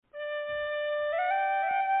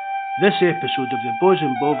This episode of the Bawz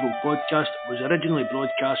and Bovril podcast was originally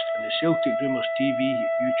broadcast on the Celtic Rumours TV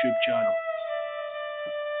YouTube channel.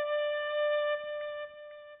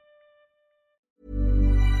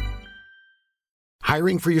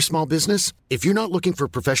 Hiring for your small business? If you're not looking for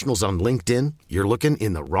professionals on LinkedIn, you're looking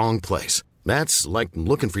in the wrong place. That's like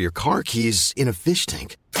looking for your car keys in a fish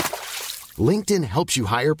tank. LinkedIn helps you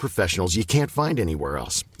hire professionals you can't find anywhere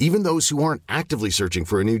else, even those who aren't actively searching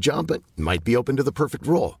for a new job but might be open to the perfect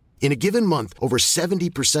role. In a given month, over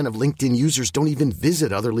 70% of LinkedIn users don't even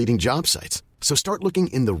visit other leading job sites. So start looking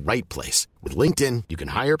in the right place. With LinkedIn, you can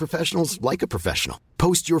hire professionals like a professional.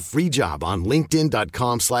 Post your free job on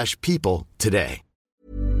linkedin.com/people today.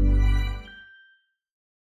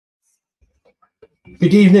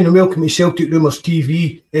 Good evening and welcome to Celtic Rumours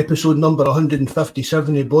TV, episode number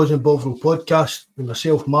 157 of the Bawz and Bovril podcast with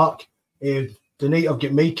myself, Mark. Tonight I've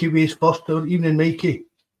got Mikey with us first. Evening, Mikey.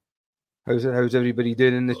 How's everybody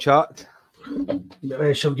doing in the chat?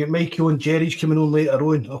 So I've got Mikey on, Jerry's coming on later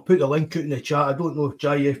on. I'll put the link out in the chat. I don't know if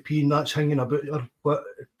JFP and that's hanging about there, but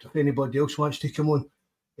if anybody else wants to come on.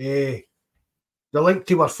 The link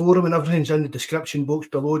to our forum and everything's in the description box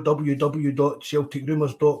below,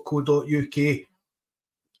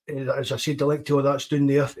 www.celticrumours.co.uk. As I said, the link to all that's down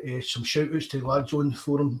there. Some shout outs to the lads on the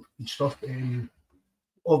forum and stuff.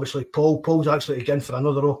 Obviously, Paul's actually again for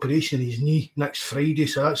another operation in his knee next Friday,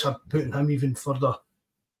 so that's putting him even further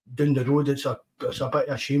down the road. It's a bit of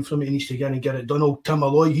a shame for him. He needs to get in and get it done. Old Tim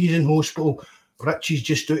Alloy, he's in hospital. Richie's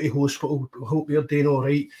just out of hospital. I hope they're doing all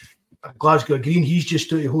right. Glasgow Green, he's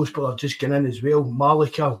just out of hospital. I've just gone in as well.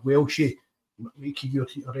 Malika, Welshie, Mikey, you're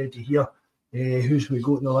already here. Who's we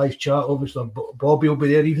got in the live chat? Obviously, Bobby will be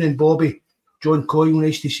there. Evening, Bobby. John Coyle,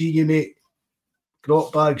 nice to see you, mate.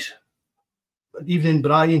 Grot Bags. Evening,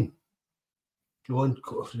 Brian. John,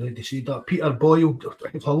 I've already said that. Peter Boyle,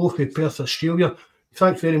 hello from Perth, Australia.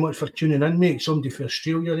 Thanks very much for tuning in, mate. Somebody for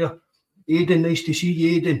Australia there. Aidan, nice to see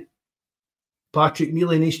you, Aidan. Patrick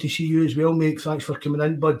Mealy, nice to see you as well, mate. Thanks for coming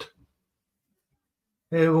in, bud.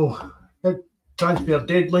 Transfer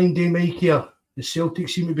deadline day, Mike, here. The Celtic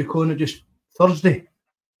seem to be calling it just Thursday.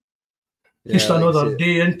 Just another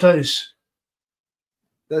day into it.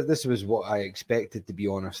 This was what I expected, to be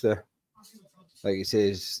honest. Like it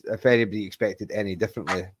says, if anybody expected any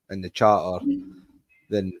differently in the charter,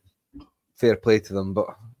 then fair play to them. But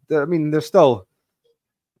I mean, there's still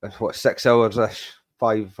 6 hours-ish,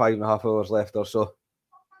 five and a half hours left or so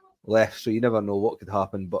left. So you never know what could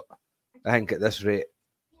happen. But I think at this rate,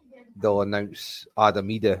 they'll announce Adam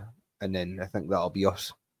Ida, and then I think that'll be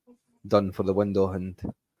us done for the window. And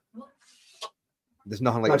there's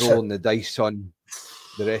nothing like rolling the dice on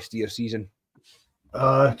the rest of your season.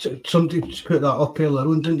 Somebody put that up earlier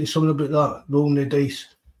on, didn't they? Something about that, rolling the dice.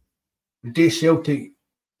 The day Celtic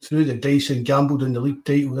threw the dice and gambled on the league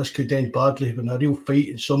title, this could end badly. When a real fight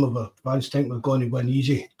and some of our fans think we're going to win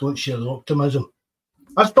easy, don't share the optimism.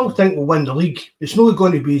 I still think we'll win the league. It's not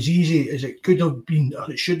going to be as easy as it could have been or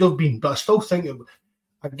it should have been, but I still think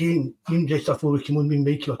again, even just before we came on, me and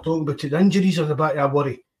Mikey were talking about it, the injuries are a bit of a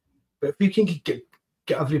worry. But if we can get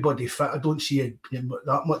everybody fit, I don't see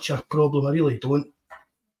that much a problem. I really don't.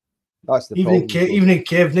 That's the problem. Evening,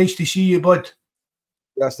 Kev. Nice to see you, bud.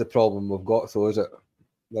 That's the problem we've got, though, is it?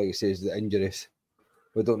 Like it says, the injuries.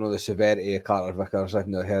 We don't know the severity of Carter Vickers. I've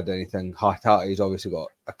not heard anything. Hattati's obviously got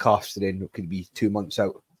a calf strain that could be 2 months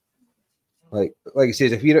out. Like it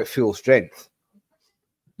says, if you're at full strength,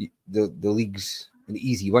 the league's an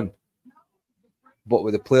easy win. But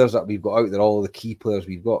with the players that we've got out there, all the key players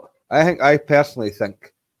we've got, I personally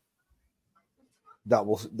think that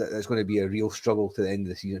it's going to be a real struggle to the end of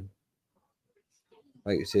the season.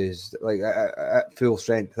 Like it says, like at full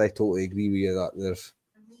strength, I totally agree with you that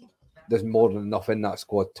there's more than enough in that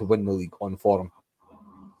squad to win the league on form.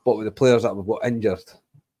 But with the players that we've got injured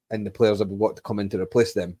and the players that we've got to come in to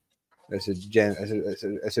replace them,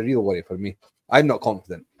 it's a real worry for me. I'm not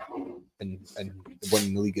confident in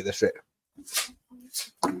winning the league at this rate.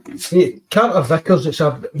 Hey, Carter Vickers,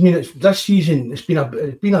 this season it's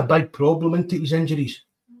been a big problem into his injuries.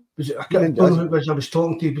 I don't know who it was I was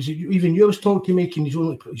talking to. Even you was talking to, making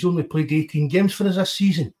he's only played 18 games for us this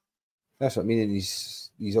season. That's what I mean. And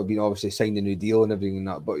he's been obviously signed a new deal and everything and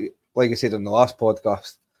that. But like I said on the last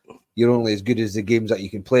podcast, you're only as good as the games that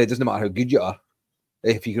you can play. It doesn't matter how good you are.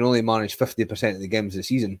 If you can only manage 50% of the games of the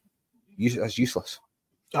season, that's useless.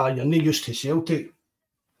 You're not used to Celtic.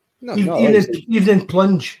 No, Evening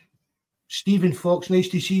Plunge. Stephen Fox, nice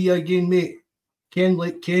to see you again, mate. Ken,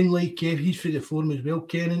 Kev, he's for the forum as well,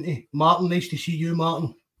 Ken, isn't he? Martin, nice to see you,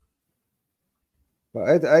 Martin.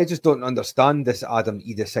 But I just don't understand this Adam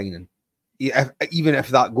Ida signing. Even if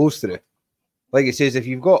that goes through, like it says, if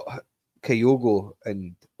you've got Kyogo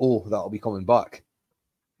and that'll be coming back,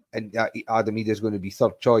 and Adam Ida's going to be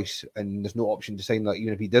third choice, and there's no option to sign that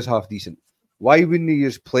even if he does half decent, why wouldn't you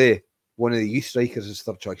just play one of the youth strikers as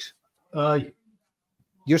third choice? Aye.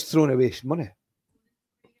 You're just throwing away money.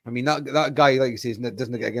 I mean, that guy, like he says,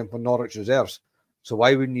 doesn't get again for Norwich reserves. So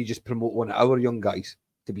why wouldn't you just promote one of our young guys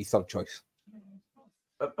to be third choice?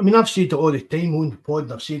 I mean, I've said it all the time on the pod,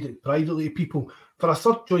 and I've said it privately to people. For a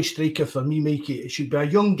third choice striker, for me, Mikey, it should be a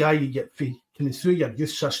young guy you get coming through your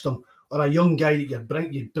youth system, or a young guy that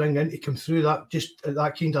you bring in to come through that, just at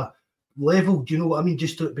that kind of level. Do you know what I mean?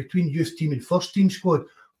 Just between youth team and first team squad.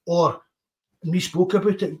 Or, and we spoke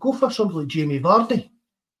about it, go for somebody like Jamie Vardy.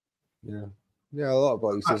 Yeah, a lot of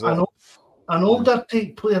boys. An older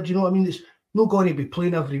type player, do you know what I mean? It's not going to be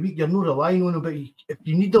playing every week. You're not relying on him, but if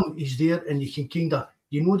you need him, he's there, and you can kind of,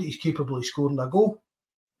 you know that he's capable of scoring a goal.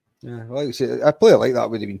 Yeah, like you say, a player like that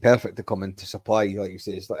would have been perfect to come in to supply, like you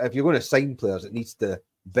say. It's like, if you're going to sign players, it needs to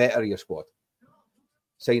better your squad.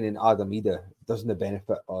 Signing Adam Ida doesn't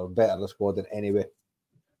benefit or better the squad in any way.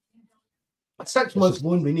 A 6 month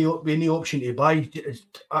loan with no option to buy,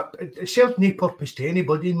 it serves no purpose to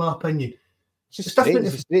anybody, in my opinion. It's different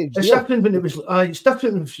when it was. It's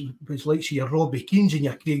different when it was like your Robbie Keanes and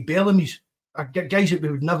your Craig Bellamy's, guys that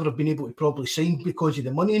we would never have been able to probably sign because of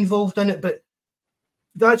the money involved in it. But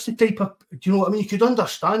that's the type of, do you know what I mean? You could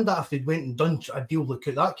understand that if they'd went and done a deal like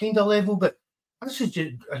at that kind of level. But this is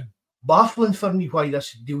just baffling for me why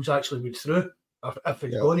this deal's actually went through. If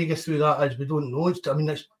it's going to get through that, as we don't know. It's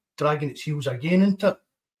dragging its heels again, isn't it?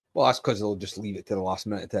 Well, that's because they'll just leave it to the last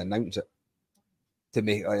minute to announce it. To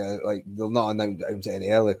make like they'll not announce it any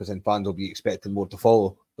earlier because then fans will be expecting more to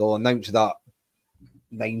follow. They'll announce that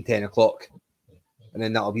 9-10 o'clock, and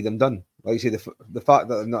then that'll be them done. Like you say, the fact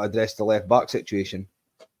that they've not addressed the left back situation,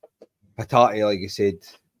 Hatate, like you said,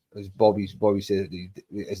 as Bobby said,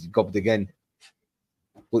 is gubbed again.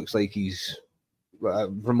 Looks like he's,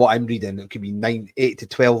 from what I'm reading, it could be 8 to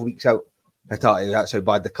 12 weeks out. Hatate, that's how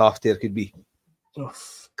bad the calf tear could be.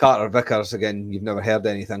 Carter Vickers again, you've never heard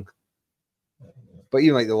anything. But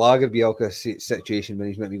even like the Lagerbielke situation when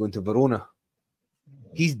he's meant to be going to Verona,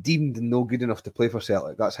 he's deemed no good enough to play for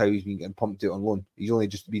Celtic. That's how he's been getting pumped out on loan. He's only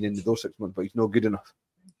just been in the door 6 months, but he's not good enough.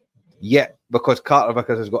 Yet, because Carter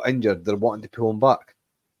Vickers has got injured, they're wanting to pull him back.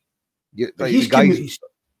 We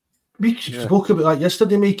spoke about that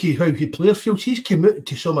yesterday, Mikey, how he player feels. He's committed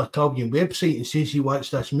to some Italian website and says he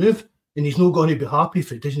wants this move, and he's not going to be happy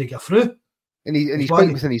if it doesn't get through. And he's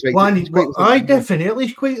quite within his right. Definitely,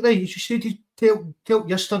 he's quite right. He said he told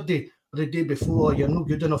yesterday or the day before, you're not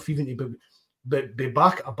good enough even to be a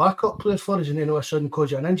backup player for us, and then all of a sudden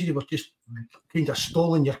cause you an injury. We're just kind of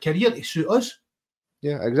stalling your career to suit us.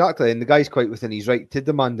 Yeah, exactly. And the guy's quite within his right to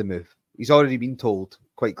demand the move. He's already been told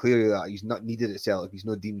quite clearly that he's not needed at Celtic. He's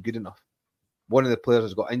not deemed good enough. One of the players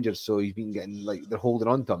has got injured, so he's been getting they're holding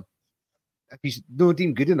on to him. If he's not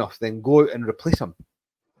deemed good enough, then go out and replace him.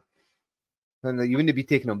 And you wouldn't be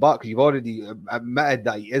taking him back because you've already admitted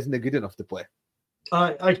that he isn't good enough to play.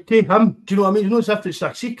 I take him. Do you know what I mean? It's not as if it's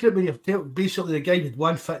a secret when you've basically the guy with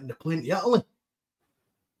one foot in the plane to Italy.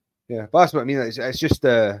 Yeah, but that's what I mean. It's just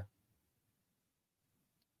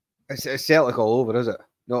it's Celtic all over, is it?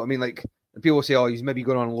 You know what I mean? Like people say, oh, he's maybe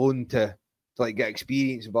going on loan to get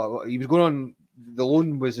experience, but he was going on. The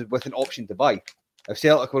loan was with an option to buy. If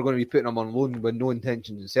Celtic were going to be putting him on loan with no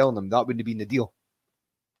intentions of selling him, that wouldn't have been the deal.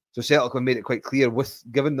 So Celtic have made it quite clear with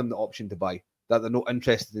giving them the option to buy that they're not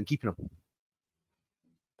interested in keeping him.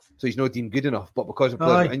 So he's not deemed good enough, but because the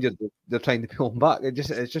players are injured, they're trying to pull him back.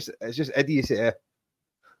 It's just idiocy.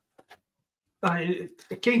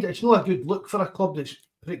 It's not a good look for a club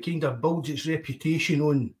that kind of builds its reputation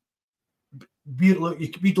on. We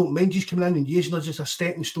don't mind just coming in and using us as a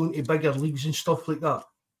stepping stone to bigger leagues and stuff like that.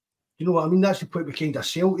 You know what I mean? That's the point we kind of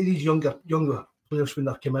sell to these younger players when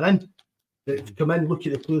they're coming in. They come in, look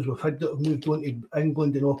at the players we've had that have moved on to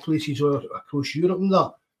England and all places or across Europe and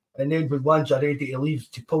that. And then when ones are ready to leave,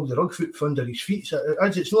 to pull the rug from under his feet.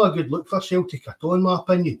 It's not a good look for Celtic at all, in my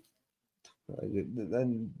opinion.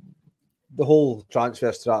 And the whole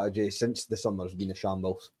transfer strategy since the summer has been a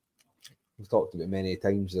shambles. We've talked about it many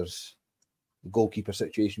times. There's the goalkeeper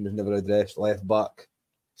situation was never addressed, left back,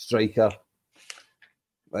 striker.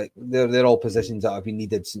 Like they're all positions that have been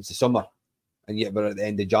needed since the summer. And yet we're at the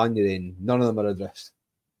end of January and none of them are addressed.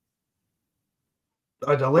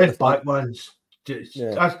 The left back ones, that's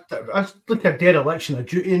like a dereliction of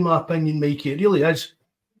duty, in my opinion, Mikey. It really is.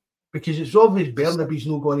 Because it's obvious Bernaby's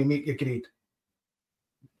not going to make the grade.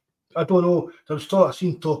 I don't know. I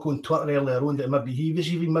seen talk on Twitter earlier on that maybe he was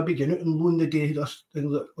even maybe getting out on loan the day or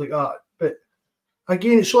things like that. But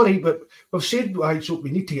again, it's all right, but we've said so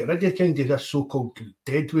we need to get rid of kind of this so-called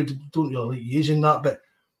deadwood. Don't really like using that, but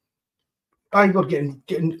we're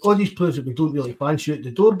getting all these players that we don't really fancy out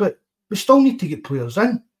the door, but we still need to get players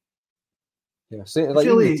in. Yeah, so like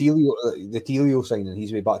really, the Telio signing,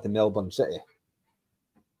 he's way back to Melbourne City.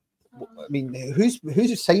 I mean,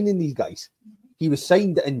 who's signing these guys? He was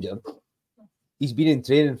signed injured. He's been in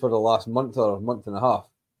training for the last month or month and a half.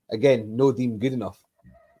 Again, no deemed good enough.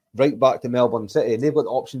 Right back to Melbourne City, and they've got the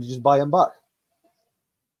option to just buy him back.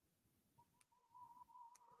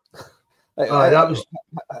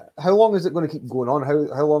 How long is it going to keep going on?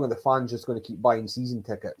 How long are the fans just going to keep buying season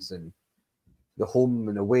tickets and the home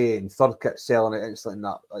and away and third kit selling it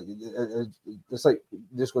instantly? It's like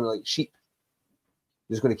just going to like sheep.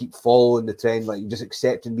 Just going to keep following the trend, like just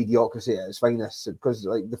accepting mediocrity at its finest. Because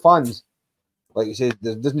like the fans, like you said,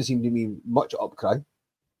 there doesn't seem to be much upcry.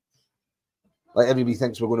 Like everybody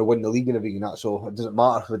thinks we're going to win the league and everything, that so it doesn't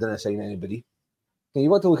matter if we didn't sign anybody. And you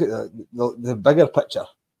want to look at the bigger picture.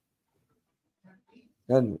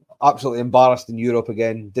 And absolutely embarrassed in Europe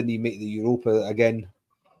again. Didn't he make the Europa again?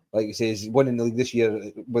 Like he says, winning the league this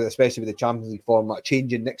year, especially with the Champions League format,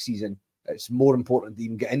 changing next season, it's more important to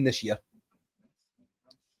even get in this year.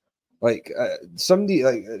 Like somebody,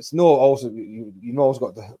 like it's no also you always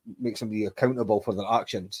got to make somebody accountable for their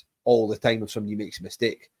actions all the time if somebody makes a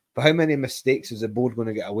mistake. But how many mistakes is the board going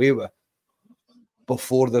to get away with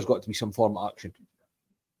before there's got to be some form of action?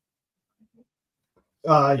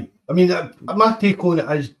 Aye, I mean, my take on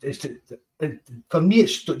it is for me,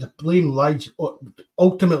 it's the blame lies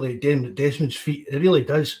ultimately at Desmond's feet. It really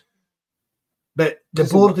does. But the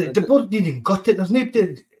board didn't got it.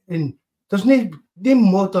 There's no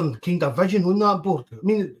modern kind of vision on that board. I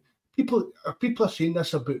mean, people are saying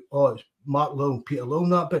this about it's Mark Lowe and Peter Lowe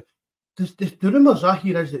and that, but the rumours I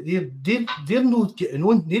hear is that they're not getting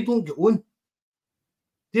on. They don't get on.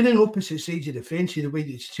 They're in opposite sides of the fence in the way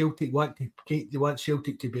that Celtic want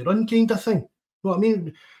Celtic to be run, kind of thing. You know what I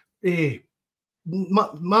mean?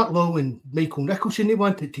 Mark Lowe and Michael Nicholson, they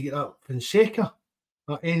wanted to get that Fonseca,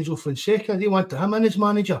 that Enzo Fonseca. They wanted him in as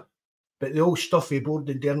manager. But the old stuffy board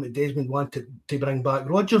and Dermot Desmond wanted to bring back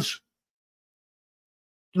Rodgers.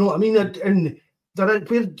 You know what I mean?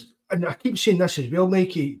 And I keep saying this as well,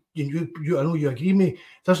 Mikey. You I know you agree with me.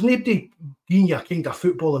 There's nobody being your kind of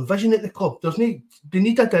football and vision at the club. They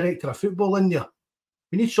need a director of football in there.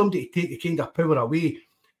 We need somebody to take the kind of power away.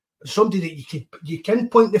 Somebody that you can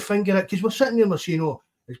point the finger at, because we're sitting there and we're saying, oh,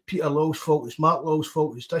 it's Peter Lowe's fault, it's Mark Lowe's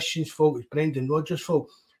fault, it's Dishon's fault, it's Brendan Rodgers' fault.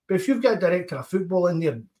 But if you've got a director of football in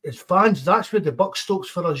there, as fans, that's where the buck stops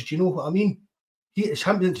for us. Do you know what I mean? It's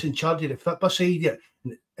him that's in charge of the football side of it,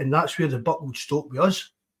 and that's where the buck would stop with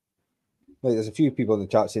us. Like, there's a few people in the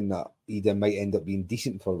chat saying that Eden might end up being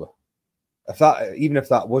decent for them. Even if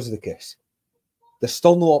that was the case, there's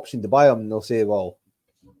still no option to buy them. And they'll say, "Well,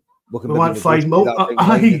 we want $5 million."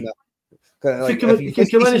 Aye, you can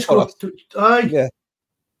come in and score. Aye, yeah.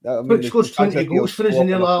 I mean, scores 20 goals for us, and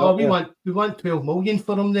they're like, we want 12 million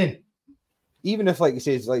for him then. Even if, like you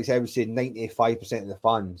say, I would say 95% of the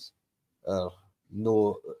fans are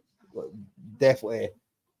definitely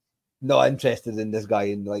not interested in this guy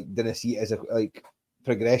and like didn't see it as a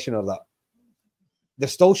progression or that. There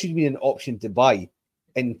still should be an option to buy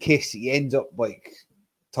in case he ends up like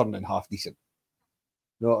turning half decent.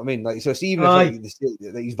 You know what I mean? Like, so even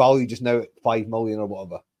if he's valued just now at 5 million or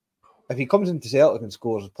whatever, if he comes into Celtic and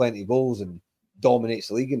scores plenty of goals and dominates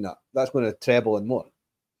the league in that's going to treble and more.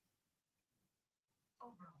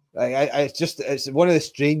 It's one of the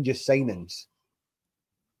strangest signings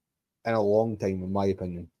in a long time, in my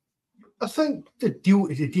opinion. I think the deal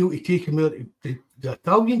to take him out of the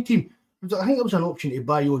Italian team, I think it was an option to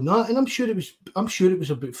buy on that, and I'm sure it was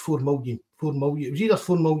about 4 million. It was either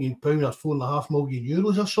 £4 million or €4.5 million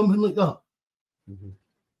or something like that. Mm-hmm.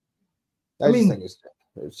 I mean,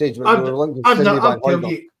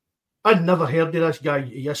 I'd never heard of this guy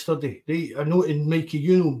yesterday. Right? I know, and Mikey,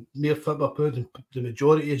 you know more football than the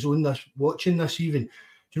majority is on this, watching this even.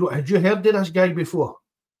 Had you heard of this guy before?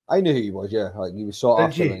 I knew who he was, yeah. Like, he was sought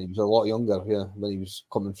after when he was a lot younger, yeah, when he was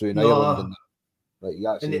coming through in Ireland. And he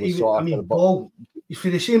actually was sought after. I mean, Paul, he's for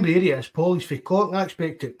the same area as Paul. He's for Cork, I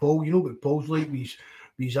expect it, Paul. You know what Paul's like,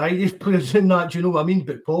 these Irish players and that, do you know what I mean?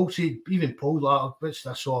 But Paul said, even Paul, like, what's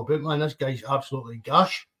this all about, man? This guy's absolutely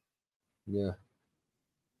gash. Yeah.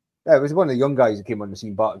 Yeah, it was one of the young guys that came on the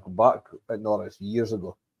scene back at Norwich years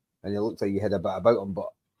ago, and it looked like he had a bit about him, but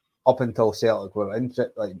up until Celtic were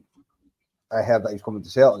interested, like, I heard that he was coming to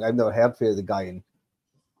Celtic. I've never heard from the guy in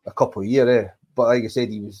a couple of years, But like I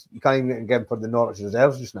said, you can't even get him for the Norwich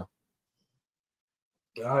reserves just now.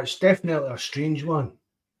 It's definitely a strange one.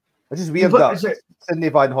 It's just weird that Sidney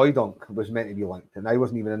Van Hooijdonk was meant to be linked, and I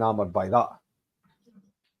wasn't even enamoured by that.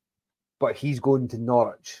 But he's going to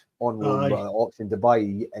Norwich on loan with an option to buy,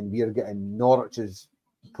 and we're getting Norwich's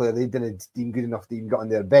player they didn't deem good enough to even get on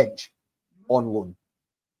their bench on loan.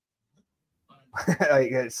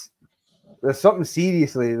 Like there's something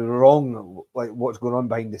seriously wrong, like what's going on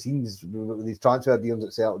behind the scenes with these transfer deals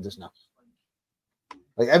at Celtic just now.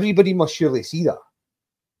 Like everybody must surely see that.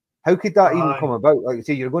 How could that even come about? Like you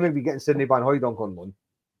say, you're going to be getting Sidney Van Hooijdonk on loan,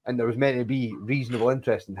 and there was meant to be reasonable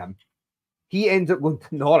interest in him. He ends up going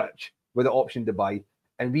to Norwich with the option to buy,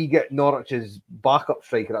 and we get Norwich's backup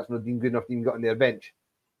striker that's not deemed good enough to even get on their bench.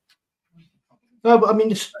 No, but I mean,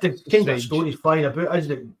 the kind of story flying about is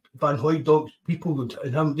that Van Hooijdonk's people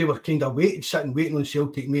and him, they were kind of waiting on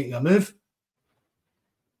Celtic making a move.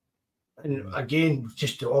 And again,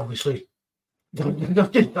 just obviously, I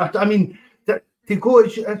mean, to go,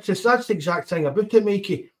 that's the exact thing about it,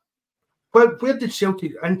 Mikey. Where did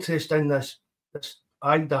Celtic interest in this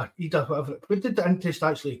Ida, whatever, where did the interest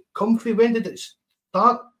actually come from? When did it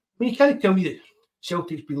start? I mean, you can't tell me that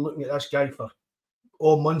Celtic's been looking at this guy for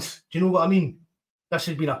all month. Do you know what I mean? This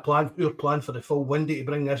has been our plan for the full window to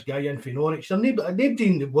bring this guy in for Norwich. Nobody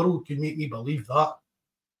in the world could make me believe that.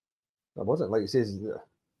 It wasn't like it says.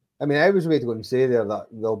 I mean, I was ready to go and say there that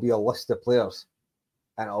there'll be a list of players,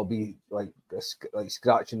 and it'll be like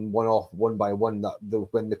scratching one off one by one that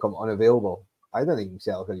when they come unavailable. I don't think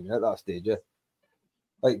Celtic are even at that stage. Yeah.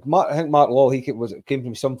 Like I think Mark Law, came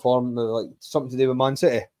from some form of like something to do with Man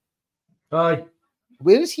City. Aye.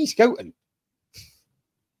 Where is he scouting?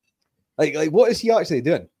 Like what is he actually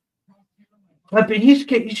doing? But he's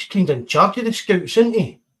kind of in charge of the scouts, isn't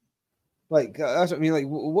he? Like that's what I mean. Like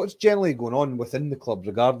what's generally going on within the club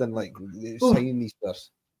regarding like signing these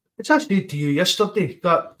players? It's actually to you yesterday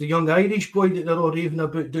that the young Irish boy that they're all raving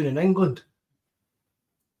about down in England.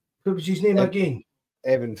 What was his name again?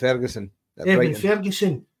 Evan Ferguson.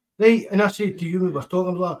 Ferguson. Right, and I said to you, we were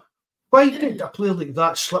talking about that, why did a player like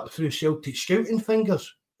that slip through Celtic scouting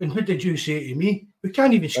fingers? And what did you say to me? We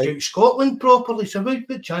can't even scout Scotland properly, so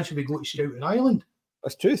what chance have we got to scout in Ireland?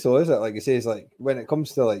 That's true, though, is it? Like it says, like when it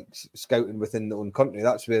comes to like scouting within the own country,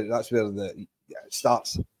 that's where it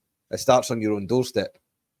starts. It starts on your own doorstep.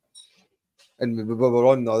 And we were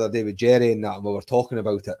on the other day with Jerry and that, and we were talking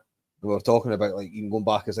about it. We were talking about like even going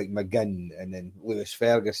back as like McGinn and then Lewis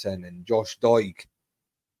Ferguson and Josh Doig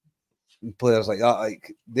and players like that.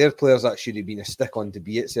 Like they're players that should have been a stick on to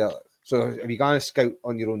be at Celtic. So if you're going to scout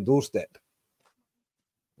on your own doorstep,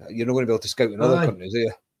 you're not going to be able to scout in other countries, are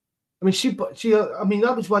you? I mean,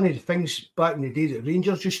 that was one of the things back in the day that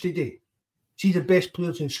Rangers used to do. See the best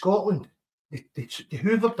players in Scotland, they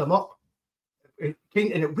hoovered them up, and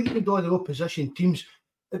it weakened all the opposition teams.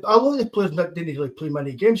 A lot of the players didn't really play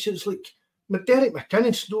many games. So it's like Derek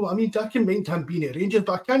McInnes. No, I mean I can mind him being at Rangers,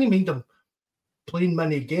 but I can't mind him playing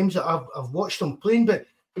many games that I've watched him playing. But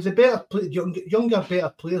with the better younger,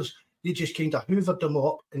 better players, they just kind of hoovered them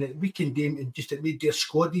up, and it weakened them, and just it made their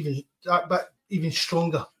squad even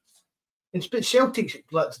stronger. But Celtic's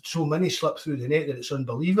let so many slip through the net that it's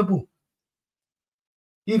unbelievable.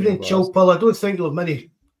 Even in Chilpall, I don't think there are many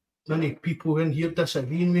people in here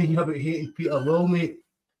disagreeing with you about hating Peter Law, mate.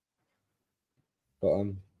 But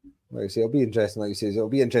like I say, it'll be interesting. Like you say, it'll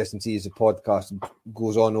be interesting to see as the podcast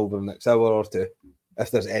goes on over the next hour or two,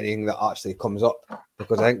 if there's anything that actually comes up.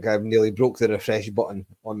 Because I think I've nearly broke the refresh button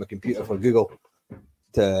on my computer for Google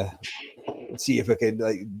to see if I can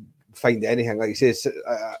like find anything. Like you say,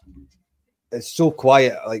 it's so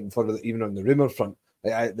quiet. Like even on the Rumours front,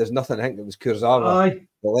 there's nothing. I think it was Kurzawa,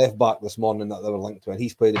 the left back this morning that they were linked to, and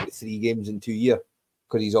he's played about 3 games in 2 years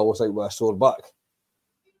because he's always like with a sore back.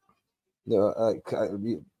 To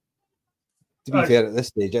be fair, at this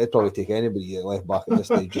stage, I'd probably take anybody at left back at this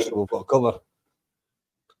stage just so we've got a cover.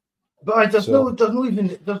 But there's no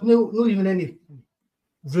even any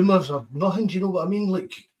rumours or nothing. Do you know what I mean?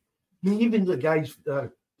 Like, even the guys,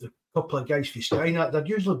 the couple of guys for Sky, they're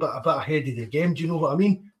usually a bit ahead of the game. Do you know what I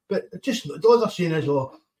mean? But just the other saying is,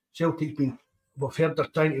 Celtic's we've heard they're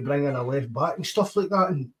trying to bring in a left back and stuff like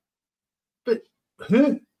that. But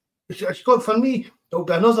who? It's got, for me, it'll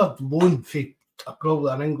be another loan for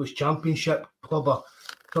probably an English Championship club or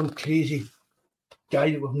some crazy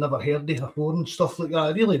guy that we've never heard of before and stuff like that.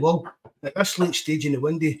 I really will. At this late stage in the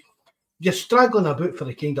window, you're straggling about for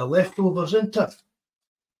the kind of leftovers, isn't it?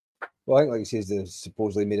 Well, I think, like he says, they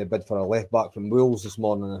supposedly made a bid for a left back from Wales this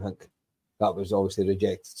morning. I think that was obviously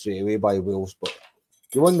rejected straight away by Wales. But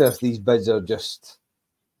you wonder if these bids are just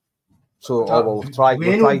so. We'll try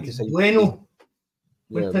to say Bueno.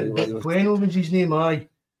 Bueno was his name, aye.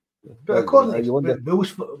 But according to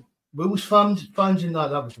Wales, Wolves fans in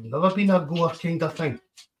that was never been a goer kind of thing.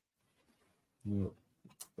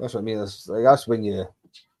 That's what I mean. That's when you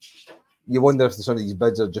wonder if some of these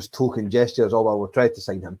bids are just token gestures. Oh, well, we tried to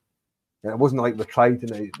sign him. And it wasn't like we tried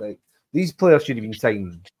to. Like, these players should have been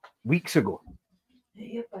signed weeks ago.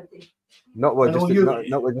 Yeah, buddy. Not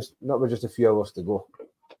with just a few hours to go.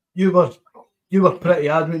 You were pretty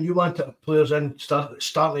adamant. You wanted players in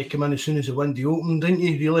starting to come in as soon as the window opened, didn't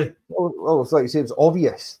you? Really? Well, it's like you say, it was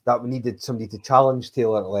obvious that we needed somebody to challenge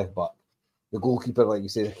Taylor at left back. The goalkeeper, like you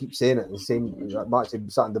say, I keep saying it. The same. I'm actually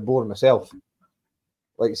starting to bore myself.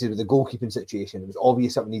 Like you said, with the goalkeeping situation, it was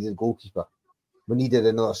obvious that we needed a goalkeeper. We needed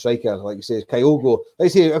another striker. Like you say, Kyogo.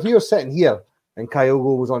 Like you say, if we were sitting here and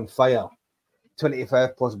Kyogo was on fire,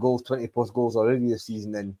 25 plus goals, 20 plus goals already this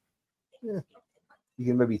season, then you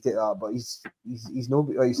can maybe take that. But he's no,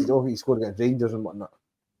 like you said, he scored against Rangers and whatnot.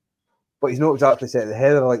 But he's not exactly set the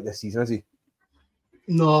header like this season, is he?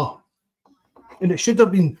 No. And it should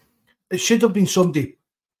have been somebody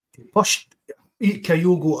pushed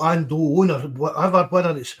Kyogo and Owen, or whatever,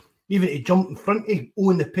 whether it's even to jump in front of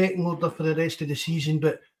Owen the pecking order for the rest of the season.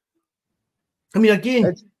 But I mean,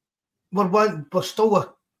 again, we're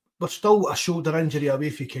still a shoulder injury away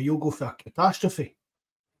from Kyogo for a catastrophe.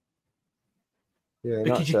 Yeah,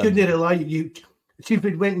 because you couldn't rely. See if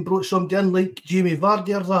we went and brought somebody in like Jamie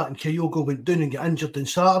Vardy or that, and Kyogo went down and got injured on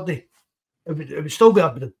Saturday, it would still be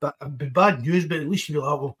bad news. But at least you'd be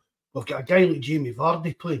like, well, we've got a guy like Jamie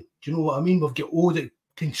Vardy playing. Do you know what I mean? We've got that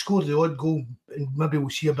can score the odd goal, and maybe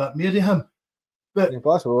we'll see a bit more of him. But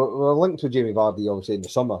we're linked to Jamie Vardy obviously in the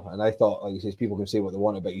summer, and I thought, like you say, people can say what they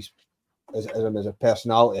want about him as a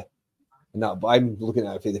personality, and that. But I'm looking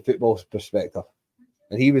at it from the football perspective,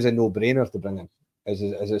 and he was a no-brainer to bring in as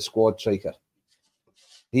a squad striker.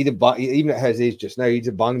 Even at his age just now, he'd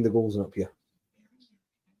have banged the goals up here.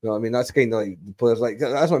 You know what I mean? That's kind of like the players like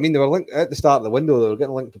that's what I mean. They were linked at the start of the window. They were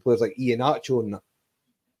getting linked to players like Iheanacho and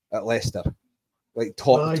at Leicester, like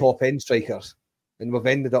top end strikers, and we've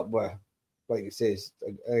ended up with, like it says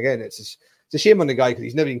again, it's a shame on the guy because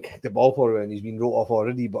he's never even kicked the ball for it and he's been wrote off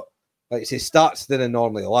already. But like it says, stats didn't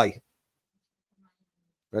normally lie.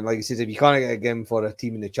 And like it says, if you can't get a game for a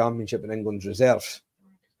team in the Championship in England's reserves,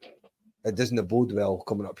 it doesn't bode well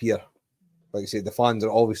coming up here. Like I say, the fans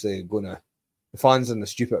are obviously the fans are the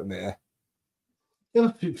stupid, mate. There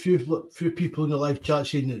are a few people in the live chat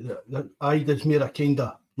saying that Ida's more a kind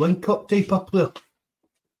of link-up type of player.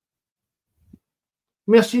 I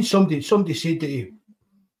mean, I've seen somebody said that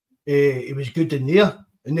he was good in there,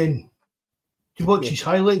 and then you watch his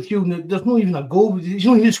highlight reel, there's not even a goal. He's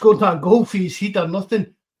not even scored that goal for his head or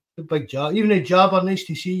nothing. The big jab. Even a jabber, nice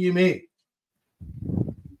to see you, mate.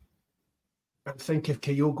 I think if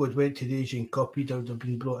Kyogo had went to the Asian Cup, he'd have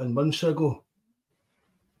been brought in months ago.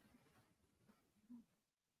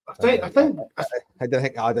 I don't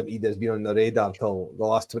think Adam Ida's been on the radar until the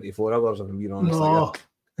last 24 hours, if I'm being honest.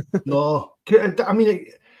 No. I mean,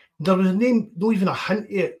 there was not even a hint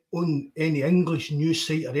of it on any English news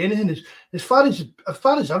site or anything. As far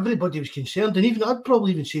as everybody was concerned, and even I'd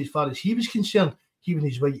probably even say as far as he was concerned, he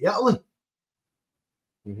was white Italy.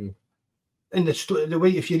 Mm-hmm. And the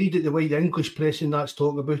way, if you read it, the way the English press and that's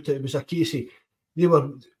talking about it, it was a case of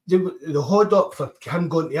the hold up for him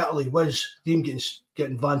going to Italy was them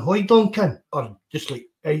getting Van Hooijdonk in, or just like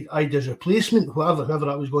Ida's replacement, whoever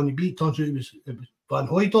that was going to be. It turns out it was Van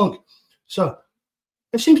Hooijdonk. So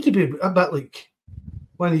it seems to be a bit like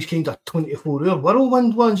one of these kind of 24-hour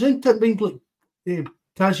whirlwind ones, isn't it? Being like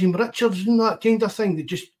Kazim Richards and that kind of thing that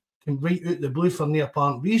just can right out the blue for no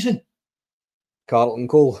apparent reason. Carlton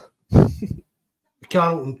Cole.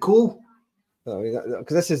 Carlton Cole. I mean,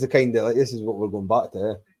 because this is the kind of this is what we're going back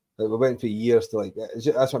to. Like we went for years to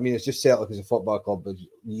that's what I mean. It's just Celtic as a football club, but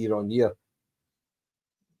year on year,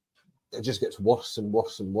 it just gets worse and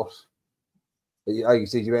worse and worse. Like you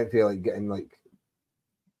said, you went for getting like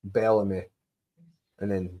Bellamy,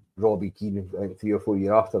 and then Robbie Keane, like 3 or 4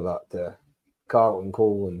 years after that, Carlton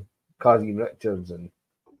Cole and Kazim Richards, and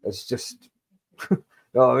it's just, you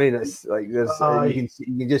know what I mean? It's like there's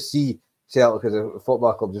you can just see Celtic as a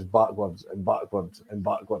football club just backwards and backwards and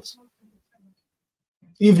backwards.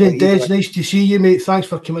 Evening, Des. Nice to see you, mate. Thanks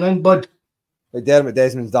for coming in, bud. Like Dermot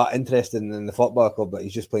Desmond's that interested in the football club, but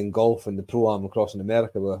he's just playing golf in the Pro-Am across in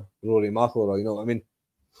America with Rory McIlroy, you know what I mean?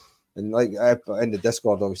 And like in the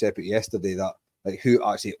Discord, obviously, I put yesterday that like who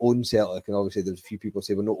actually owns Celtic, and obviously there's a few people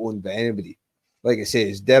say we're not owned by anybody. Like I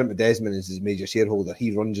say, Dermot Desmond is his major shareholder.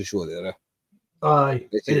 He runs the show there. Aye.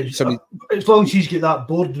 As long as he's got that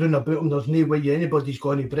board round about him, there's no way anybody's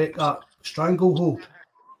going to break that stranglehold.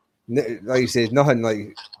 Like you say, nothing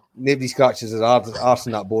like nobody scratches his arse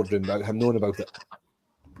in that boardroom about him knowing about it.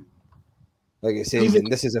 Like I said,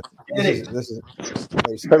 and this is.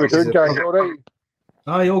 How we doing, guys? All right?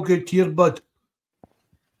 Aye, all good here, bud.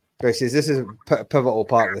 Like I says, this is a pivotal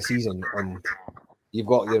part of the season, and you've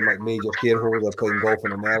got your like major shareholder playing golf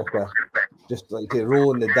in America, just like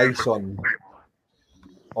rolling the dice on.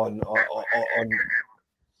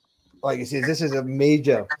 Like I says, this is a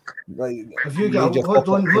major. Like, have you got? Hold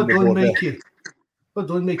on, Mikey.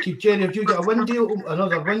 Hold on, Mikey. Jerry, have you got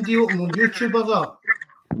another window open on YouTube or that?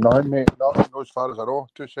 Nothing, mate. Nothing. No, as far as I know.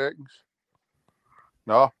 2 seconds.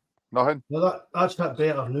 No, nothing. Well, that's not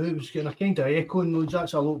better now. It was getting a kind of echo noise.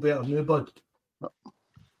 That's a lot better now, bud.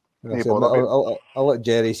 I'll let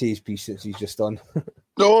Jerry say his piece that he's just done.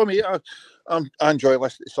 No, mate. I enjoy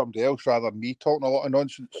listening to somebody else rather than me talking a lot of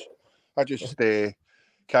nonsense. I just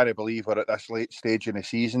can't believe we're at this late stage in the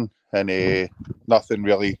season and nothing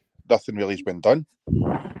really has been done.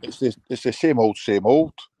 It's the same old.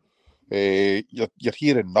 You're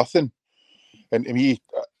hearing nothing, and to me,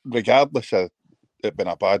 regardless of it being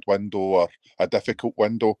a bad window or a difficult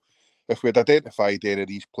window, if we'd identified any of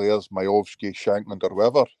these players, Majowski, Shankland, or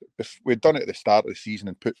whoever, if we'd done it at the start of the season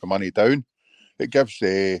and put the money down, it gives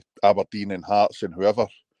Aberdeen and Hearts and whoever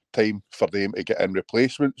time for them to get in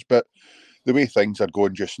replacements. But the way things are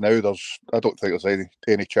going just now, I don't think there's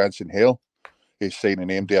any chance in hell he's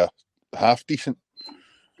signing anybody a half decent.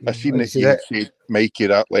 I seen that he said Mikey,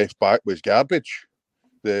 that left back, was garbage.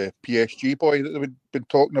 The PSG boy that they've been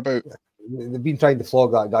talking about. They've been trying to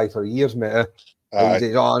flog that guy for years, mate.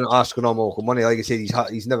 He's astronomical money. Like I said, he's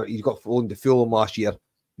got loaned to Fulham last year.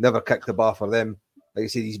 Never kicked the bar for them. Like I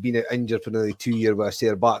said, he's been injured for nearly 2 years with a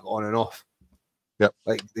sore back on and off. Yep.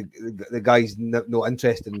 Like the guy's not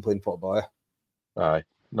interested in playing football. Aye.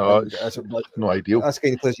 No, that's no ideal. That's the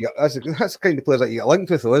kind of players that's the kind of players that you get linked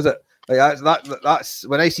with, though, is it? Like that's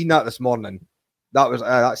when I seen that this morning.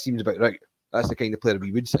 That seems about right. That's the kind of player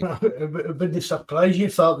we would say. It wouldn't surprise you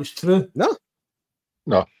if that was true. No.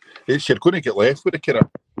 You're going to get left with a kid.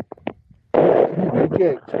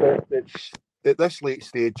 It's at this late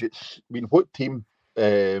stage. What team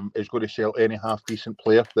is going to sell any half decent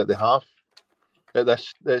player that they have at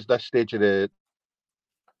this stage of the?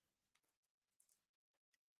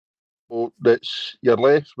 Well, you're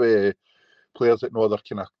left with players that no other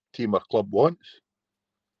kind of team or club wants.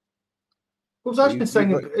 Well, that's the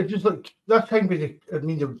thing. It's just like that time with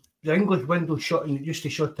the English window shut, and it used to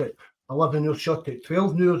shut at 11 hours, shut at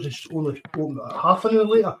 12 hours. It's only open half an hour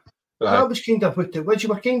later. Right. That was kind of what it was. You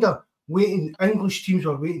were kind of waiting. English teams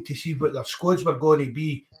were waiting to see what their squads were going to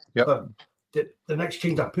be. Yep. But the next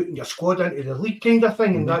kind of putting your squad into the league kind of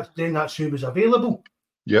thing, and that's who was available.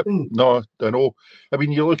 Yep. No, I know. I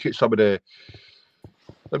mean, you look at some of the.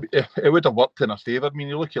 It would have worked in our favour. I mean,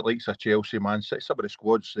 you look at likes of Chelsea, Man City, some of the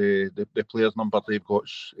squads, the players' number they've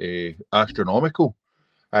got's astronomical,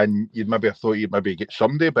 and you'd maybe have thought you'd maybe get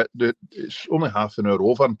somebody, but it's only half an hour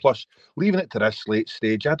over, and plus leaving it to this late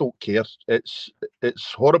stage, I don't care. It's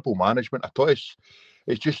horrible management. I thought it's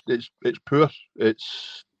poor.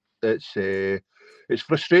 It's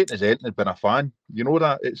frustrating as anything. Been a fan, you know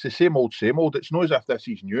that it's the same old. It's not as if this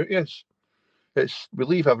is new to us. We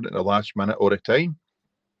leave everything at the last minute all the time.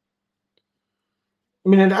 I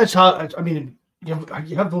mean, and it's hard. I mean, you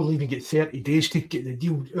have only even get 30 days to get the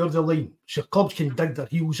deal over the line. So clubs can dig their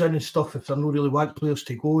heels in and stuff if they don't really want players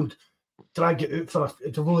to go and drag it out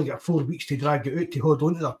they've only got 4 weeks to drag it out to hold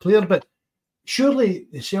on to their player. But surely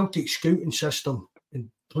the Celtic scouting system and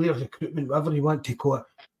player recruitment, whatever you want to call it,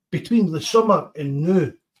 between the summer and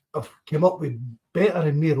now, have come up with better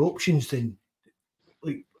and more options than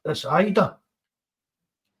like this Ida.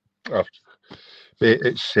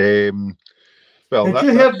 It's well.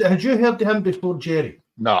 Had you heard of him before, Jerry?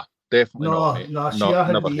 Nah, definitely not. No. See, I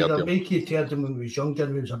hadn't either. Mikey had heard him when he was younger,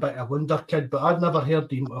 and he was a bit of a wonder kid, but I'd never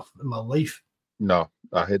heard him in my life. No,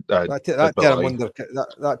 I had that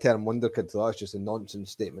term wonder kid. So that's just a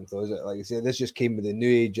nonsense statement, though, is it? Like I say, this just came with the new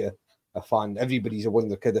age of a fan. Everybody's a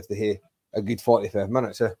wonder kid if they have a good 45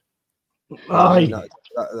 minutes. Aye.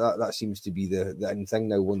 That seems to be the end thing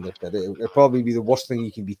now. Wonder kid. It'll probably be the worst thing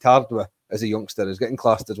you can be tarred with as a youngster, is getting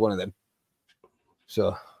classed as one of them.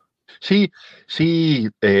 So, see, this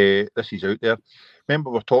is out there. Remember,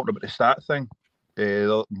 we're talking about the stat thing.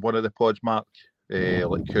 One of the pods, Mark,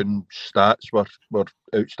 like Kuhn's stats were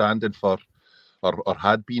outstanding for, or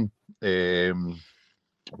had been,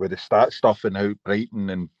 with the stat stuff and how Brighton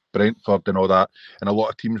and Brentford and all that, and a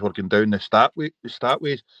lot of teams were going down the stat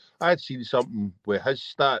ways. I had seen something with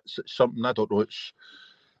his stats. Something I don't know. It's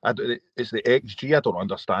the XG. I don't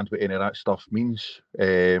understand what any of that stuff means.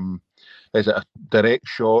 Is it a direct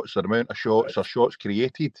shots, or amount of shots, or shots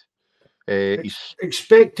created?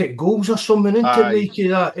 Expected goals or something, isn't it, like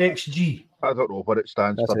that XG? I don't know what it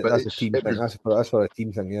stands for, but That's a team thing. That's for a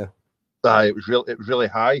team thing, yeah. It was really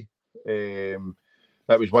high.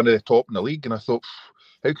 That was one of the top in the league, and I thought,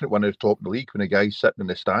 how can it one of the top in the league when the guy's sitting in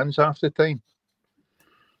the stands half the time?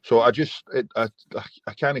 So I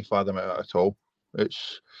can't fathom it at all. It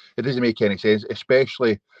doesn't make any sense,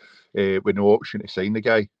 especially with no option to sign the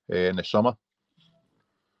guy in the summer.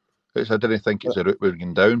 I didn't think it's a route we were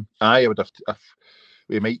going down. I would have.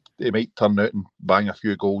 They might turn out and bang a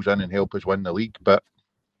few goals in and help us win the league, but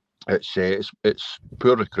it's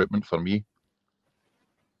poor recruitment for me.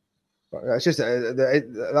 It's just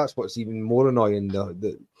that's what's even more annoying,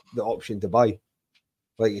 the option to buy.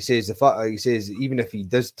 Like he says, even if he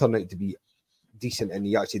does turn out to be decent and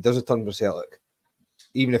he actually does a turn for Celtic,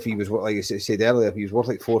 even if he was, like I said earlier, if he was worth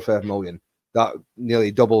like 4 or 5 million, that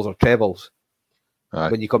nearly doubles or trebles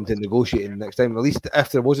when you come to negotiating next time. At least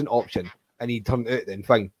if there was an option and he turned out, then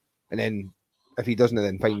fine. And then if he doesn't,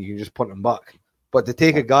 then fine, you can just punt him back. But to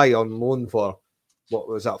take a guy on loan for, what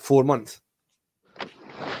was that, 4 months?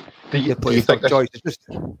 Do you think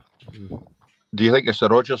it's a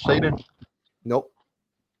Rodgers signing? Nope.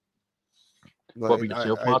 What about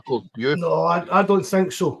yourself, Marco? You? No, I don't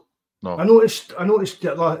think so. No. I noticed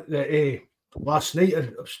that last night. I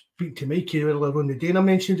was speaking to Mikey earlier on the day, and I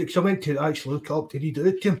mentioned it because I went to actually look up to read it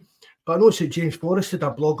out to him. But I noticed that James Forrest had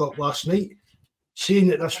a blog up last night saying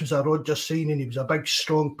that this was a Rodgers signing. He was a big,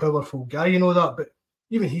 strong, powerful guy and all that. But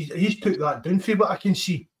even he's took that down for what I can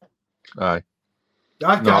see. Aye.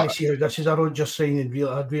 I can't see how this is a Rodgers signing.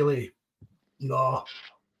 No.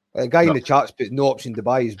 A guy in the chat's put no option to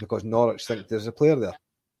buy is because Norwich think there's a player there.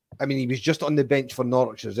 I mean, he was just on the bench for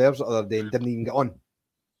Norwich reserves the other day and didn't even get on.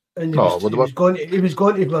 And he was going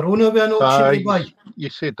to Verona with an option to buy. You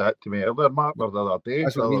said that to me earlier, Mark, the other day.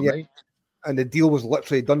 That's what I mean, yeah. And the deal was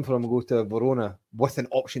literally done for him to go to Verona with an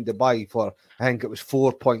option to buy for, I think it was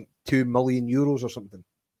 4.2 million euros or something.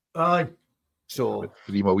 Aye. So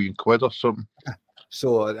 £3 million or something.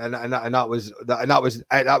 So and that was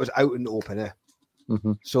out in the open, eh?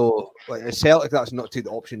 Mm-hmm. So like a Celtic, that's not to the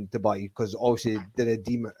option to buy because obviously they didn't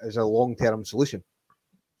deem it as a long-term solution.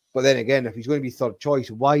 But then again, if he's going to be third choice,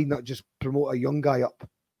 why not just promote a young guy up,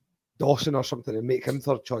 Dawson or something, and make him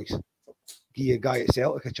third choice? Give a guy at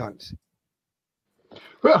Celtic a chance.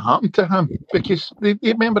 What happened to him? Because you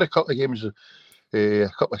remember a couple of games, a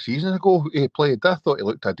couple of seasons ago, he played. I thought he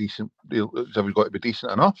looked decent. He got to be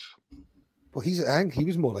decent enough. Well, I think he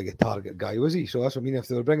was more like a target guy, was he? So that's what I mean. If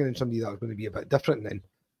they were bringing in somebody that was going to be a bit different, then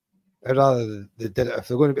I'd rather they did it.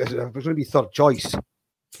 If it was going to be third choice,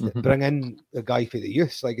 bring in a guy for the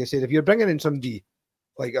youth. Like I said, if you're bringing in somebody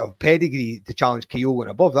like a pedigree to challenge Kyogo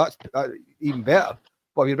and above, that's even better.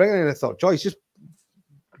 But if you're bringing in a third choice, just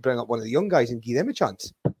bring up one of the young guys and give them a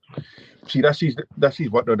chance. See, this is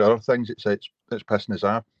one of the other things that's pissing us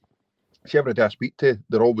off. See, every day I speak to,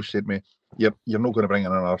 they're always saying to me, you're not going to bring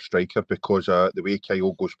in another striker because the way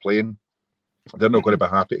Kyogo's playing, they're not going to be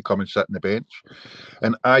happy to come and sit on the bench.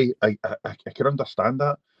 And I can understand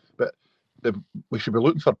that, but we should be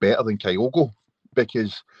looking for better than Kyogo,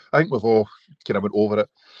 because I think we've all kind of went over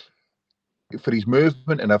it. For his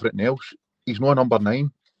movement and everything else, he's not a number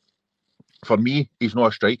 9. For me, he's not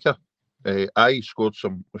a striker. I scored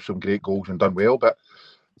some great goals and done well, but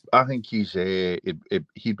I think he'd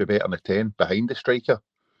be better than a 10 behind the striker.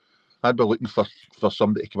 I'd be looking for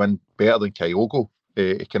somebody to come in better than Kyogo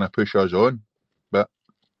to kind of push us on, but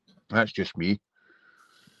that's just me.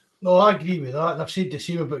 No, I agree with that. And I've said the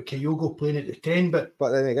same about Kyogo playing at the 10, but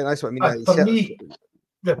then again, that's what I mean. For me,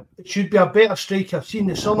 it should be a better striker. I've seen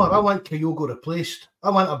the summer, I want Kyogo replaced. I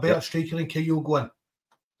want a better striker than Kyogo in.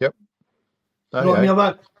 Yep. You know what I mean? I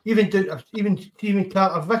want even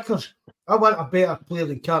Carter Vickers. I want a better player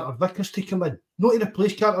than Carter Vickers to come in. Not to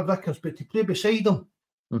replace Carter Vickers, but to play beside him.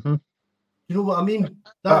 Mm-hmm. You know what I mean?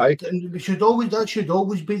 That should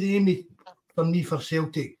always be the aim for me for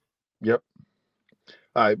Celtic. Yep.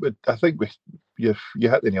 I think you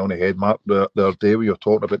hit the nail on the head, Mark. The other day we were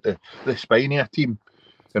talking about the spine of a team,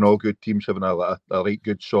 and all good teams having a right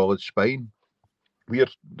good solid spine.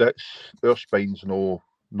 Our spine's no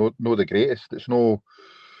the greatest. It's no,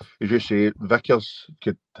 as you say, Vickers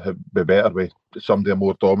could be better with somebody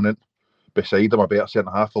more dominant beside him, a better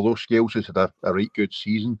centre half. Although Scales has had a right good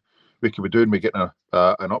season, we could be doing. We're getting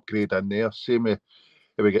an upgrade in there. Same if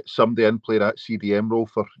we get somebody in play that CDM role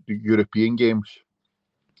for the European games,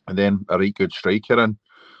 and then a right good striker in.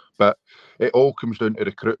 But it all comes down to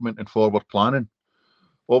recruitment and forward planning.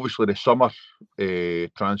 Obviously, the summer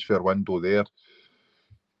transfer window there,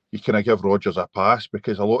 you can give Rodgers a pass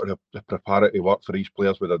because a lot of the preparatory work for these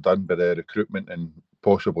players would have done by the recruitment and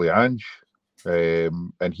possibly Ange,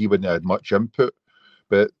 and he wouldn't have had much input.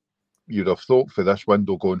 But you'd have thought for this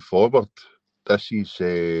window going forward, this is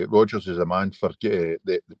Rodgers is a man for putting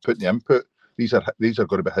the input. These are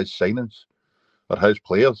going to be his signings or his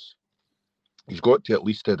players. He's got to at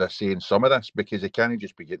least have a say in some of this, because he can't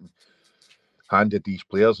just be getting handed these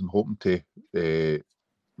players and hoping to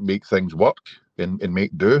make things work and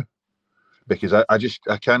make do. Because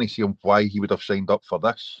I can't see him why he would have signed up for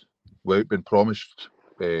this without being promised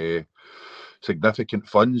significant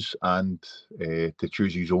funds and to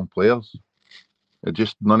choose his own players.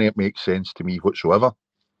 None of it makes sense to me whatsoever.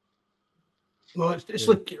 Well, it's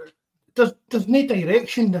like there's no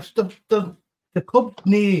direction. The club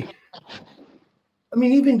no. I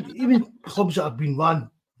mean, even clubs that have been run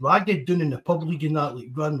ragged down in the pub league and that, like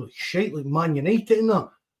run like shite, like Man United and that.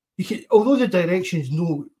 Although the direction's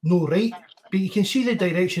no right, but you can see the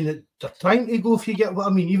direction that they're trying to go, if you get what I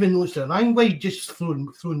mean, even though it's the wrong way, just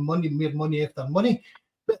throwing money, more money after money.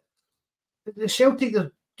 But the Celtic,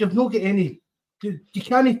 they've not got any. You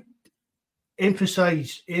can't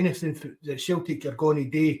emphasise anything that Celtic are going to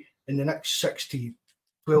do in the next 6 to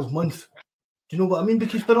 12 months. Do you know what I mean?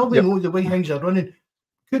 Because for all we know, the way things are running,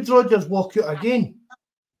 could Rodgers walk out again?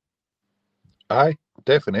 Aye,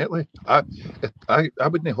 definitely. I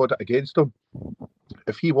wouldn't hold it against him.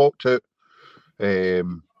 If he walked out,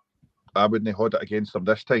 I wouldn't hold it against him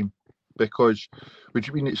this time, because would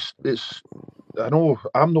you mean it's I know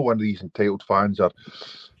I'm not one of these entitled fans or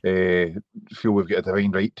feel we've got a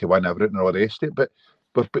divine right to win everything and all the rest of it,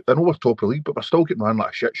 but I know we're top of the league, but we're still getting run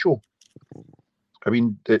like a shit show. I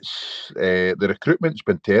mean, it's the recruitment's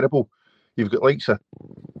been terrible. You've got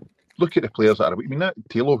look at the players that are. I mean, that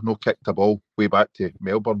Taylor no kicked a ball way back to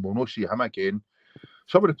Melbourne. We'll not see him again.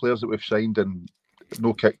 Some of the players that we've signed and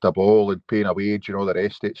no kicked a ball and paying a wage and all the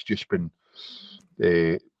rest, it's just been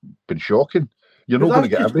shocking. You're not going to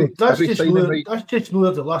get every signing right. That's just more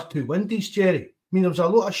of the last two windies, Jerry. I mean, there was a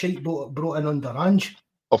lot of shite brought in under Ange.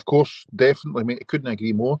 Of course, definitely, mate. I couldn't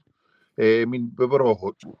agree more. I mean, we were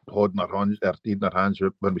all holding our hands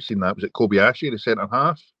when we seen that. Was it Kobayashi, the centre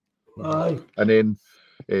half? Aye. And then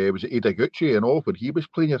was it Idaguchi and all, when he was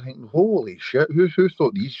playing, you're thinking, holy shit, who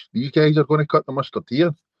thought these guys are going to cut the mustard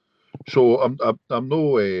here? So I'm not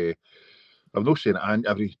saying that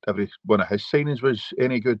every one of his signings was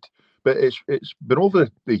any good, but it's been over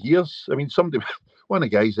the years. I mean, one of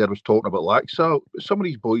the guys there was talking about Laxalt. Some of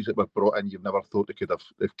these boys that were brought in, you've never thought they could have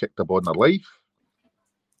kicked a ball in their life.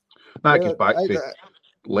 That goes back to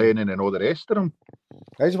Lennon and all the rest of them.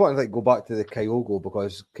 I just want to go back to the Kyogo,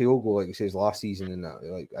 because Kyogo, like you says, last season, and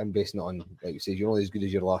that, I'm basing it on, like you says, you're only as good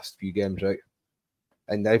as your last few games, right?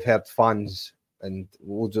 And I've heard fans and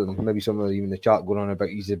loads of them, maybe some of them even in the chat, going on about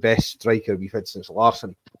he's the best striker we've had since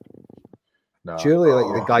Larsson. No. Surely,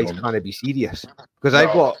 the guys can't be serious, because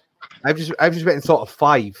I've just went and thought of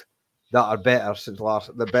 5 that are better since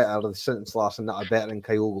Larsson. The better since Larsson that are better than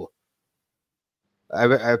Kyogo. I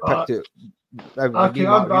picked it. I've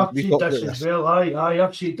seen this as well.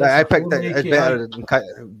 I've seen this. I picked it as better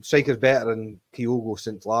than striker's better than Kyogo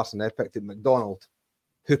since Larsson. I picked it McDonald,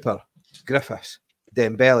 Hooper, Griffiths,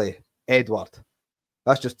 Dembele, Edward.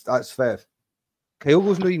 That's 5.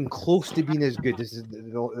 Kyogo's not even close to being as good as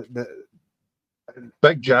the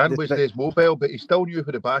Big Jan was his mobile, but he still knew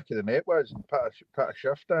who the back of the net was and put a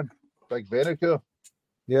shift in. Big Veneker.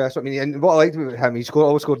 Yeah, that's what I mean. And what I liked about him, he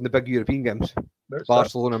always scored in the big European games. That's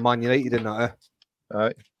Barcelona, Man United, and that.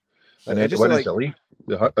 Aye. And then win the league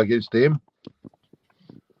against them.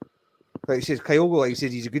 Like he says, Kyogo, like he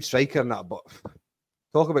says, he's a good striker and that, but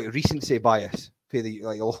talk about recency bias for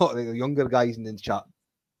a lot of the younger guys in the chat.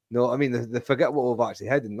 No, I mean, they forget what we've actually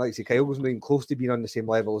had. And like I say, Kyogo's not even close to being on the same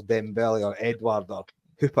level as Dembele or Edward or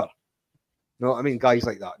Hooper. No, I mean, guys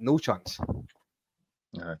like that, no chance.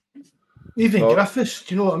 Aye. Even Griffiths,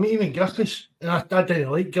 do you know what I mean? Even Griffiths, and I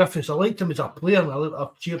didn't like Griffiths. I liked him as a player, and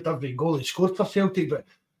I've cheered every goal he scored for Celtic, but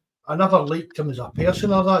I never liked him as a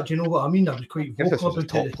person or that. Do you know what I mean? I was quite vocal about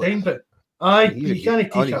it at the time, but you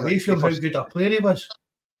can't take away from how good a player he was.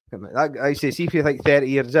 I say, see if you're 30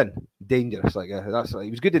 years in, dangerous.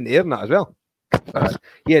 He was good in the air and that as well.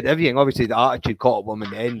 He had everything. Obviously, the attitude caught up with him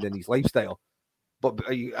in the end and his lifestyle. But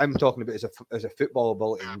I'm talking about as a football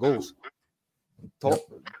ability and goals. Top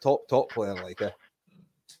player, you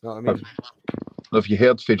know what I mean? Have you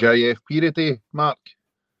heard for JFP today, Mark?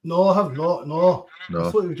 No, I have not. No. I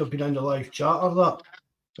thought he would have been in the live chat or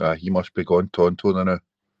that. He must be gone Tonto now.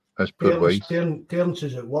 His poor wife. Terence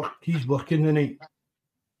is at work. He's working tonight.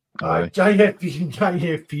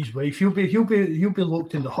 JFP's wife. He'll be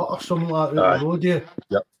locked in the hut or something like that. The road here.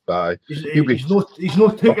 Yep. Aye. He's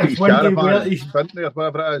not took this windy well. He's or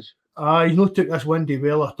whatever it is. He's not took this windy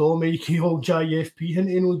well at all, mate. He hauled JFP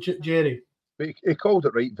into Jerry. But he called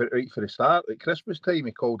it right for the start. At Christmas time,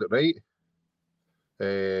 he called it right.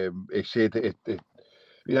 He said that it'd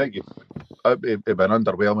been an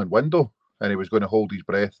underwhelming window, and he was going to hold his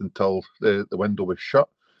breath until the window was shut.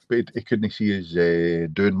 But he couldn't see us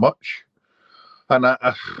doing much. And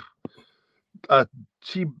I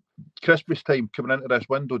see Christmas time coming into this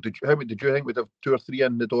window. How many did you think we'd have 2 or 3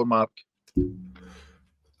 in the door, Mark?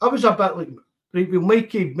 I was a bit like, right, well,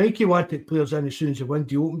 Mikey wanted players in as soon as the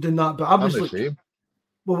window opened and that, but I was like, same.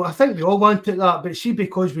 Well, I think we all wanted that, but see,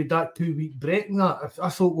 because we had that 2-week break and that, I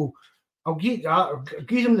thought, well, I'll give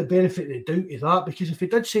them the benefit of the doubt of that, because if we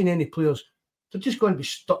did sign any players, they're just going to be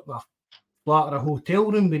stuck in a flat or a hotel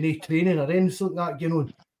room with no training or anything like that, you know.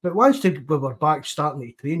 But once we were back starting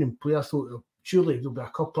to train and play, I thought, well, surely there'll be a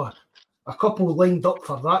couple lined up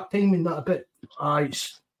for that time and that a bit.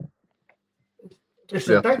 It's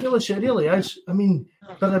ridiculous, it really is. I mean,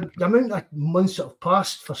 for the amount of months that have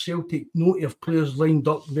passed for Celtic not to have players lined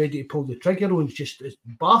up ready to pull the trigger on, it's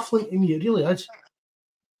baffling to me, it really is.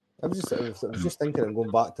 I was just thinking and going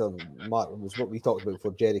back to Mark, it was what we talked about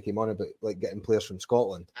before Jerry came on about like getting players from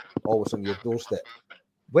Scotland always on your doorstep.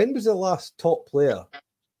 When was the last top player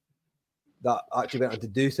that actually went on to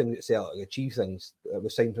do things at Celtic, achieve things, that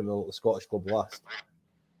was signed from the Scottish club last?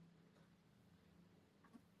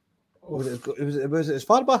 Was it as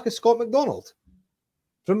far back as Scott McDonald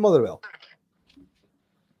from Motherwell?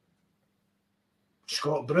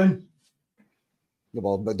 Scott Brown.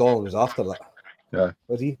 Well, McDonald was after that. Yeah.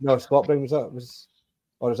 Was he? No, Scott Brown was that?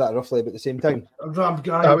 Or was that roughly about the same time?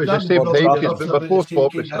 That was the same time, because we're both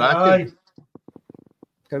Bob was tracking.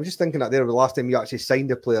 I was just thinking that there was the last time you actually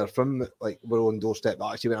signed a player from like our own doorstep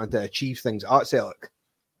that actually went on to achieve things at Celtic.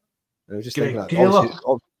 And I was just thinking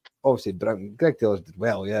that obviously Brown, Greg Taylor did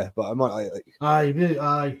well, yeah, but I'm not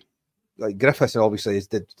like Griffiths obviously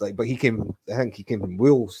did like, but I think he came from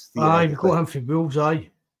Wolves. We got him from Wolves,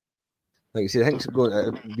 Like you said, I think it's going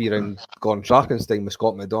to be around Gordon Strachan's time with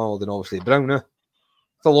Scott McDonald and obviously Brown. It's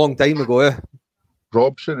a long time ago, yeah.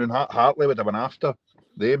 Robson and Hartley would have been after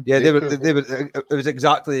them. Yeah, they were. It was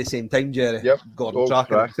exactly the same time, Jerry. Yep. Gordon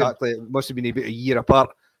Strachan, exactly. It must have been about a year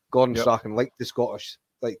apart. Gordon Strachan liked the Scottish,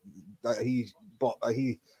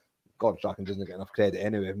 Gordon Strachan doesn't get enough credit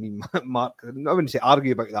anyway. I mean, Mark, I wouldn't say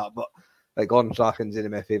argue about that, but like Gordon Strachan's one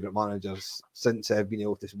of my favourite managers since I've been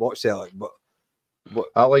able to watch Celtic. But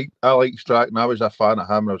I like Strachan. I was a fan of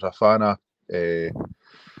him. I was a fan of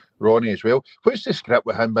Ronnie as well. What's the script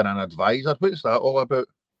with him being an advisor? What's that all about?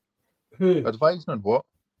 Who? Advising on what?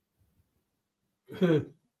 Who?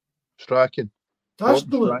 Strachan.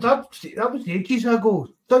 That was ages ago.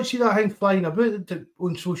 Don't see that thing flying about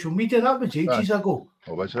on social media. That was ages ago.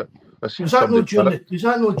 Oh, was it? Was that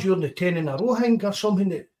not during the 10 in a row thing or something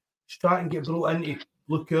that Stratton get brought in to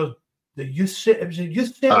look at the youth set? It was a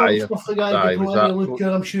youth set and stuff like that. They brought in to look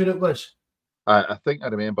at, I'm sure it was. I think I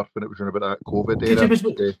remember when it was about that COVID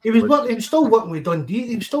era. He was still working with Dundee.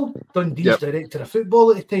 He was still Dundee's director of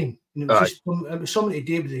football at the time. And it was something to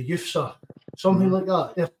do with the youths or something like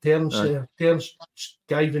that. Their terms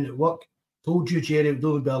skiving at work. Told you, Jerry, it would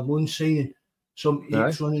only be a loan signing. Some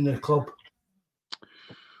apes running the club.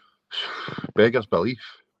 Beggars belief.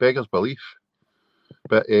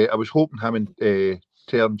 But I was hoping him and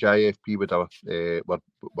Term JFP would have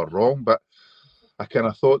were wrong, but I kind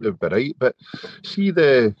of thought they'd be right. But see,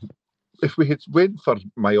 if we had went for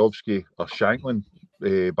Majowski or Shanklin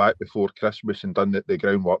back before Christmas and done the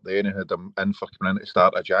groundwork then and had them in for coming in at the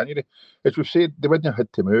start of January, as we've said, they wouldn't have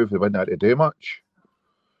had to move, they wouldn't have had to do much.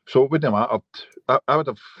 So it wouldn't have mattered. I would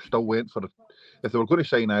have still went for, if they were going to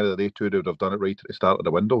sign either of the two, they would have done it right at the start of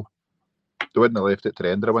the window. They wouldn't have left it to the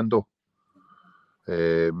end of the window.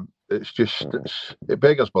 It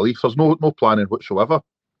beggars belief. There's no planning whatsoever.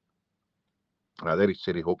 There he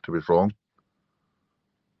said he hoped he was wrong.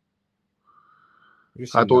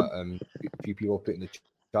 I don't. A few people put in the chat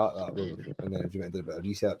that, and then if you went and did a bit of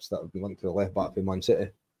research, that would be linked to the left back for Man City.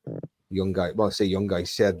 Young guy,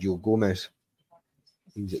 Sergio Gomez.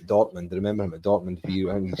 He's at Dortmund. I remember him at Dortmund.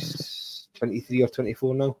 I think he's 23 or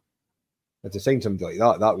 24 now. And to sign somebody like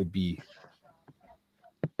that, that would be.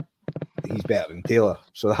 He's better than Taylor,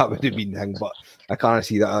 so that would have been the thing. But I can't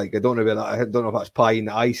see that. Like, I don't know about that. I don't know if that's pie in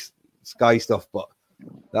the ice, sky stuff, but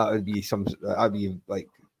that would be that'd be like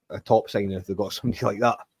a top signing if they got somebody like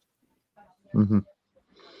that. Mm-hmm.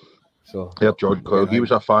 So yeah, John Coyle, he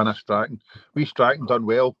was a fan of Strachan. Strachan done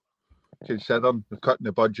well, considering cutting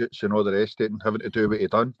the budgets and all the rest of it, and having to do what he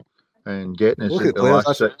done and getting us into the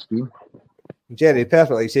last 16. Jerry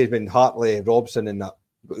perfectly says when Hartley, Robson, and that.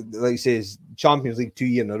 Like he says, Champions League 2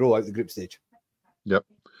 years in a row out the group stage. Yep.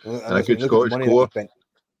 And a good Scottish core.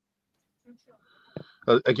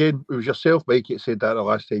 Again, it was yourself, Mike, that said that the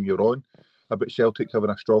last time you were on about Celtic having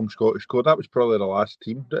a strong Scottish core. That was probably the last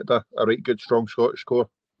team that had a right good strong Scottish core.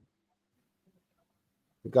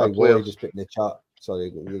 The guy Wally just put in the chat.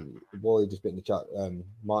 Sorry, Wally just put in the chat.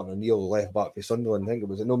 Martin O'Neill, left back for Sunderland. I think it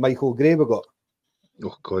was Michael Gray we got.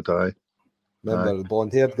 Oh God, aye. Remember the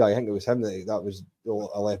blonde-haired guy? I think it was him that was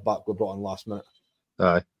a left back we brought on last minute.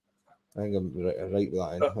 Aye. I think I'm right with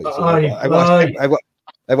that.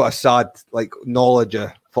 I've got a sad knowledge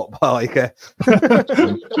of football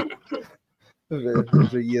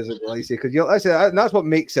for years ago, like I say, because that's what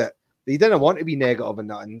makes it. You didn't want to be negative in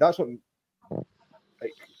that, and that's what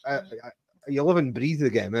you live and breathe the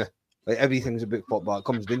game. Everything's about football. It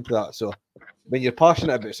comes into that. So when you're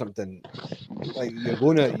passionate about something, you're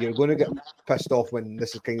gonna get pissed off when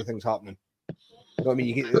this kind of thing's happening. You know what I mean?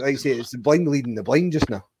 You get, like I say, it's the blind leading the blind just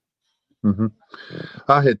now. Mm-hmm.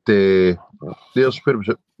 I had there's where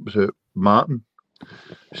was it Martin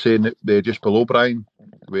saying that just below Brian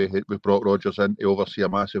we brought Rodgers in to oversee a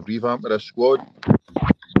massive revamp of this squad.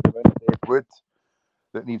 Wood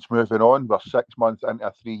that needs moving on. We're 6 months into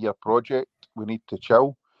a 3-year project. We need to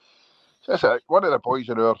chill. So one of the boys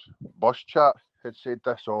in our bus chat had said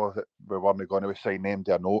this, that we weren't going to sign them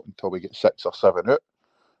to a note until we get 6 or 7 out.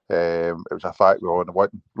 It was a fact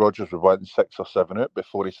Rodgers was wanting 6 or 7 out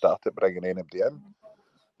before he started bringing anybody in.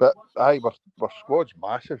 But our squad's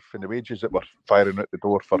massive, and the wages that we're firing out the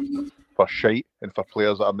door for shite and for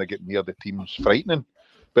players that aren't getting near the team's frightening.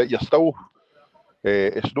 But you're still,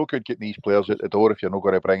 it's no good getting these players out the door if you're not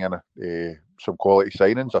going to bring in some quality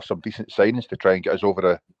signings or some decent signings to try and get us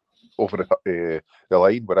over the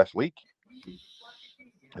line with this league.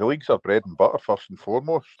 The league's our bread and butter first and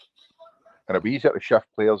foremost. And it'll be easier to shift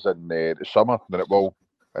players in the summer than it will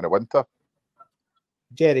in the winter.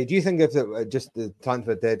 Jerry, do you think if just the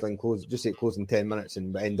transfer deadline closed, just say it closed in 10 minutes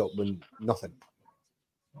and we end up with nothing,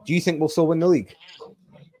 do you think we'll still win the league?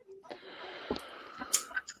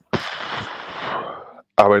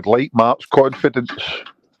 I would like Mark's confidence,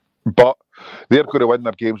 but they're going to win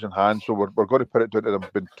their games in hand, so we're going to put it down to them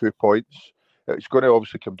in 2 points. It's going to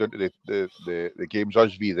obviously come down to the games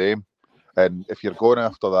us v them. And if you're going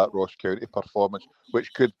after that Ross County performance,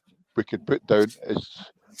 which we could put down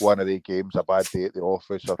as one of the games, a bad day at the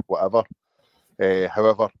office or whatever.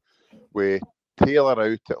 However, we Taylor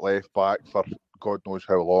out at left back for God knows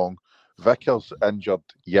how long. Vickers injured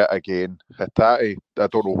yet again. Hatate, I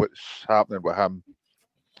don't know what's happening with him.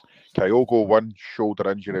 Kyogo, one shoulder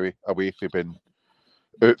injury away from being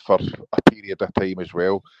out for a period of time as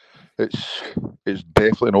well. It's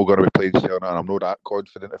definitely not going to be played Celtic, and I'm not that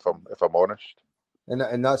confident if I'm honest.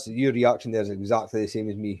 And that's your reaction there is exactly the same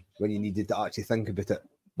as me when you needed to actually think about it.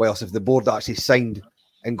 Whilst if the board actually signed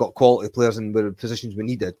and got quality players in the positions we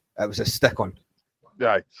needed, it was a stick on.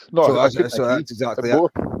 Yeah, no, so that's exactly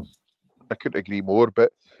it. I couldn't agree more,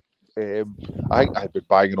 but I think I've been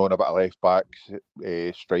banging on about left backs,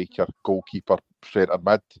 striker, goalkeeper, centre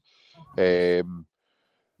mid in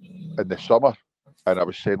the summer, and I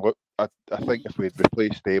was saying, look, I think if we had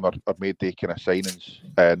replaced them or made the kind of signings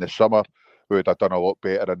in the summer, we would have done a lot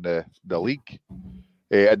better in the league,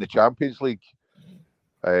 in the Champions League,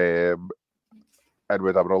 and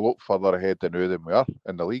we'd have been a lot further ahead than we are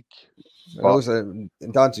in the league. But, to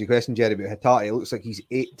answer your question, Jerry, about Hatate, it looks like he's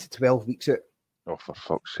 8 to 12 weeks out. Oh, for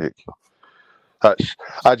fuck's sake.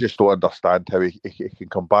 I just don't understand how he can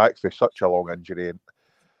come back for such a long injury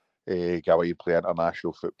and go away and play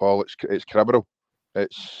international football. It's criminal. I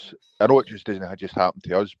know it just doesn't just happen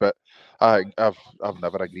to us, but I've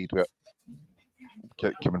never agreed with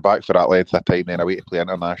it. Coming back for that length of time, then away to play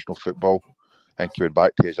international football and coming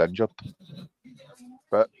back to his injured.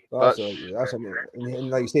 But that's and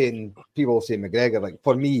like you say, and people say McGregor. Like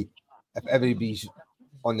for me, if everybody's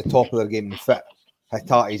on the top of their game and fit,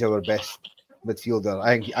 Hatate's our best midfielder.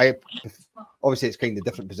 I obviously it's kind of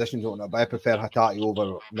different positions, but I prefer Hatate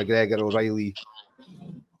over McGregor, O'Reilly,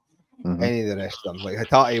 any of the rest of them. Like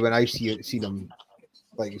Hatate, when I've seen him,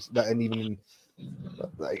 like that, and even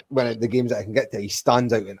like when the games that I can get to, he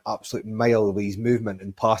stands out an absolute mile with his movement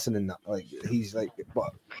and passing and that. Like he's like,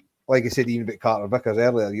 but like I said, even about Carter Vickers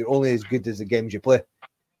earlier, you're only as good as the games you play.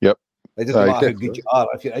 Yep. It doesn't matter how good you are.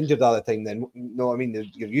 If you're injured all the time, then no, I mean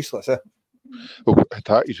you're useless. Well,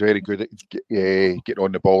 Hatate's very good at getting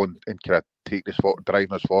on the ball and kind of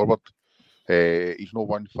driving us forward. He's no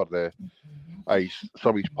one for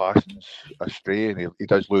some of his passes astray, and he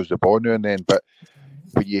does lose the ball now and then. But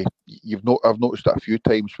I've noticed that a few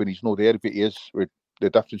times when he's not there, but he is. With the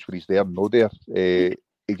difference when he's there and not there, he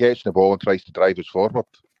gets the ball and tries to drive us forward,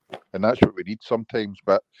 and that's what we need sometimes.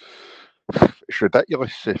 But it's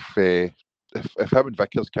ridiculous if if him and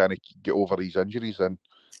Vickers can't get over these injuries, then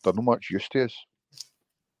they're not much use to us.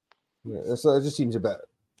 Yeah, so it just seems a bit,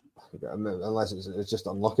 unless it's just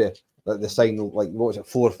unlucky that they sign like what was it,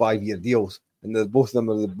 4 or 5 year deals, and both of them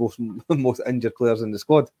are the most injured players in the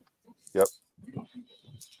squad. Yep.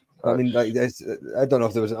 I mean, like, I don't know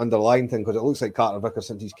if there was an underlying thing, because it looks like Carter Vickers,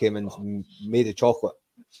 since he's came in, made of chocolate.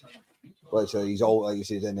 Literally, he's all, like you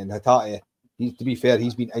said, and then Hatate, to be fair,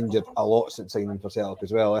 he's been injured a lot since signing for Celtic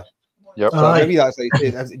as well. Yep. So maybe that's like,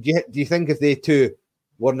 do you think if they two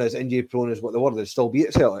weren't as injury prone as what they were, they'd still be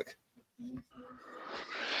at Celtic?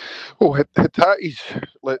 Oh, Hatate's,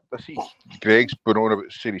 I see Greg's been on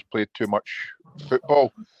about saying he's played too much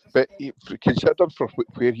football, but considering for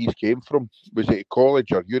where he's came from, was it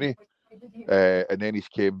college or uni, and then he's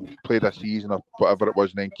played a season or whatever it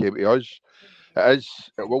was, and then came to us. It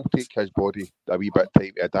will take his body a wee bit of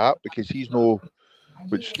time to adapt, because he's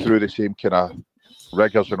which through the same kind of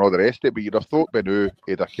rigours and all the rest of it, but you'd have thought by now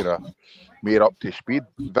he'd have kind of made up to speed.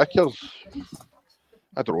 Vickers,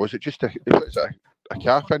 I don't know, is it just a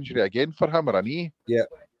calf injury again for him, or a knee? Yeah,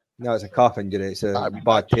 no, it's a calf injury. It's a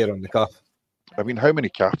bad tear on the calf. I mean, how many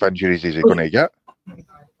calf injuries is he going to get?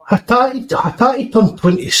 Hatate turned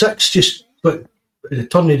 26 just at the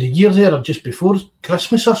turn of the year there, or just before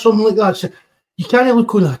Christmas or something like that. So you can't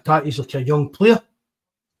look on Hatate's like a young player.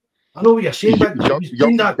 I know what you're saying, but he's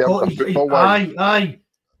doing that. Aye.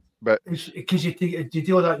 But because you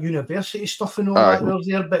do all that university stuff and all that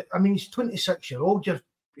there. But I mean, he's 26-year-old.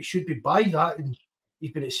 He should be by that, and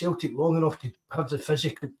he's been at Celtic long enough to have the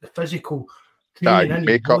physical training in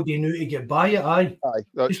his body now to get by it. Aye.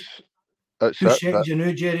 That's 2 seconds you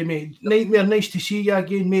know, Jerry, mate. Nightmare, nice to see you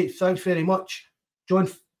again, mate. Thanks very much. John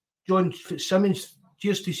Fitzsimmons,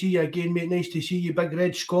 cheers to see you again, mate. Nice to see you, Big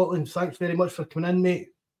Red Scotland. Thanks very much for coming in, mate.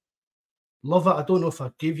 Love it. I don't know if I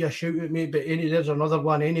gave you a shout out, mate, but there's another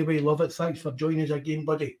one anyway. Love it. Thanks for joining us again,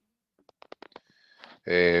 buddy.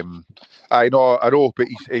 I know, but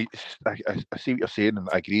I see what you're saying, and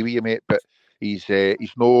I agree with you, mate. But he's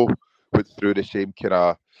no went through the same kind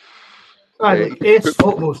of. S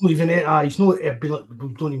football, it's not even it. He's not.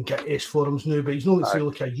 We don't even get S forums now, but he's not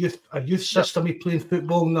like a youth system. He playing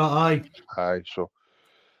football and that. Aye. So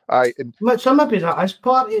maybe that is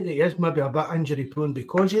part of it. He is maybe a bit injury prone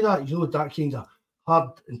because of that. You know, that kind of hard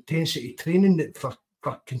intensity training that for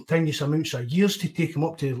continuous amounts of years to take him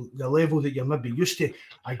up to the level that you're maybe used to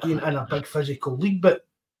again in a big physical league. But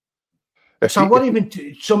it's a worry when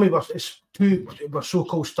some of us, we're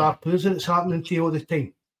so-called star players that it's happening to you all the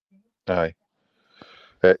time. Aye.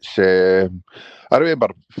 It's I remember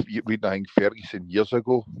reading, I think, Ferguson years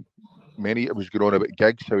ago. It was going on about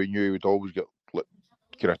gigs, how he knew he would always get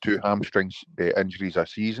kind of 2 hamstrings injuries a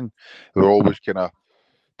season. They were always kind of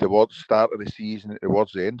towards the start of the season,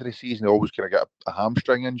 towards the end of the season, they always kind of get a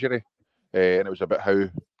hamstring injury, and it was about how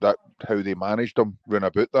they managed them, run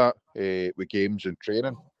about that with games and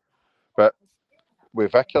training. But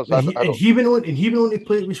with Vickers, he went on to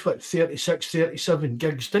play. It was what, 36, 37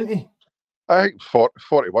 gigs, didn't he? I think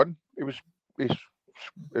 41. He's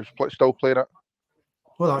still playing it.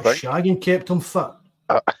 Well, that shagging kept him fit.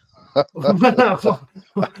 Well, maybe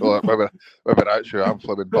that's who I'm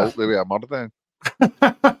flipping bolt the way I'm then.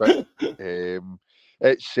 But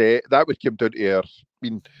it's that would come down to our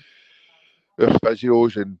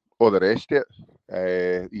physios and all the rest of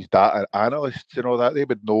it. These data analysts and all that, they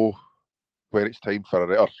would know when it's time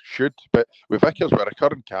for or should. But with Vickers, with a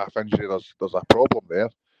recurrent calf injury, there's a problem there,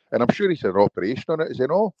 and I'm sure he's an operation on it. Is he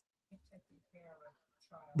not?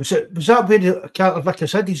 Was that where Carter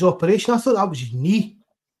Vickers had his operation? I thought that was his knee.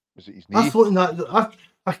 Was it his knee? I thought that.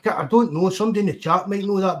 I don't know. Somebody in the chat might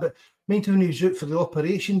know that, but meant when he was out for the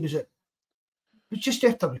operation, was it? It was just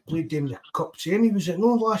after we played them the cup semi, was it? No,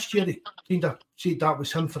 last year they kind of said that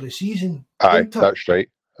was him for the season. Aye, that's right.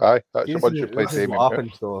 Aye, that's a bunch of played them. What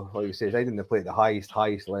happens though, like you say, I didn't play at the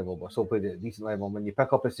highest level, but still played at a decent level. When you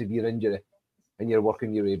pick up a severe injury and you're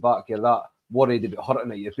working your way back, you're that worried about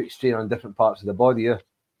hurting it. You put strain on different parts of the body. Yeah?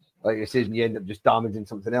 Like it says, and you end up just damaging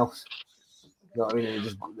something else. You know what I mean?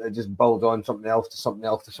 It just builds on something else to something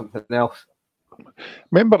else to something else.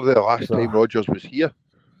 Remember the last time Rodgers was here?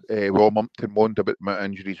 Will Mumpton moaned about the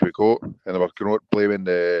injuries we got, and they were going out blaming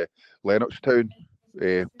the Lennoxtown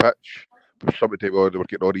pitch. Somebody they were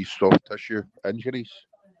getting all these soft tissue injuries,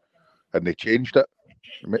 and they changed it.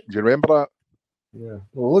 Do you remember that? Yeah.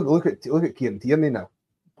 Well, look at Kieran Tierney now.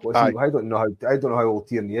 I don't know how old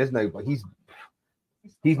Tierney is now, but he's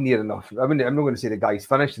near enough. I mean, I'm not going to say the guy's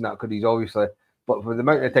finished in that because he's obviously, but for the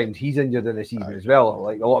amount of times he's injured in the season as well,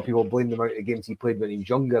 like a lot of people blame the amount of games he played when he was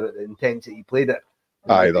younger, at the intensity he played it.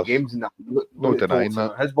 Aye, the games and that. No denying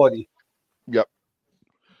that. His body. Yep.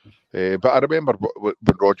 But I remember when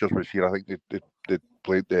Rodgers was here, I think they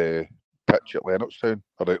played the pitch at Lennoxtown,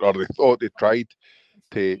 or they thought they tried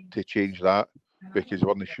to change that because they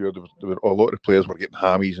weren't sure. There were a lot of the players were getting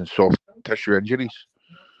hammies and soft tissue injuries.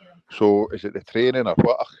 So is it the training or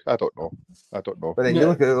what? I don't know. But then you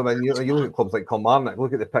look at them, you look at clubs like Kilmarnock.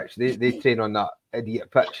 Look at the pitch. They train on that idiot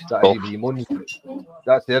pitch that everybody moans.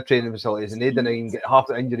 That's their training facilities, and they didn't even get half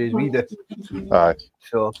the injuries we do. Aye.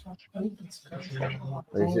 So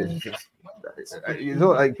you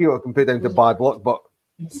know, like people can put down to bad luck, but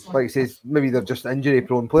like it says, maybe they're just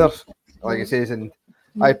injury-prone players. Like it says, and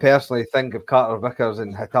I personally think if Carter Vickers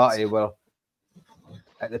and Hatate were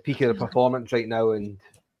at the peak of their performance right now, and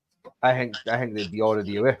I think they'd be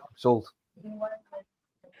already away, sold.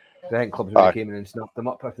 I think clubs would have came in and snapped them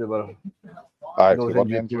up if they were. Aye,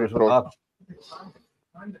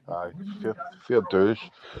 fair dues.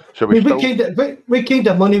 So what kind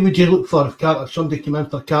of money would you look for if somebody came in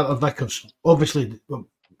for Carter Vickers? Obviously,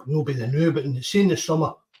 nobody knew, but in the same this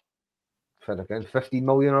summer. For again, 15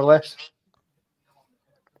 million or less.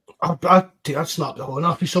 I'd snap the horn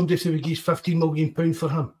off if somebody said we give £15 million for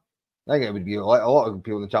him. I think it would be a lot of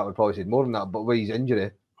people in the chat would probably say more than that, but with his injury,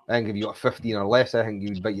 I think if you got 15 or less, I think you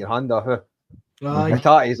would bite your hand off it.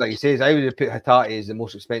 Hatate is, like he says, I would have put Hatate as the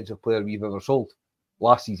most expensive player we've ever sold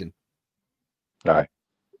last season. Aye.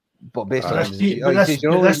 But based on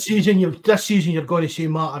this season you're going to say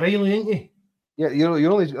Matt O'Reilly, ain't you? Yeah,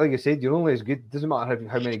 you're only, like I said, you're only as good. Doesn't matter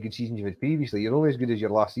how many good seasons you've had previously. You're only as good as your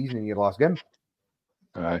last season and your last game.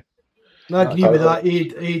 Aye. I agree with that.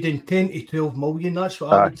 Aid in 10 to 12 million. That's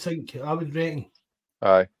what I would think. I would reckon.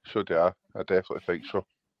 Aye, so do I. I definitely think so.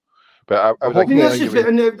 But we've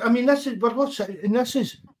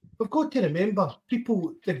got to remember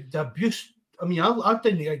people the abuse. I mean, I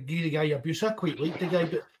didn't agree the guy abuse. I quite liked the guy,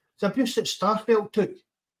 but the abuse that Starfelt took.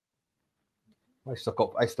 I stuck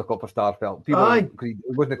up for Starfelt. People, it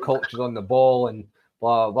wasn't the cultures on the ball and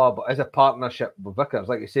blah blah. But as a partnership with Vickers,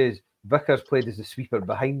 like it says, Vickers played as the sweeper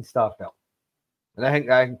behind Starfelt, and I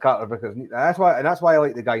think Carter Vickers. That's why I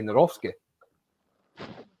like the guy Narowski.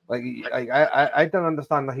 Like I don't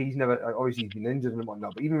understand that he's never. Obviously, he's been injured and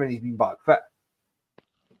whatnot, but even when he's been back fit,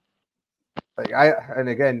 I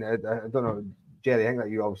don't know, Jerry. I think that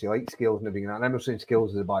you obviously like Scales and everything, and I'm not saying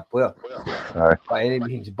Scales is a bad player by any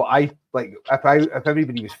means. But I like if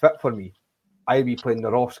everybody was fit for me, I'd be playing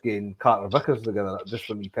Narowski and Carter Vickers together. Just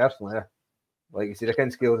for me personally, yeah. Like you said, I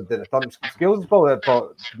think Scales did a ton. Scales is probably,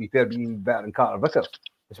 to be fair, being better than Carter Vickers,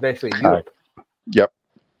 especially in Europe. Yep.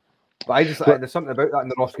 But there's something about that in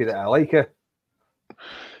the Narowski that I like.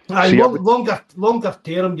 Longer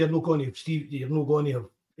term, you're not going to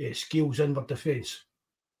have Scales in for defence.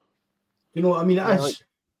 You know what I mean?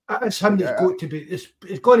 It's him that's got to be. It's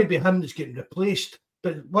going to be him that's getting replaced.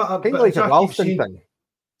 But what kind of like a Ralston thing.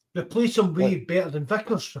 Replace him way better than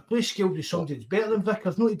Vickers. Replace Scales with somebody that's better than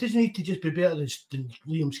Vickers. No, he doesn't need to just be better than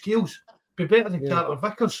Liam Scales. Be better than Carter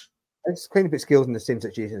Vickers. It's kind of put Scales in the same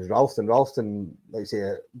situation as Ralston. Ralston, like I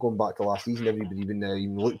say, going back to last season, everybody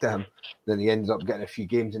even looked at him. Then he ended up getting a few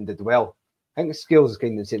games and did well. I think Scales is kind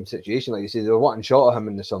of in the same situation. Like you say, they were wanting shot at him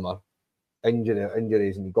in the summer.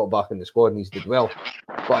 Injuries, and he got back in the squad and he's did well.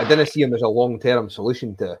 But I didn't see him as a long-term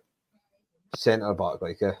solution to centre-back.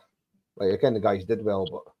 Like kind of guys did well,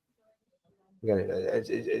 but again,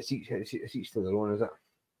 it's each to their own, is it?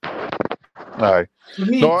 Aye. For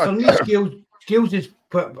me, Scales is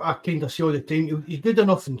what I kind of see all the time. He's good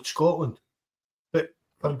enough in Scotland, but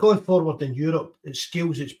for going forward in Europe, it's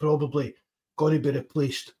Scales that's probably going to be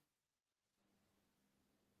replaced.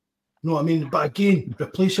 You know what I mean? But again,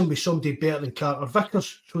 replace him with somebody better than Carter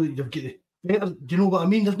Vickers so that you've got the better. Do you know what I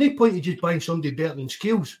mean? There's no point in just buying somebody better than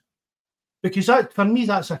Scales. Because for me,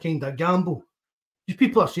 that's a kind of gamble. These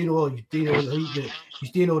people are saying, oh, he's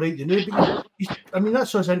doing all right now. But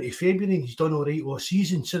that's us into February and he's done all right all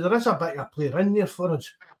season. So there is a bit of a player in there for us.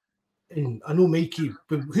 And I know Mikey,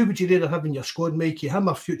 but who would you rather have in your squad, Mikey? Him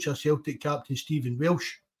or future Celtic captain Stephen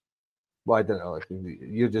Welsh? Well, I don't know.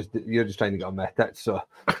 You're just trying to get on my tits, so.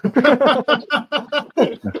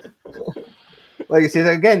 Like I said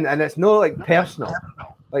again, and it's not like personal.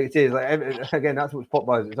 Like I say, again, that's what's pop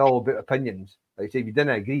buzz. It's all about opinions. Like I say, if you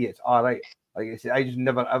didn't agree, it's all right. Like I said, I just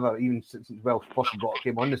never ever, even since Welsh first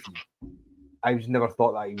came on this league, I just never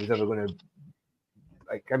thought that he was ever going to.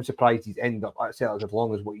 Like, I'm surprised he's ended up at Celtic as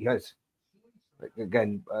long as what he has. Like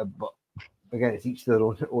but again, it's each their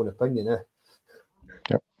own opinion, eh?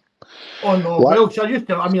 Yep. Oh no, Welsh. I used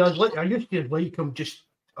to like him just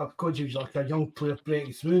because he was like a young player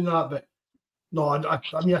breaking through and that. But no, I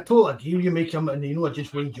totally agree with you, make him, and I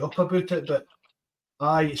just wind you up about it. But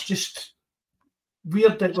it's just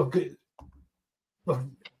weird that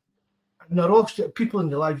Narovsky, people in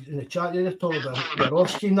the chat, they're talking about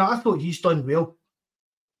Narovsky, and I thought he's done well.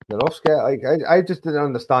 Narovsky, I just didn't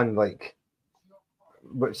understand, like,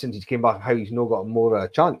 but since he came back, how he's not got more of a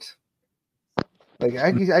chance. Like,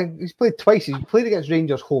 he's played twice. He's played against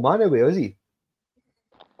Rangers home and away, has he?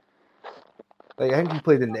 Like, I think he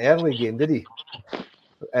played in the early game, did he?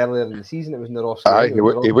 Earlier in the season, it was Narovsky. Aye,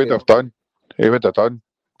 he would have done. He would have done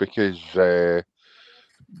because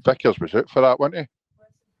Vickers was out for that, wasn't he?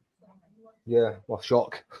 Yeah, well,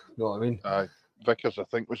 shock. You know what I mean? Aye, Vickers, I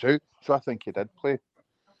think, was out, so I think he did play.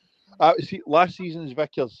 See, last season's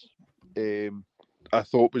Vickers, I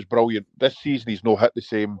thought was brilliant. This season, he's not hit the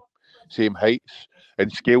same heights,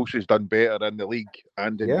 and Scales has done better in the league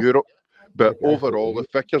and in Europe. But overall,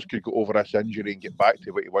 if Vickers could go over this injury and get back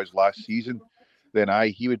to what he was last season, then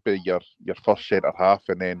he would be your first centre half,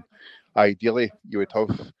 and then ideally you would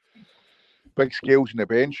have big Scales on the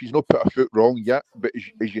bench. He's not put a foot wrong yet, but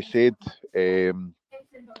as you said,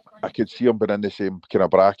 I could see him being in the same kind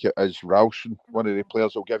of bracket as Ralston, one of the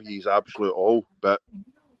players who'll give you his absolute all, but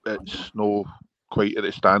it's no quite at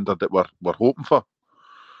the standard that we're hoping for.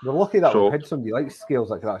 We're lucky that we've had somebody like Scales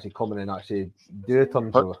that could actually come in and actually do a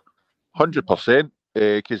turn for 100%,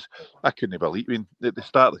 because I couldn't believe at the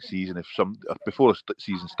start of the season, before the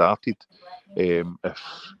season started,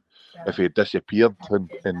 if he had disappeared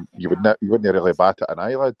and you wouldn't really bat at an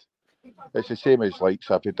eyelid. It's the same as, like,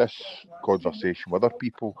 so I've had this conversation with other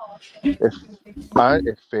people. If Matt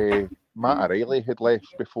O'Reilly had left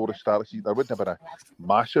before the start of the season, there wouldn't have been a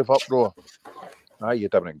massive uproar.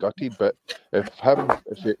 You'd have been gutted, but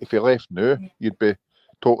if he left now, you'd be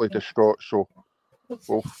totally distraught. So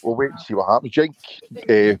we'll wait and see what happens. Do you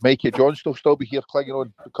think Mikey Johns will still be here clinging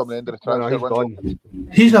on coming into the transfer window?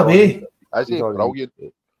 He's away. Is he? Brilliant.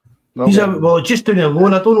 Well, just doing a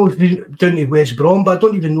loan. I don't know if he's down to West Brom, but I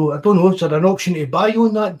don't even know. I don't know if there's an option to buy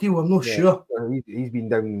on that deal. I'm not sure. He's been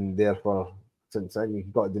down there since he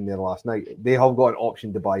got down there last night. They have got an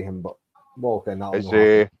option to buy him, but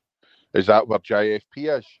is that where JFP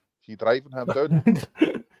is? Is he driving him down?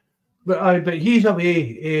 but he's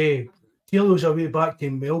away. Taylor's away back to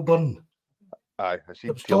Melbourne. Aye, I see.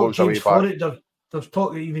 Taylor's away back. There's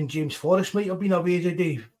talk that even James Forrest might have been away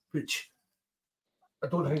today, which I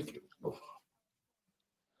don't think.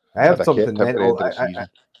 I heard something mental.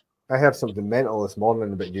 I heard something mental this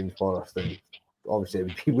morning about James Forrest, and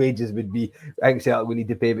obviously wages would be. I think Celtic would need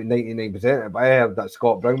to pay about 99%. But I heard that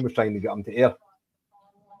Scott Brown was trying to get him to Ayr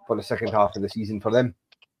for the second half of the season for them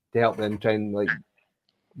to help them try and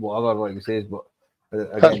whatever, like he says. But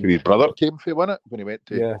that's where his brother came from, wasn't it? When he went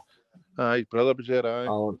to his brother was there.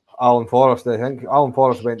 Alan Forrest, I think. Alan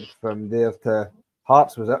Forrest went from there to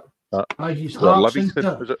Hearts, was it? He's Hearts,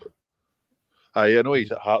 Livingston, was it? I know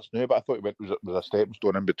he's at Hearts now, but I thought he went was a stepping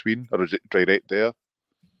stone in between, or was it direct there?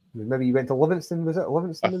 Maybe he went to Livingston, was it?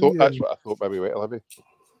 Livingston. That's what I thought. Maybe he went to Livy.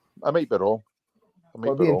 I might be wrong.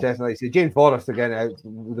 It'll be interesting. Like I say, James Forrest again. Out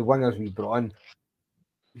the wingers we brought in,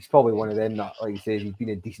 he's probably one of them that, like you say, he's been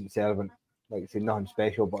a decent servant. Like you say, nothing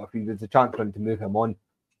special. But if there's a chance for him to move him on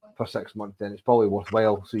for 6 months, then it's probably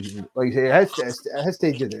worthwhile. So, like you say, at his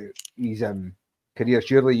stage of his career,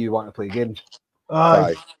 surely you want to play games.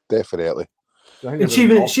 Aye, definitely. It's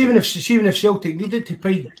even if Celtic needed to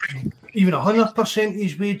pay even 100%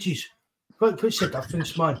 his wages, what's the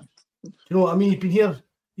difference, man? You know what I mean?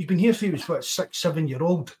 He's been here since he was 6-7 year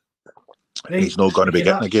old. Right? He's not going to be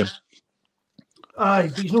getting a game. Aye,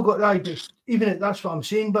 but he's not got. Aye, but even that's what I'm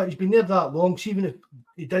saying. But he's been there that long. So even if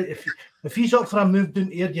he did, if he's up for a move down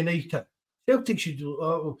to Ayr United, Celtic should.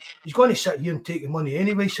 He's going to sit here and take the money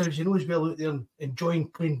anyway. So he knows well out there and enjoying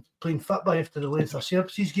playing football after the length of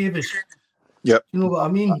service he gave us. Yep. You know what I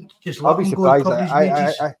mean? Just I'll be surprised.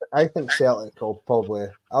 I think Celtic will probably.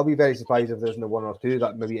 I'll be very surprised if there's no one or two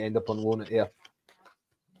that maybe end up on loan at Ayr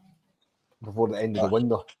before the end of the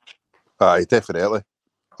window. Aye, definitely.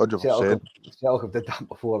 100%. Celtic have did that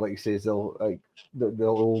before, like you say, they'll like the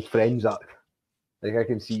old friends that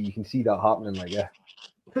you can see that happening. Like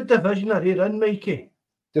What division are you in, Mikey?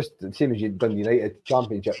 Just the same as you've done United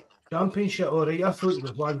Championship. All right. I thought it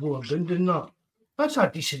was one lower down that. That's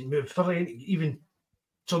a decent move for even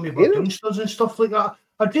some of our youngsters and stuff like that.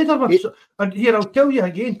 I'd rather I'll tell you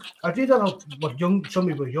again, I'd rather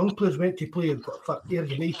some of our young players went to play for Ayr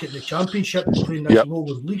United in the Championship and playing this lower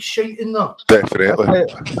league shite in that. Definitely.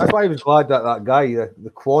 That's why I was glad that guy,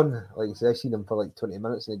 the Quan, like I said, I've seen him for like 20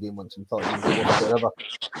 minutes in a game once and thought he was forever.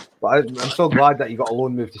 But I'm so glad that you got a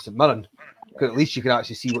loan move to St Mirren, because at least you can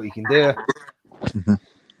actually see what you can do. Mm-hmm.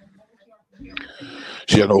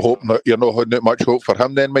 So you're not holding out much hope for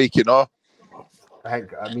him then, Mikey, no? I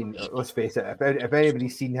mean, let's face it. If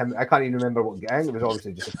anybody's seen him, I can't even remember what gang. It was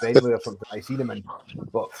obviously just a friendly or something. I seen him in,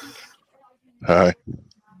 but Aye.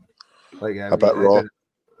 like A bit raw.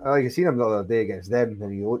 I seen him the other day against them,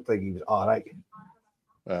 and he looked like he was all right.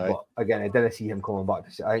 Aye. But again, I didn't see him coming back.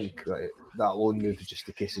 I think that loan move was just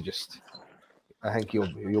a case of I think he'll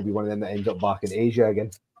be one of them that ends up back in Asia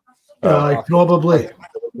again. Probably.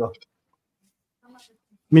 No.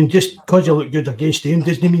 I mean, just because you look good against them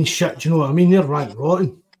doesn't mean shit. Do you know what I mean? They're ranked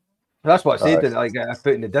rotten. That's what I said. That, like, I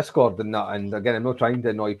put in the Discord and that. And again, I'm not trying to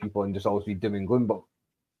annoy people and just always be doom and gloom, but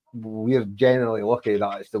we're generally lucky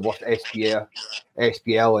that it's the worst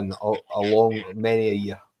SPL in a long many a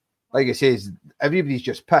year. Like it says, everybody's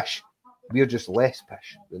just pish. We're just less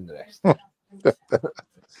pish than the rest.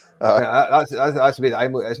 That's the way that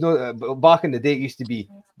I'm looking. It's not. But back in the day, it used to be,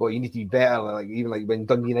 well, you need to be better. Like even like when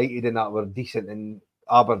Dundee United and that were decent, and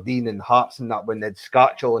Aberdeen and Hearts and that when they'd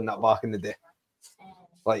Scatchell and that back in the day.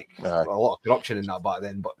 Like a lot of corruption in that back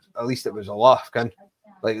then, but at least it was a laugh,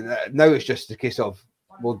 like now it's just a case of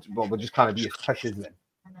we're just kind of be as pish as them.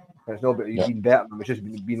 It's not about you being better than it's just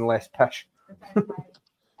being less pish.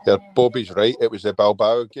 Yeah, Bobby's right. It was the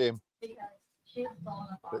Bilbao game. Was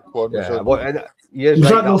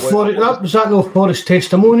that no Forest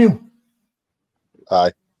testimonial?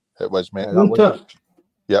 Aye, it was, mate.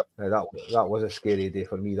 Yep. That was a scary day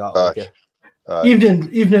for me.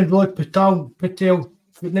 Evening, Rod Patel.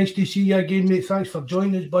 Nice to see you again, mate. Thanks for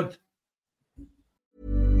joining us, bud.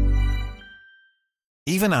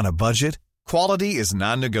 Even on a budget, quality is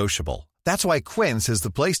non-negotiable. That's why Quince is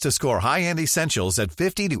the place to score high-end essentials at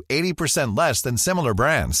 50 to 80% less than similar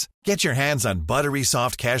brands. Get your hands on buttery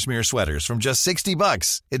soft cashmere sweaters from just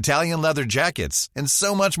 $60, Italian leather jackets, and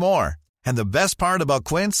so much more. And the best part about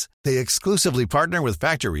Quince, they exclusively partner with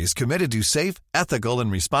factories committed to safe, ethical,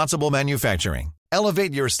 and responsible manufacturing.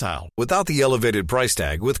 Elevate your style without the elevated price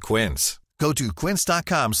tag with Quince. Go to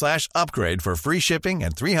quince.com/upgrade for free shipping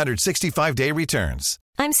and 365-day returns.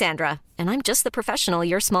 I'm Sandra, and I'm just the professional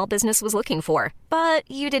your small business was looking for. But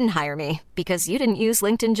you didn't hire me because you didn't use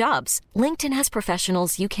LinkedIn Jobs. LinkedIn has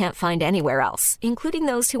professionals you can't find anywhere else, including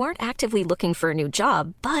those who aren't actively looking for a new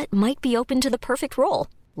job, but might be open to the perfect role,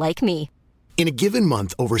 like me. In a given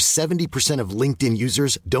month, over 70% of LinkedIn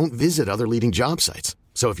users don't visit other leading job sites.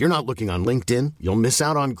 So if you're not looking on LinkedIn, you'll miss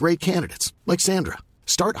out on great candidates like Sandra.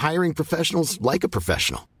 Start hiring professionals like a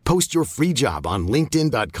professional. Post your free job on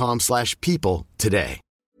linkedin.com/people today.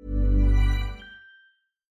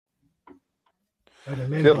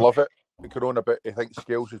 They love it. Corona, but I think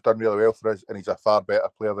Scales has done really well for us, and he's a far better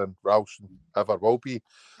player than Ralston ever will be.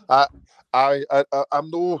 I'm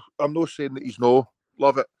no saying that he's no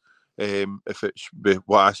love it. If it's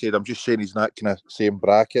what I said, I'm just saying he's not kind of same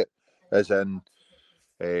bracket as in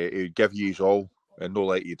he'll give you his all and no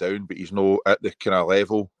let you down, but he's no at the kind of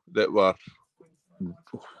level that we're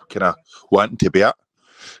kind of wanting to be at.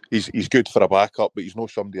 He's good for a backup, but he's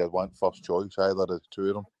not somebody I'd want first choice either of the two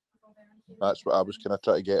of them. That's what I was kind of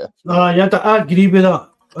trying to get at. I agree with that.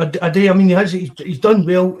 I do. I mean, he's done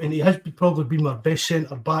well, and he has probably been my best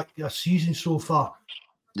centre back this season so far.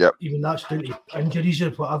 Yep. Even that's down to injuries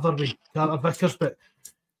or whatever with Carter Vickers. But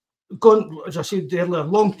going, as I said earlier,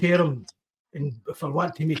 long term, and if I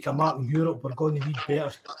want to make a mark in Europe, we're going to need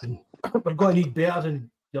better. We're going to need better than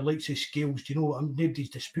the likes of Scales. You know, nobody's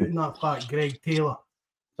disputing that fact. Greg Taylor,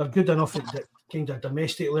 they're good enough at the kind of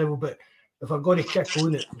domestic level, but if we're going to kick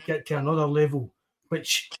on it and get to another level,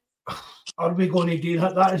 which are we going to do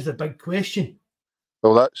that? That is the big question.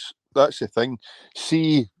 Well, that's the thing.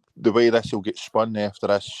 See the way this will get spun after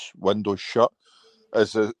this window's shut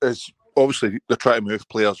is obviously they're trying to move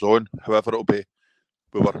players on. However, it'll be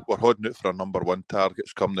we're holding out for our number one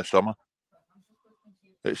targets come the summer.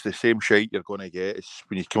 It's the same shite you're going to get. It's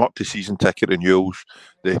when you come up to season ticket renewals,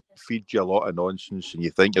 they feed you a lot of nonsense, and you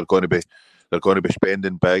think they're going to be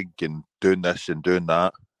spending big and doing this and doing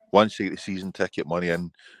that. Once they get the season ticket money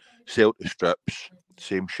in, sell to strips,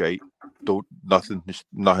 same shite. Nothing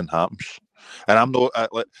happens. And I'm not I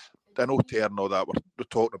know Ter and all that. We're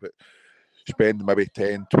talking about spending maybe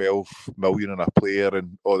 10, 12 million on a player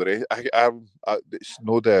and all the rest. It's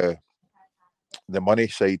no the money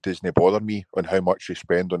side doesn't bother me on how much you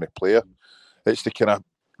spend on a player. It's the kind of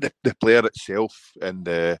the player itself, and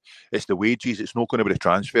it's the wages. It's not going to be the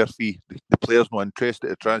transfer fee. The player's not interested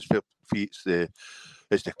in the transfer fee.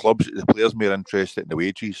 It's the clubs. The players more interested in the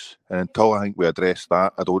wages. And until I think we address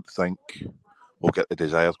that, I don't think we'll get the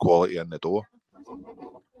desired quality in the door.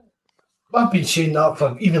 I've been saying that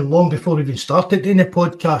for even long before we even started doing the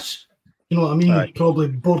podcast. You know what I mean? Right. Probably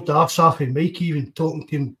bored the arse off of Mike even talking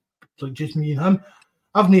to him, like just me and him.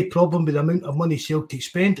 I've no problem with the amount of money Celtic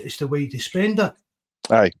spend. It's the way they spend it.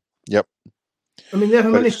 Aye, yep. I mean, there are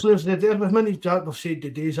many It's- players there with many Jack have said the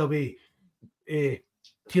days away.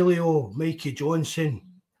 Tilio, Mikey Johnson,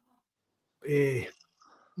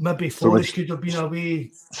 maybe Forrest could have been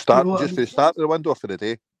away. Start You know what I just mean? for the start of the window for the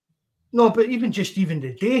day. No, but even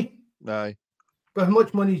the day. Aye. But how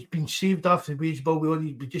much money's been saved after the wage bill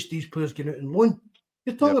with just these players getting out on loan?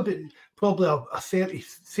 You're talking about probably a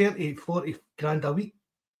 30, 40 grand a week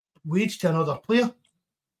wage to another player.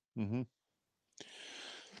 Mm-hmm.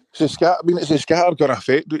 It's a scattered going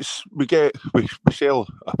effect. We sell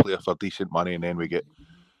a player for decent money and then we get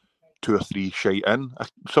 2 or 3 shite in.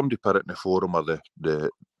 Somebody put it in the forum or the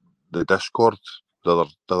Discord the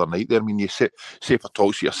other night there. I mean, you say if a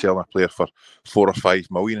Tulsi you're selling a player for 4 or 5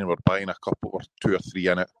 million and we're buying a couple or 2 or 3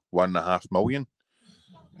 in it, 1.5 million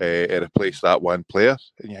to replace that one player,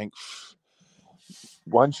 and you think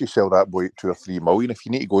once you sell that boy at 2 or 3 million, if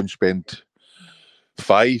you need to go and spend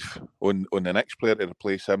 5 on the next player to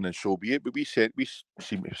replace him, then so be it. But we seem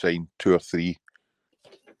to sign 2 or 3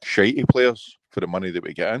 shitey players for the money that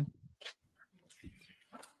we get in.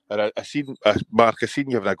 And I seen Mark. I seen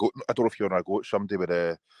you having a go. I don't know if you're having a go at somebody with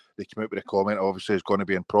they came out with a comment. Obviously, it's going to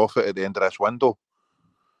be in profit at the end of this window.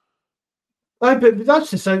 Aye, but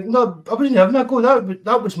that's the thing. No, I wasn't having a go.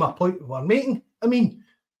 That was my point we were making. I mean,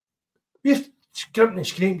 we're scrimping and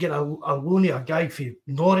scraping getting a loan of a guy for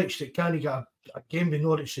Norwich that can't get a game with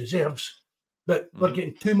Norwich reserves, but we're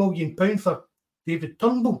getting £2 million for David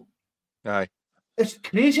Turnbull. Aye, it's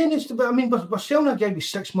crazy. I mean, we're selling a guy with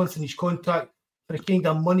 6 months in his contract for the kind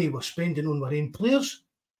of money we're spending on our own players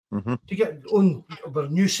to get on our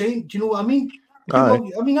new sign. Do you know what I mean? I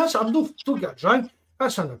mean, that's don't get drunk.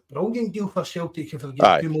 That's a brilliant deal for Celtic if we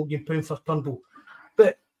get £2 million for Turnbull.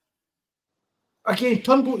 But again,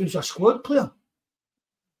 Turnbull was a squad player.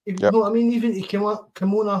 You know what I mean? Even he came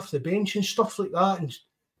on off the bench and stuff like that, and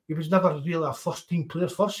he was never really a first team player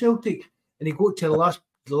for Celtic. And he got to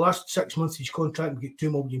the last 6 months of his contract and get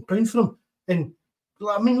 £2 million from him. And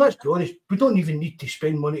I mean, let's be honest, we don't even need to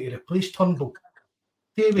spend money to replace Turnbull.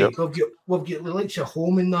 We've got the likes of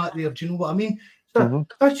home in that there. Do you know what I mean? So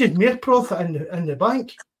that's just mere profit in the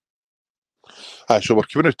bank. So we're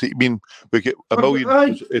coming out. I mean, we get $1 million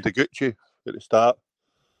at the Gucci at the start.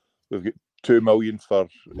 We've got 2 million for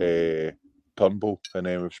Turnbull, and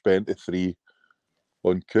then we've spent the 3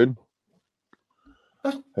 on Kuhn.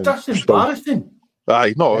 That's embarrassing.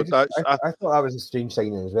 Aye, no, I thought that was a strange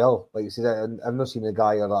signing as well. Like you said, I've not seen a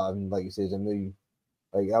guy or that, and like you said, that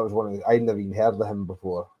was one of I'd never even heard of him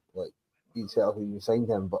before. Like he Celtic even signed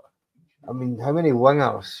him, but I mean, how many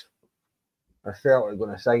wingers are Celtic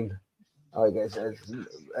going to sign? Like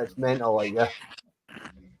it's mental, like yeah.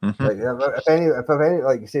 Like if any,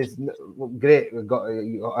 like you says, great. We've got.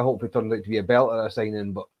 I hope it turned out to be a belter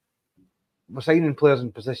signing, but we're signing players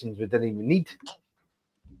in positions we didn't even need.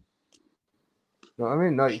 You know what I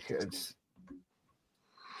mean? Like it's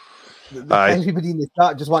everybody in the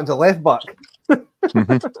chat just wants a left back.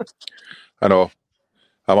 I know.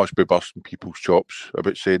 I must be busting people's chops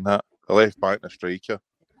about saying that. A left back and a striker.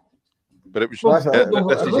 But it was. It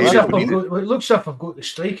looks like I've got the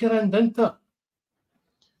striker in, didn't it?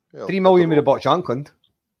 Well, 3 million with a botch Ankland.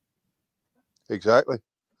 Exactly.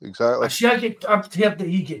 I see. I've heard that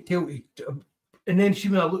he get tilted, and then see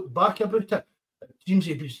when I look back about it, it seems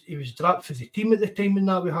he was dropped for the team at the time in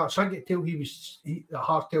that with Hearts. I get told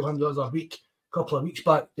Heart tell him the other week, a couple of weeks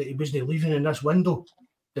back, that he wasn't leaving in this window.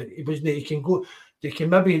 That he wasn't. He can go.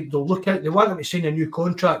 They'll look at. They want him to sign a new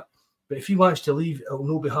contract, but if he wants to leave, it'll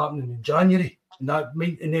not be happening in January. And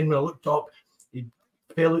then when I looked up, he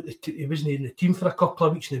fell out. He wasn't in the team for a couple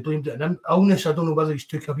of weeks, and they blamed it on illness. I don't know whether he's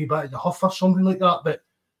took a wee bit of the huff or something like that, but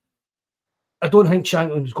I don't think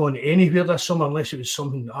Shankland was going anywhere this summer unless it was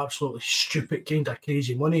something absolutely stupid, kind of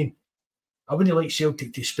crazy money. I wouldn't like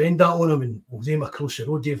Celtic to spend that on him and we'll them across the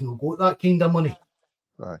road. They've not got that kind of money.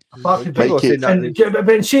 Right. But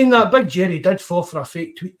in saying that, Big Jerry did fall for a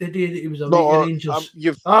fake tweet the day that he was away at Rangers.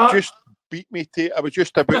 You've just beat me to it. I was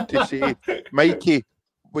just about to say, Mikey,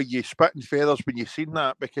 were you spitting feathers when you seen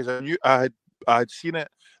that? Because I knew I had seen it,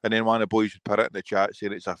 and then one of the boys would put it in the chat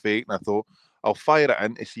saying it's a fake, and I thought I'll fire it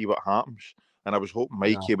in to see what happens. And I was hoping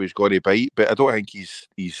Mikey was going to bite, but I don't think he's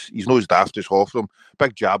not as daft as Hoffman.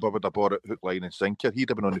 Big Jabber would have bought it hook, line and sinker. He'd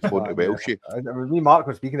have been on the phone to Welshie. Me and Mark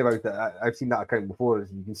were speaking about it. I've seen that account before.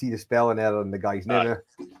 You can see the spelling error in the guy's name.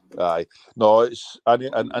 Aye. No,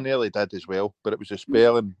 I nearly did as well, but it was a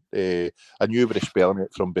spelling. I knew we were spelling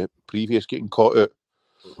it from previous getting caught out,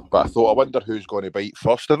 but I thought, I wonder who's going to bite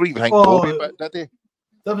first. I don't even think Bobby bit, did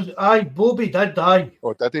he? Bobby did, aye.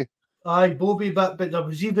 Oh, did he? Aye, Bobby bit, but there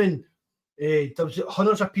was even There was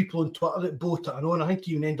hundreds of people on Twitter that bought it, and I think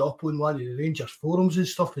he even ended up on one of the Rangers forums and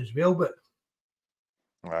stuff as well. But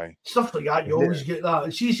stuff like that, you always get that.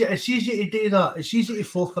 It's easy to do that. It's easy to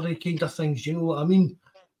fall for the kind of things. You know what I mean?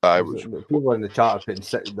 People in the chat are putting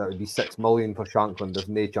that would be 6 million for Shankland. There's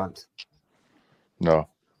no chance. No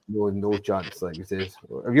chance. Like he says,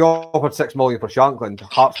 if you offered 6 million for Shankland,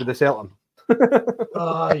 Hearts would have sold him.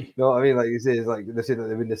 Aye. You know what I mean? Like he says, like they said that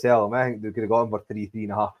they wouldn't sell him. I think they could have got him for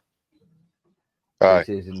 3.5. Aye.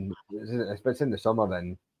 He says, if it's in the summer,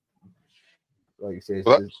 then like he says,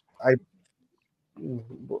 I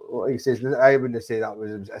wouldn't say that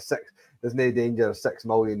was a 6. There's no danger of 6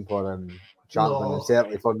 million for Shankland, and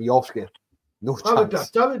certainly for Miovski. No chance.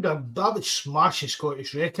 That would smash the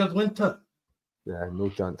Scottish record, wouldn't it? Yeah, no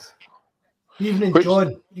chance. Evening,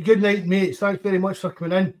 John. Good night, mate. Thanks very much for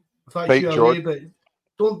coming in. Thanks you away, but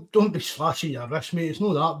don't be slashing your wrist, mate. It's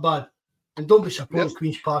not that bad. And don't be supporting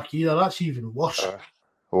Queen's Park either. That's even worse.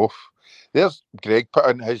 There's Greg put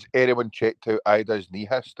in, has anyone checked out Ida's knee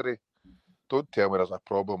history? Don't tell me there's a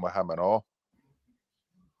problem with him and all.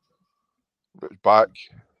 It's back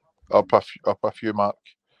up a few mark.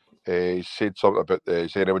 He said something about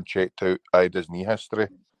has anyone checked out Ida's knee history?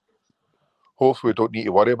 Hopefully we don't need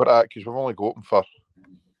to worry about that because we've only got him for,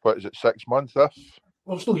 6 months? Well,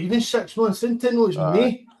 it's not even 6 months, isn't it? No, it's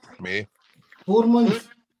May. May. 4 months.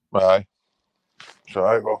 Aye. So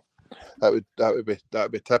well, that would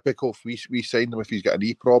be typical if we signed him if he's got a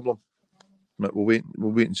knee problem. But we'll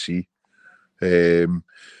wait and see.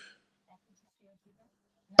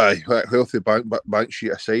 Healthy bank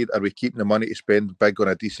sheet aside, are we keeping the money to spend big on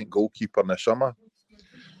a decent goalkeeper in the summer?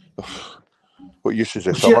 What use is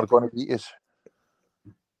the summer going to be?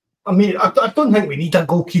 I mean, I don't think we need a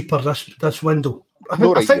goalkeeper this window. I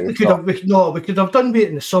think we could have done it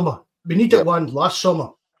in the summer. We needed one last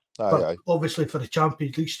summer. Obviously for the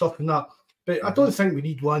Champions League stuff and that. But I don't think we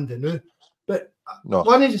need one now. But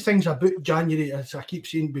one of the things about January, as I keep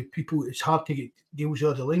saying with people, it's hard to get deals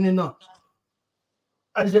out of the line and that.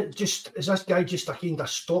 Is this guy just a kind of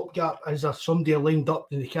stopgap? Is there somebody lined up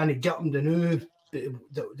and they can't get him to know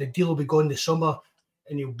the deal will be gone this summer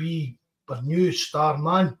and he'll be our new star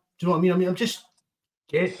man? Do you know what I mean? I'm just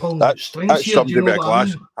pulling strings that's here. Somebody with a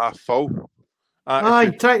glass half full. Aye,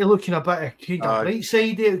 try to look in a bit of kind of right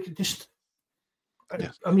side there.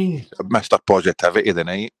 I mean, Mr. Positivity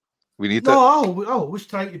tonight. We need it. I always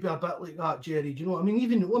try to be a bit like that, Jerry. Do you know what I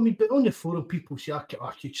mean? But on the forum, people say I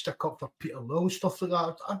could stick up for Peter Lowe and stuff like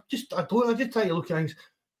that. I just try to look at things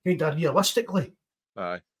kind of realistically.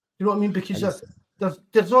 Aye. You know what I mean? Because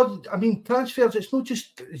there's all. I mean, transfers. It's not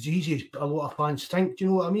just as easy as a lot of fans think. Do you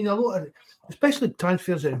know what I mean? Especially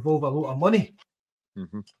transfers that involve a lot of money.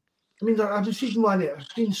 Mm-hmm. I mean, I was reading one of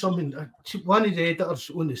the editors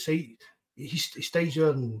on the site. He stays there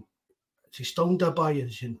and he's still in Dubai,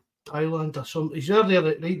 he's in Thailand or something. He's earlier,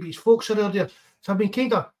 right? But his folks are earlier. So I've been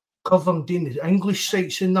kind of covering doing the English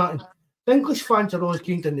sites and that. And the English fans are always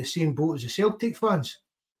kind of in the same boat as the Celtic fans.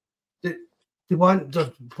 They want,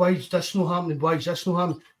 why is this not happening? Why is this not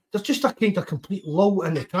happening? There's just a kind of complete lull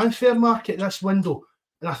in the transfer market this window.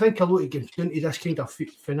 And I think a lot of it gets down to this kind of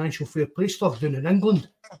financial fair play stuff down in England.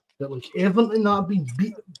 That like Everton that have been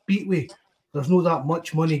beat with. There's not that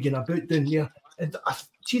much money going about down there. And I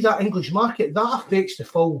see that English market, that affects the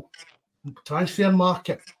full transfer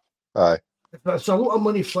market. Aye. There's a lot of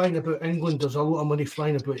money flying about England, there's a lot of money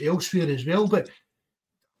flying about elsewhere as well. But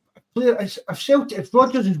if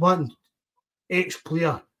Rodgers is wanting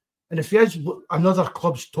ex-player, and if he is another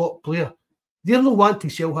club's top player, they're not wanting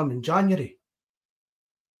to sell him in January.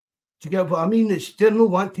 Do you get what I mean? They're not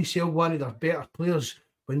wanting to sell one of their better players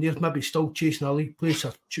when they're maybe still chasing a league place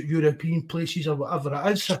or European places or whatever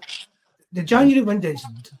it is. So the January window is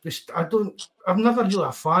I'm never really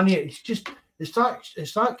a fan of it. It's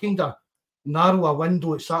that kind of narrow a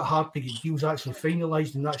window. It's that hard to get deals actually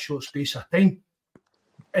finalised in that short space of time.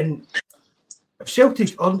 And if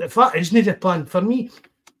Celtic, if that isn't the plan, for me,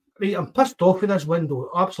 right, I'm pissed off with this window,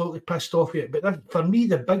 absolutely pissed off with it. But for me,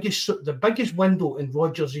 the biggest window in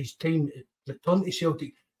Rodgers' time return to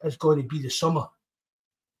Celtic is going to be the summer.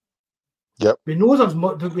 Yep. We know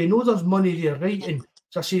there's money there, right? And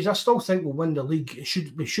so I still think we'll win the league.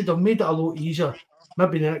 We should have made it a lot easier.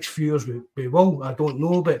 Maybe in the next few years we will. I don't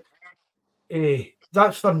know, but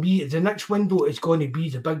that's for me. The next window is going to be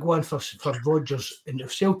the big one for Rodgers. And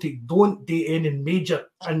if Celtic don't do any major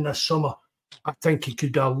in this summer, I think it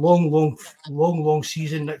could be a long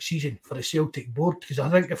season next season for the Celtic board, because I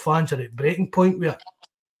think the fans are at breaking point with it.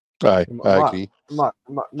 Aye, I agree. Mark,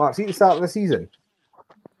 see the start of the season.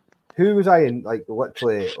 who was I in, like,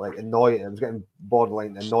 literally, like, annoying? I was getting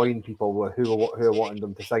borderline annoying people with who I wanted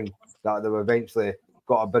them to sign that they were eventually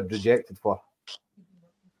got a bid rejected for.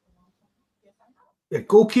 The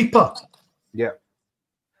goalkeeper. Yeah.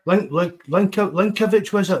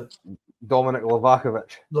 Linkovic, was it? Dominic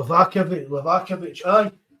Livakovic,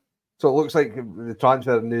 aye. So it looks like the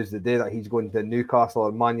transfer news today that he's going to Newcastle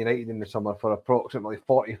or Man United in the summer for approximately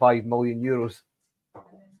 45 million euros.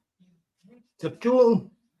 To kill him.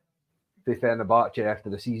 To Fenerbahce after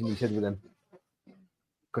the season he's had with him.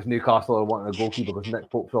 Because Newcastle are wanting a goalkeeper because Nick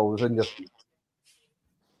Pope's always injured.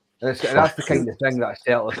 And that's the kind of thing that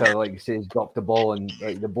Celtic are, like you say, dropped the ball and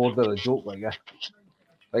like the border of a joke, like that.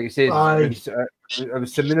 Like you say, it was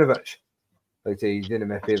Simunovic. Like I say, he's one of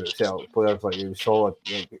my favourite Celtic players. Like, he was solid.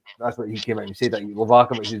 Like, that's what he came out and said. That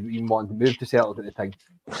Livakovic was even wanting to move to Celtic at the time.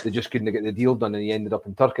 They just couldn't get the deal done, and he ended up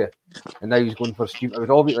in Turkey. And now he's going for stupid. It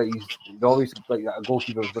was obvious, like he's always like that a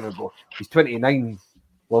goalkeeper was going to go. He's 29,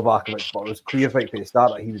 Livakovic, but it was clear right from the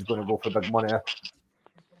start that he was going to go for big money.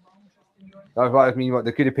 That's what I mean. What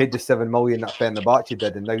they could have paid the 7 million that Fenerbahce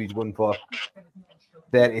did, and now he's going for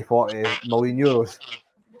 30, 40 million euros.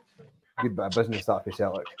 Good bit of business that for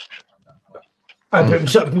Celtic. But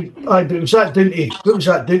was that down to? What was that down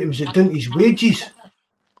to? Was it down to his wages?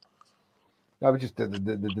 That was just the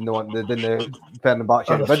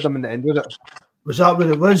Fenerbahce bid them in the end, was it? Was that what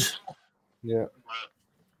it was? Yeah.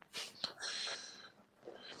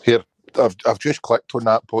 Here, I've just clicked on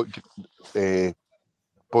that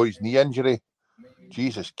boy's knee injury.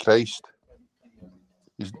 Jesus Christ.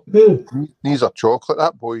 His knees are chocolate,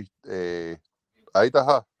 that boy.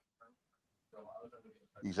 Idaho.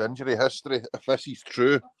 His injury history, if this is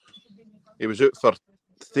true, he was out for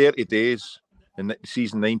 30 days in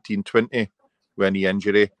season 19-20 when he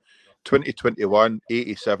injury. 2021,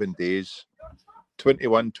 87 days.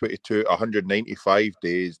 21-22, 195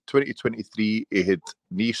 days. 2023, he had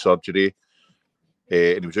knee surgery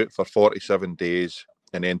and he was out for 47 days.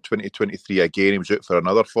 And then 2023 again, he was out for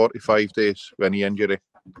another 45 days when he injury.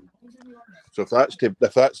 So if that's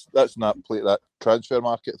not play that transfer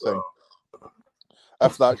market thing.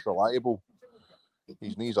 If that's reliable,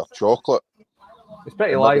 his knees are chocolate. It's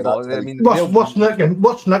pretty liable. I mean, what's Nick and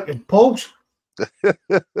Paul's? If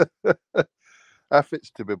it's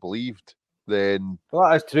to be believed, then well,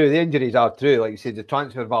 that is true. The injuries are true. Like you said, the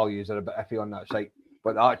transfer values are a bit iffy on that site,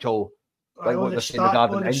 but the actual, like what they're saying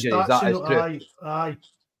regarding injuries, that is true.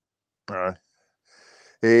 Aye.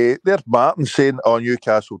 There's Martin saying, "Oh,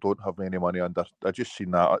 Newcastle don't have any money under." I just seen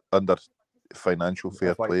that under financial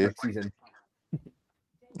fair play.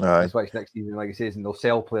 Aye. That's why it's next season, like it says, and they'll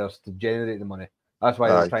sell players to generate the money. That's why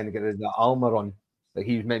they're trying to get rid of that Almer on. Like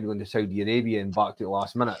he was meant to be going to Saudi Arabia and back to the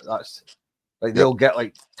last minute. That's like they'll get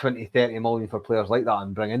like 20, 30 million for players like that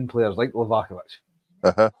and bring in players like Livakovic.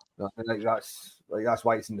 Like that's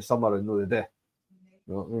why it's in the summer and no the day.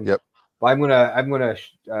 You know what I mean? Yep. But I'm gonna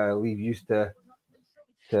leave you to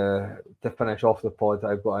finish off the pod.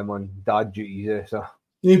 I'm on dad duties, so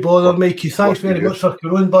no bother, Mikey. Thanks very much for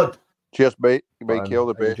coming, bud. Cheers, mate. Mikey, all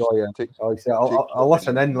the best. I'll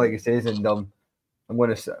listen in, like it says, and I'm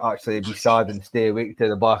going to actually be sad and stay awake to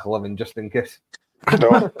the back 11 just in case.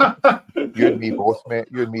 No, you and me both, mate.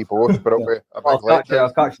 You and me both. But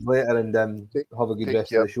I'll catch you later and have a good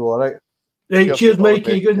rest of the show. All right. Right, cheers,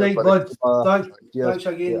 Mikey. Good night, bud. Thanks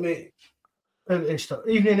again, mate.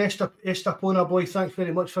 Evening, Estapona boy. Thanks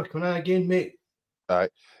very much for coming in again, mate. All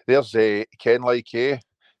right. There's Ken Like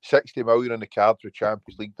 60 million on the card for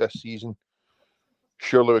Champions League this season.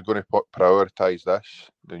 Surely we're going to prioritise this.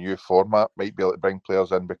 The new format might be able to bring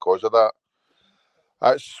players in because of that.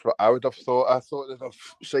 That's what I would have thought. I thought they'd have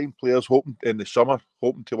signed players hoping in the summer,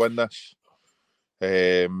 hoping to win this.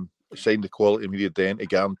 Sign the quality media then to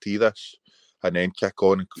guarantee this, and then kick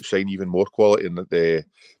on and sign even more quality in the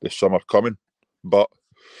summer coming. But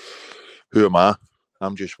who am I?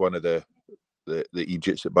 I'm just one of the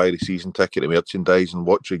idiots that buy the season ticket and merchandise and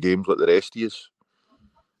watch the games like the rest of us.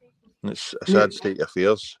 It's a sad state of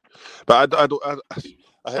affairs. But I don't.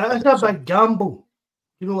 It's a big gamble.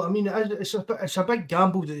 You know what I mean? It's a big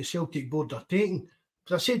gamble that the Celtic board are taking.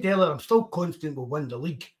 As I said earlier, I'm still confident we'll win the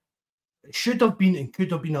league. It should have been and could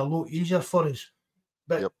have been a lot easier for us.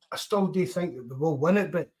 But I still do think that we will win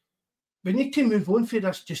it. But we need to move on for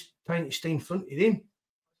this, just trying to stay in front of them.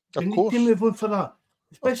 We need to move on for that.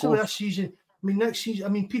 Especially this season. I mean, next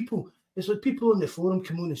season, it's like people on the forum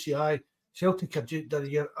come on and say, aye, Celtic are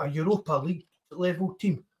a Europa League level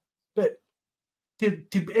team. But to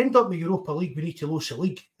end up with Europa League, we need to lose the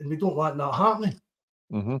league. And we don't want that happening.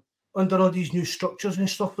 Mm-hmm. Under all these new structures and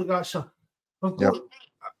stuff like that. So we've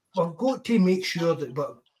got to make sure that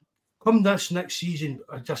come this next season,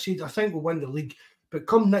 as I said, I think we'll win the league. But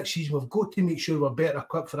come next season, we've got to make sure we're better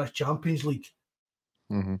equipped for this Champions League.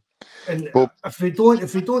 Mm-hmm. And well, if we don't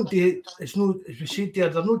do it, it's no. As we said there,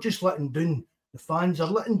 they're not just letting down the fans. They're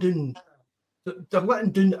letting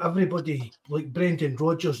down everybody, like Brendan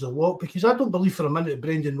Rodgers, the lot. Because I don't believe for a minute that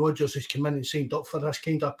Brendan Rodgers has come in and signed up for this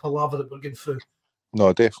kind of palaver that we're going through.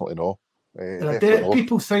 No, definitely not.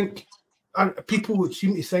 People seem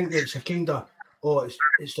to think that it's a kind of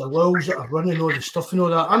it's the Wills that are running all the stuff and all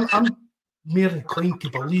that. I'm more inclined to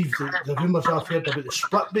believe the rumours I've heard about the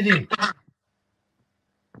split between.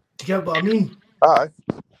 Do you get what I mean? Aye.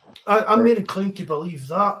 I'm more inclined to believe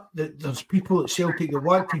that there's people at Celtic that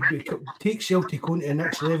want to take Celtic on to the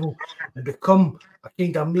next level and become a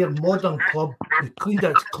kind of more modern club, the kind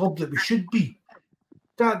of club that we should be.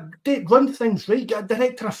 That they run things right, get a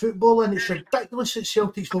director of football, and it's ridiculous that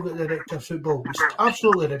Celtic's not got a director of football. It's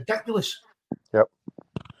absolutely ridiculous. Yep.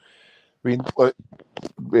 I mean, like,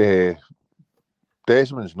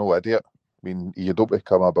 Desmond's no idiot. I mean, you don't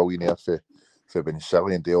become a billionaire for being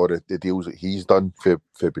silly and do all the deals that he's done for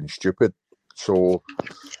being stupid. So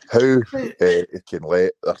how it can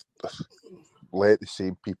let the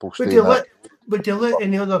same people stay would you let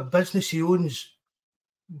any other business he owns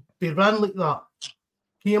be run like that?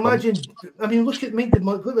 Can you imagine? I mean, look at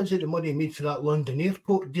what was it the money he made for that London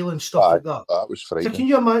airport deal and stuff like that? That was frightening. So can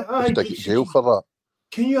you imagine? Stick in jail for that.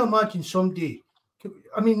 Can you imagine somebody?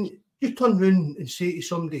 I mean, you turn round and say to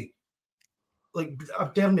somebody like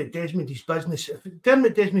Dermot Desmond, his business. If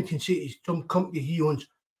Dermot Desmond can say to some company he owns,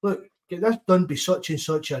 look, get this done by such and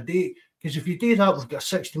such a date, because if you do that, we've got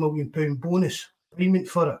a £60 million bonus payment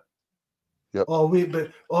for it. Yep.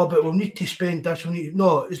 But we'll need to spend this.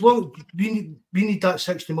 No, as long as we need that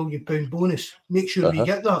 £60 million bonus. Make sure we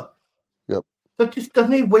get that. Yep. There's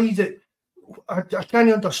no way that I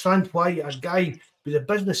can't understand why a guy with a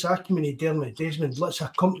business acumen of Dermot Desmond lets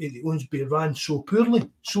a company that owns be run so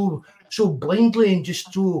poorly, so blindly, and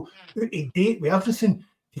just so out of date with everything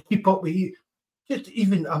to keep up with you. Just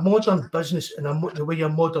even a modern business and the way a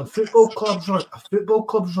modern football clubs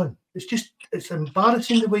run. It's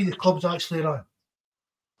embarrassing the way the clubs actually run.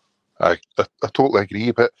 I totally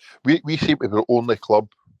agree, but we seem to be the only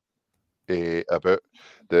club about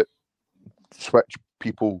that switch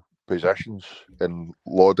people positions and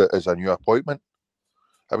laud it as a new appointment.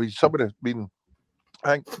 I mean, I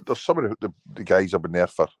think there's some of the guys have been there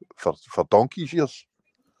for donkey's years,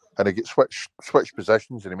 and they get switch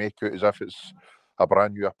positions and they make it as if it's a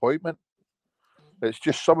brand new appointment. It's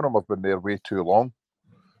just some of them have been there way too long,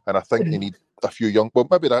 and I think they need a few young. Well,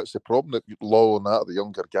 maybe that's the problem, that Law and that are the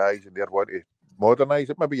younger guys, and they're wanting to modernise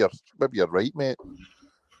it. Maybe you're right, mate.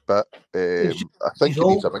 But I think it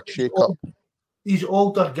needs a big shake-up. These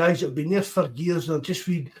older guys that have been there for years, and just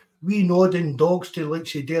we nodding dogs to like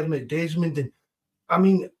say Dermot Desmond, and I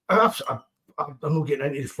mean, I'm not getting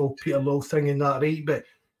into the full Peter Law thing and that, right? But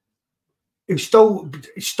he's still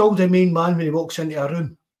the main man when he walks into a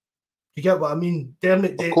room. You get what I mean?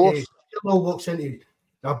 Dermot Peter Law walks into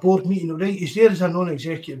a board meeting, right? He's there as a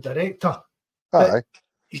non-executive director. Aye.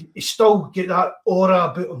 He still get that aura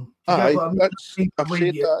about him. Aye, I mean? I've said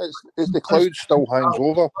that as the cloud still hangs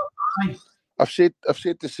over. Aye. I've said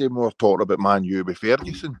the same when we're talking about Man U with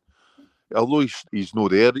Ferguson. Although he's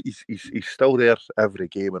not there, he's still there every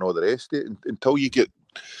game and all the rest of it. Until you get,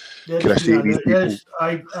 can I say these people,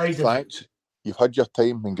 thanks, you've had your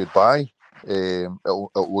time and goodbye. It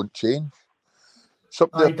won't change.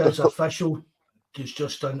 That's official. It's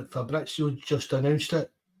just done. Fabrizio just announced it.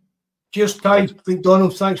 Cheers, Ty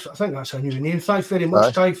McDonald. Thanks. I think that's a new name. Thanks very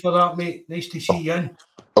much, Ty, for that, mate. Nice to see you in.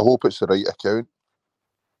 I hope it's the right account.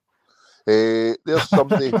 There's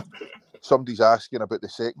somebody's asking about the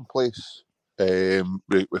second place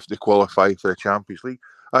if they qualify for the Champions League.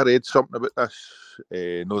 I read something about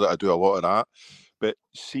this. Know that I do a lot of that, but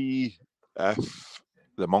see if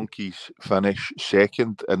the Monkeys finish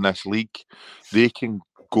second in this league, they can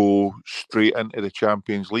go straight into the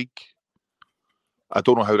Champions League. I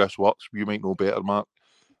don't know how this works. You might know better, Mark.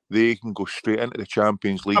 They can go straight into the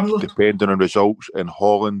Champions League depending on results in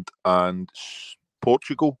Holland and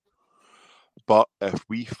Portugal. But if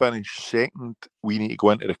we finish second, we need to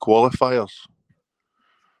go into the qualifiers.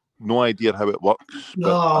 No idea how it works,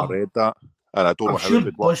 but I read that, and I don't know how it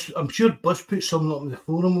would work. I'm sure Buzz put something up in the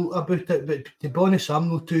forum about it, but to be honest, I'm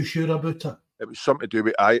not too sure about it. It was something to do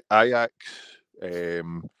with Ajax. It's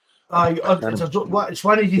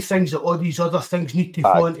one of these things that all these other things need to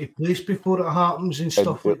fall into place before it happens and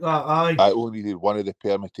stuff like that. I only did one of the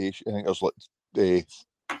permutations. I think there's like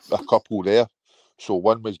a couple there. So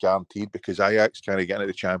one was guaranteed because Ajax kind of get into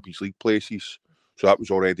the Champions League places. So that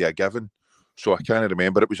was already a given. So I can't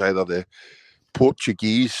remember. It was either the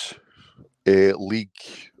Portuguese league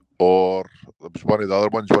or it was one of the other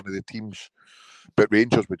ones, one of the teams. But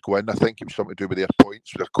Rangers would go in. I think it was something to do with their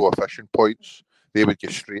points, their coefficient points. They would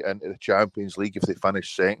get straight into the Champions League if they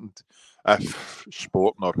finished second. If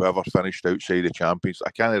Sporting or whoever finished outside the Champions,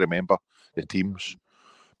 I can't remember the teams.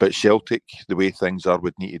 But Celtic, the way things are,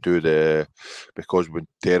 would need to do because we're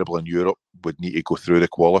terrible in Europe, would need to go through the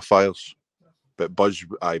qualifiers. But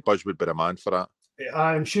Bawz would be a man for that.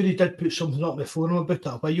 I'm sure he did put something up in the forum about it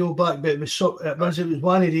a while back, but it was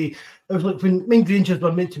one of the. It was like when Rangers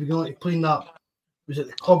were meant to be going to play in that. Was it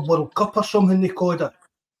the Club World Cup or something they called it?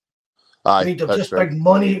 Aye, I mean, that's just right. big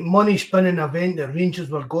money spinning event that Rangers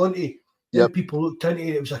were going to. Yep. People looked into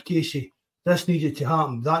it. It was a case of this needed to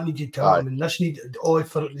happen, that needed to happen, and this needed all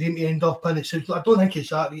for them to end up in it. So I don't think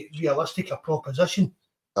it's that realistic a proposition.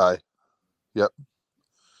 Aye. Yep.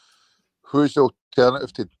 Who's the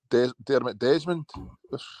alternative to Dermot Desmond?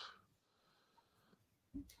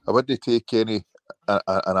 I wouldn't take an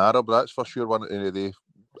Arab, that's for sure. One of the.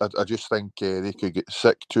 I just think they could get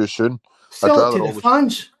sick too soon. Sell it to the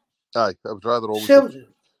fans. Aye, I would rather always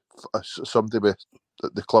somebody with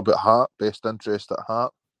the club at heart, best interest at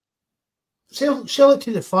heart. Sell it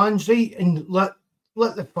to the fans, right, and let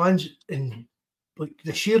the fans and like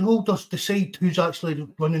the shareholders decide who's actually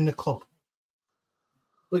running the club.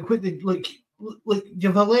 Like what they like you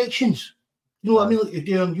have elections. You know what I mean? Like you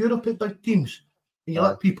do in Europe at big teams. And you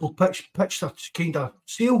let people pitch their kind of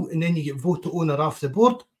sale, and then you get voted owner off the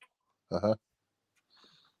board.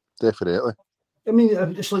 Definitely. I mean,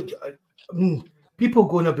 it's like people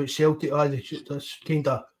going about Celtic. This kind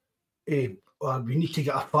of we need to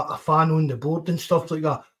get a fan on the board and stuff like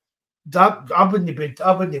that. I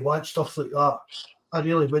wouldn't want stuff like that. I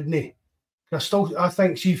really wouldn't. I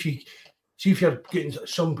think see if you're getting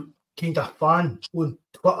some kind of fan on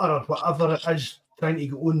Twitter or whatever it is trying to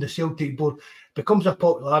get on the Celtic board, becomes a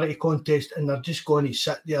popularity contest, and they're just going to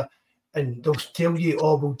sit there and they'll tell you,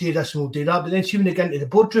 oh, we'll do this and we'll do that. But then see when they get into the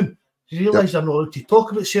boardroom, you realise they're not allowed to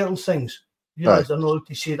talk about certain things. You realise they're not allowed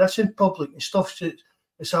to say this in public and stuff. So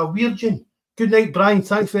it's a weird thing. Good night, Brian.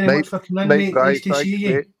 Thanks very much for coming in, mate. Brian, nice to see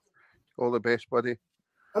you. Mate. All the best, buddy.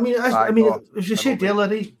 I mean, as you said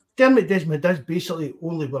earlier, Dermot Desmond is basically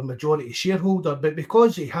only our majority shareholder, but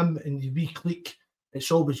because of him and the wee clique,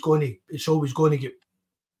 it's always going to get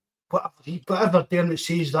whatever Dermot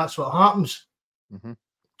says. That's what happens. Mm-hmm. Do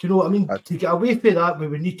you know what I mean? To get away from that, we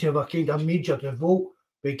would need to have a kind of major revolt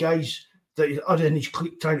with guys that are in his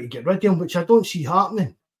clique trying to get rid of him, which I don't see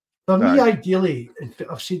happening. For me, ideally, and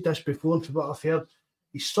I've said this before, and from what I've heard,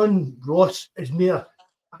 his son Ross is more.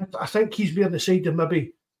 I think he's more on the side of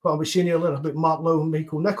maybe what I was saying earlier about Mark Lowe and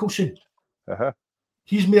Michael Nicholson.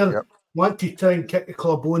 He's more want to try and kick the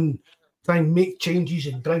club on, try and make changes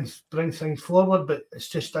and bring things forward, but it's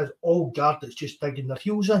just as all guard that's just digging their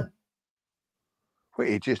heels in. What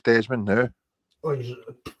age is Desmond now? Oh, he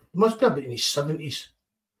must be about in his 70s.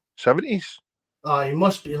 70s? He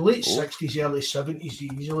must be late 60s, early 70s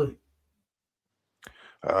easily.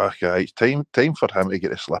 Okay, it's time for him to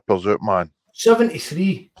get the slippers out, man.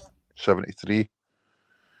 73. 73.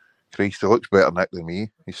 Christ, he looks better Nick than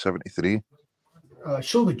me. He's 73.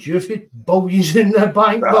 So would you if you billions in the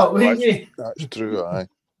bank, but wouldn't you? That's true, aye.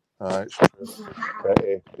 It's true. But,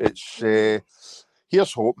 it's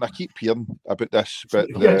here's hoping. I keep hearing about this, but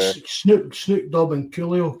Snoop Dogg and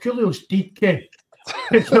Coolio. Coolio's dead, Ken.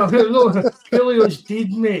 Coolio's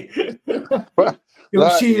dead, mate. You'll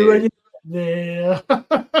see you when you there.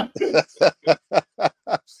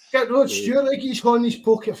 Get Rod Stewart like he's on his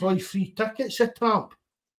pocket for like free tickets at Trump.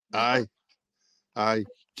 Aye.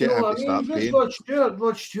 Get him to start paying.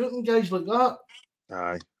 Rod Stewart and guys like that.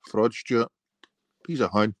 Aye. Rod Stewart. He's a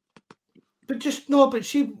hound. But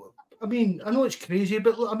see, I mean, I know it's crazy,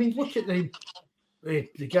 but look, I mean, look at the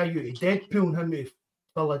guy out of Deadpool, him to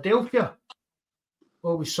Philadelphia.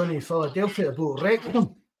 Always sunny in Philadelphia about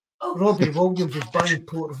Wrexham. Robbie Williams is buying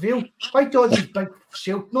Port Vale. Why do all these big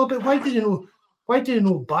sales? No, but why do they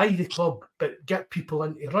not buy the club but get people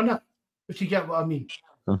in to run it? If you get what I mean.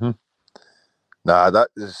 Mm-hmm. Nah, that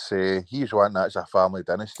is he's one that's a family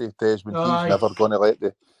dynasty, Desmond. He's never going to let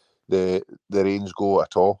the reins go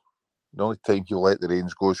at all. The only time he'll let the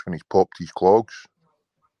reins go is when he's popped his clogs.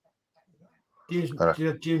 James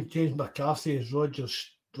McCarthy is Rod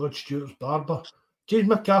Stewart's barber. James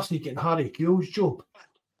McCarthy getting Harry Kewell's job.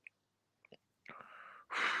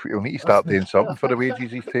 He'll need to start doing something for the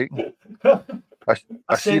wages he's taking.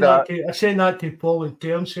 I sent that to Paul and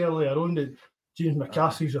Terence earlier on that James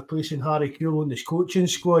McCarthy's replacing Harry Kewell on his coaching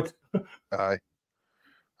squad. Aye.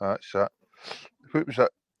 That's it. What was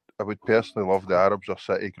it? I would personally love the Arabs or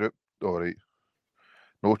City group All right.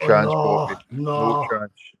 No chance, Bobby. No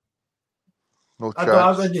chance. No chance.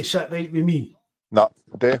 I wouldn't sit right with me. No,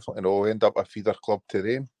 definitely no. End up a feeder club to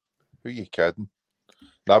them. Who are you kidding?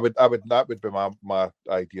 That would be my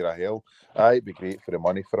idea of hell. It'd be great for the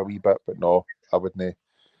money for a wee bit, but no, I wouldn't.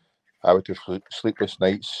 I would have sleepless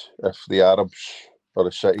nights if the Arabs or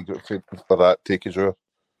the City group for that take us over.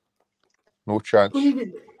 No chance. Well,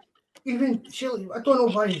 even I don't know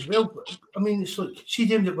why as well. But, I mean, it's like see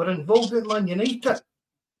them that were involved with Man United.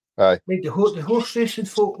 Aye. Made the horse racing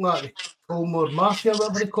folk like the Colmore Mafia,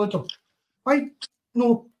 whatever they called them. Why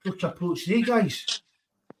no approach they guys?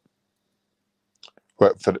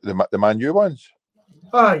 What, for the Man U ones?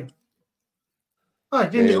 Aye.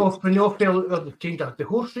 Didn't they off when they all fell out of the kind of the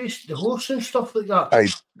horse and stuff like that? Aye,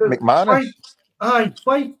 McManus.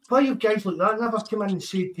 Why you guys like that never come in and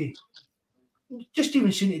say to just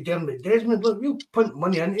even saying to Dermot Desmond, look, we'll put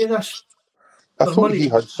money into this. I thought he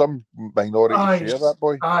had some minority share, that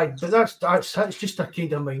boy. Aye, but that's just a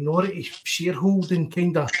kind of minority shareholding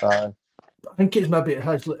kind of. Aye. I think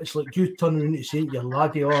it's like you turning around and saying to your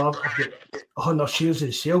laddie, I've got 100 shares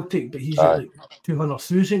in Celtic, but he's got like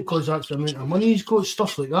 200,000 because that's the amount of money he's got,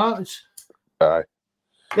 stuff like that. Aye.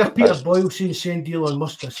 If Peter Boyle send Elon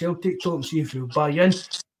Musk to Celtic, talk and see if he'll buy in.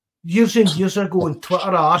 Years and years ago on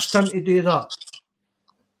Twitter, I asked him to do that.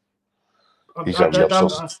 He's a weird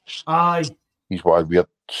aye. He's one weird,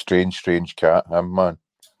 strange cat, man.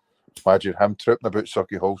 Imagine him tripping about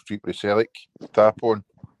Sucky Hall Street with Celtic tap on.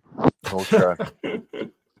 No chance.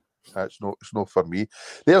 It's not for me.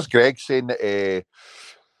 There's Greg saying that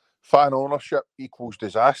fan ownership equals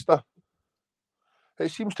disaster.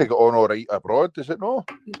 It seems to get on all right abroad, does it not?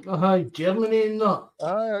 Aye, Germany and that.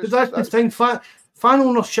 Aye, but that's the thing. Fan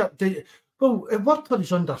ownership. It worked for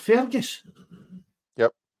us under Fergus.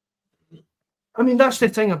 Yep. I mean, that's the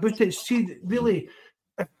thing about it. See, really,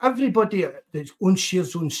 if everybody that owns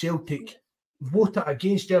shares on Celtic voted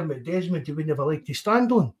against Dermot Desmond, he would never like to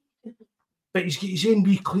stand on. But he's got his own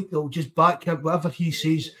wee clique that'll just back him. Whatever he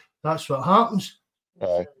says, that's what happens.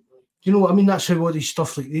 Aye. You know what I mean? That's how all these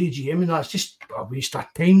stuff like the AGM, and that's just a waste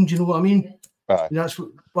of time. Do you know what I mean? Aye. And that's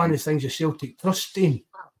one of the things the Celtic Trust doing.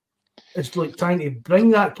 It's like trying to bring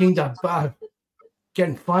that kind of bit of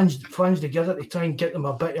getting fans together to try and get them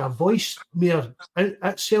a bit of a voice more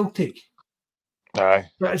at Celtic. Aye.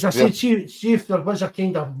 But as I said, see if there was a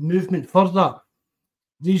kind of movement for that,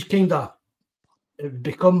 these kind of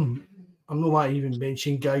become. I'm not want to even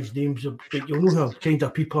mention guys' names, but you'll know who kind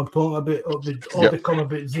of people I'm talking about. It would all become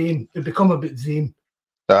about them. It become about them.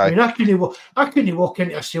 Aye. I mean, I couldn't walk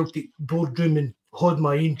into a Celtic boardroom and hold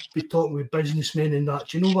my own, be talking with businessmen and that.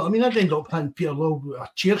 Do you know what I mean? I'd end up having Peter Lawwell with a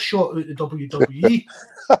chair shot out the WWE.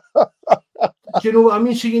 Do you know what I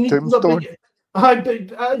mean? So you need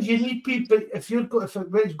but you need people. If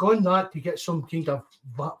it's gone that to get some kind of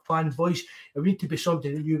fan voice, it would need to be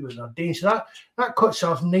something that you would have done. So that cuts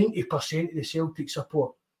off 90% of the Celtic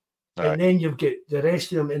support, and then you've got the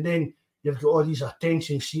rest of them, and then you've got all these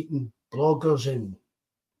attention-seeking bloggers and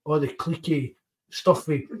all the cliquey stuff.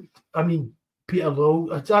 I mean, Peter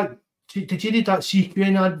Lawwell. Did you read that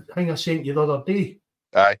CQN thing I sent you the other day?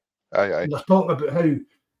 Aye. And they're talking about how.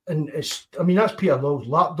 And that's Peter Lawwell's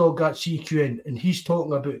lapdog at CQN, and he's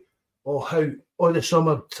talking about how all the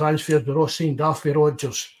summer transfers were all signed off with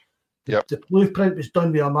Rodgers. The blueprint was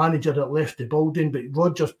done with a manager that left the building, but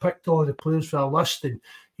Rodgers picked all the players for a list, and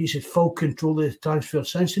he's had full control of the transfer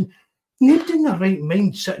since. And nobody in their right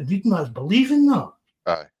mind sitting reading that is believing that.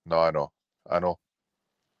 Aye, no, I know.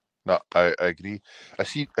 No, I agree. I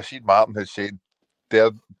see Martin has said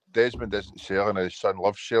Desmond isn't selling, his son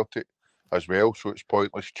loves Celtic as well, so it's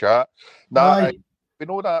pointless chat. We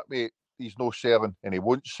know that, mate. He's no selling, and he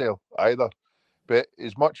won't sell either. But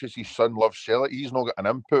as much as his son loves Celtic, he's not got an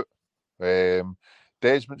input.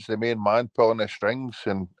 Desmond's the main man pulling the strings,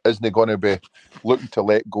 and isn't going to be looking to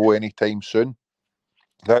let go anytime soon.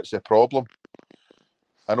 That's the problem.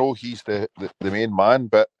 I know he's the main man,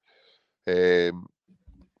 but it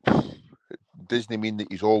doesn't mean that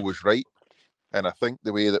he's always right. And I think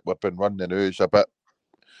the way that we've been running now is a bit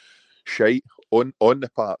shite on the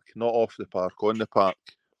park, not off the park, on the park.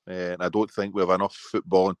 And I don't think we have enough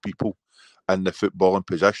footballing people in the footballing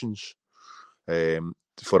positions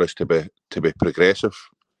for us to be progressive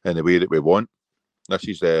in the way that we want. This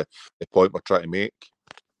is the point we're trying to make.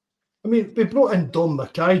 I mean, we brought in Dom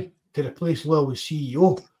Mackay to replace Lil as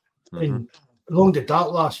CEO, and how long did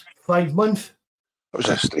that last? 5 months? It was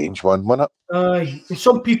a strange one, wasn't it?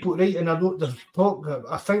 Some people, right, and I know there's talk,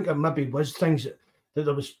 I think there maybe was things that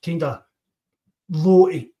there was kind of low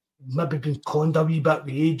to maybe been conned a wee bit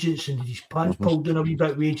with agents and his pants pulled down a wee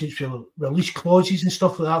bit with agents for release clauses and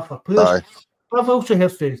stuff like that for players. Aye. But I've also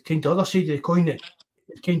heard the kind of other side of the coin that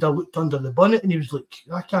it kind of looked under the bonnet and he was like,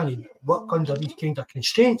 I can't even work under these kind of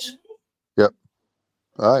constraints. Yep.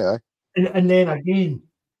 Aye. And then again,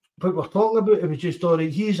 what we're talking about, it was just all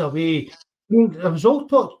right, he's away. I mean, it was all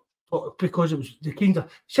talk because it was the kind of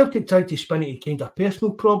Celtic tried to spin it kind of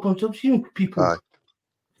personal problems. I was hearing people, Aye.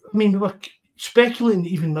 I mean, we were speculating that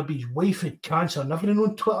even maybe his wife had cancer and everything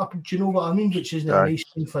on Twitter, do you know what I mean? Which isn't a nice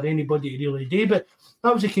thing for anybody to really do, but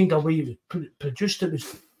that was the kind of way he was produced it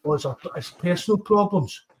was his personal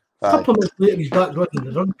problems. A couple of months later, he's back running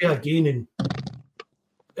the rugby again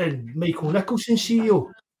and Michael Nicholson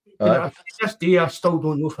CEO. And to this day, I still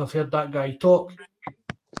don't know if I've heard that guy talk.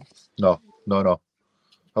 No.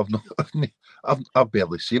 I've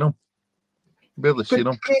barely seen him.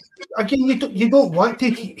 Again, you don't want to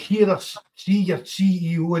hear us see your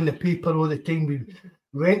CEO in the paper all the time with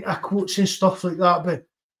rent-a quotes and stuff like that. But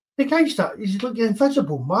the guy's he's like an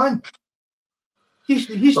invisible man. He's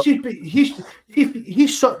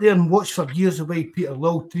sat there and watched for years the way Peter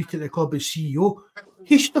Lawwell treated the club as CEO.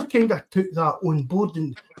 He still kind of took that on board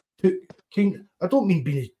and took I don't mean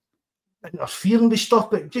being interfering with stuff,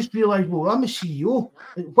 but just realised, well, I'm a CEO.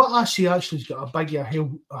 What I say actually's got a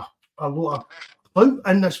lot of clout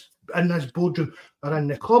in this boardroom or in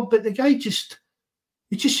the club. But the guy it just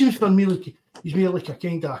seems for me like he's more like a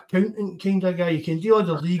kind of accountant kind of guy. He can do all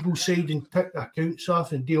the legal side and tick the accounts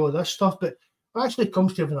off and do all this stuff, but when it actually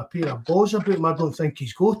comes to having a pair of balls about him, I don't think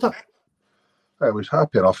he's got it. I was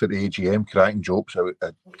happy enough at the AGM cracking jokes about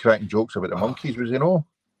the monkeys, was he no?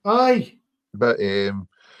 Aye. But the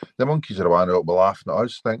monkeys are the one that will be laughing at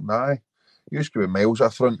us, thinking, aye, you used to be miles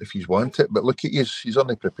up front if you want it, but look at you, he's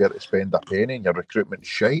only prepared to spend a penny and your recruitment's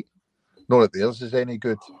shite. Not that theirs is any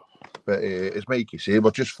good, but as Mikey say,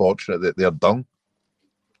 we're just fortunate that they're done.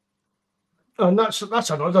 And that's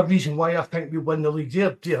another reason why I think we win the league.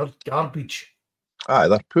 They're garbage. Aye,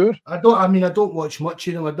 they're poor. I don't watch much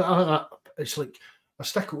of them. It's like I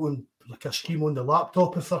stick it on like a stream on the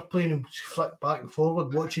laptop if they're playing and flick back and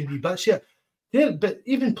forward watching wee bits of it. But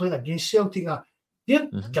even playing against Celtic, they're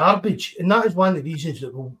garbage, and that is one of the reasons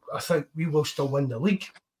that I think we will still win the league.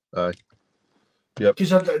 Aye. Yep.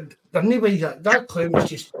 Because they're no way that clown is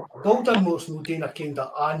just Baldermore's not doing a kind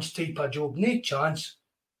of Ange type of job, no chance.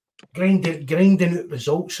 Grinding out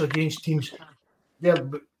results against teams.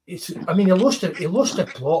 He lost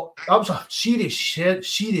the plot. That was a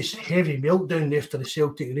serious heavy meltdown after the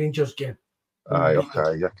Celtic Rangers game. Aye,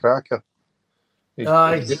 okay, you're cracker.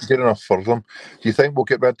 Aye. Good enough for them. Do you think we'll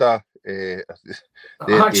get rid of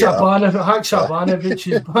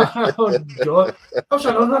Haksabanovic is back? Oh, God. That was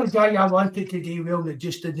another guy I wanted to do well that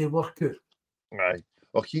just didn't work out. Aye.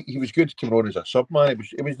 Well, he was good coming on as a sub man. He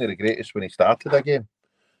wasn't the greatest when he started a game,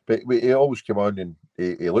 but he always came on and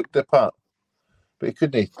he looked the part. But he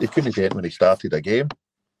couldn't do it when he started a game.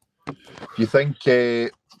 Do you think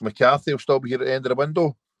McCarthy will still be here at the end of the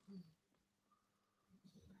window?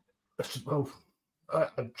 Well,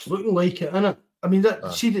 it's looking like it, isn't it? I mean,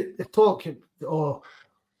 see the talk. Oh,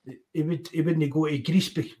 he wouldn't go to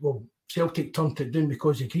Greece. Well, Celtic turned it down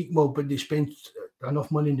because of Greek mob, but they spent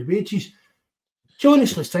enough money in the wages. Do you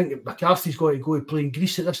honestly think that McCarthy's got to go and play in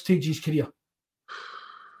Greece at this stage of his career?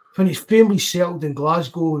 When his family's settled in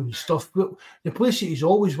Glasgow and stuff, the place that he's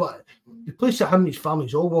always the place that him and his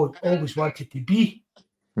family's always wanted to be.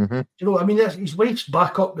 Mm-hmm. You know, I mean, his wife's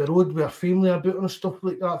back up the road with her family about and stuff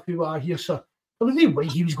like that. From what I hear, so there was no way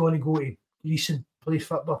he was going to go to Greece and play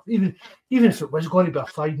football, even if it was going to be a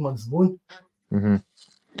 5-month loan. Mm-hmm.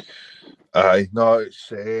 Aye, no,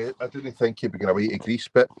 it's I didn't think he'd be going away to Greece,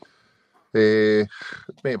 but it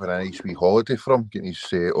might have been a nice wee holiday for him, getting his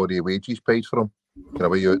all the wages paid for him. Can I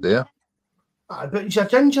be out there? But he's a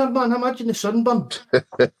ginger man. Imagine the sunburn.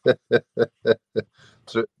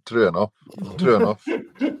 True enough.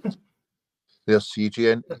 There's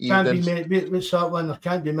CJ and what's that one? There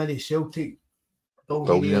can't be many Celtic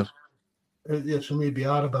billionaires out there, so maybe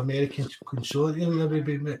Arab American consortium.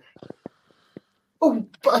 Maybe. Oh,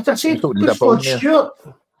 but as I said, Rod Stewart.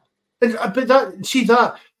 But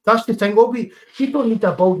that's the thing. We don't need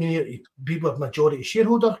a billionaire to be with majority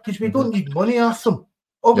shareholder because we don't need money off them.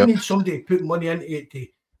 We need somebody to put money into it to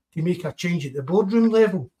make a change at the boardroom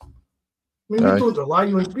level. I mean, we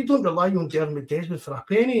don't rely on Dermot Desmond for a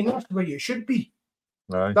penny, and that's the way it should be.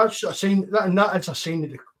 Aye. That's a sign that is a sign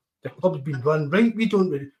that the club's been run right. We don't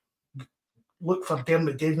really look for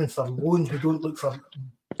Dermot Desmond for loans. We don't look for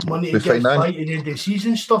money to get by at the end of the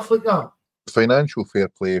season, stuff like that. Financial fair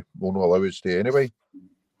play will not allow us to anyway.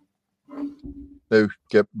 Now,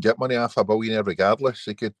 get money off a billionaire regardless.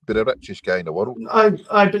 He could be the richest guy in the world.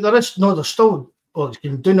 Aye, but there is no. There's still. Well, it's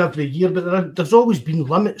going down every year, but there's always been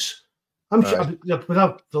limits. I'm sure.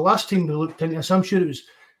 The last time we looked into this, I'm sure it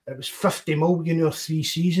was 50 million or 3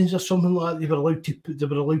 seasons or something like that. They were allowed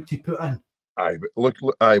to put in. Aye, but look,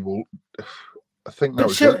 I will. I think that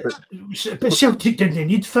was it. But Celtic didn't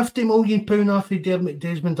need £50 million off of Dermot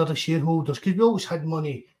Desmond or the shareholders, because we always had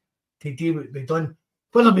money to do what we done.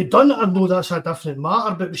 Whether we done it or no, that's a different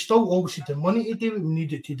matter, but we still always had the money to do what we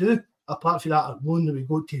needed to do, apart from that loan that we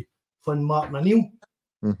got to fund Martin O'Neill.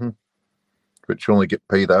 Mm-hmm. Which only get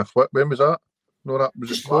paid off. When was that? No, that was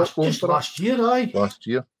just last year, aye. Last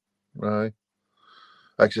year, aye.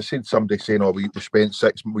 Like I said, somebody saying, "Oh, we used to spend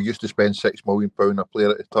 £6 million a player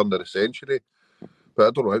at the turn of the century." But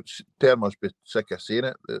I don't know. Terry must be sick of saying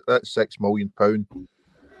it. That's £6 million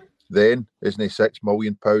then, isn't it? £6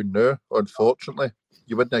 million now. Unfortunately,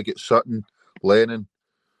 you wouldn't get Sutton, Lennon,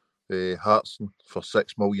 Hartson for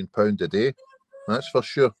 £6 million a day. That's for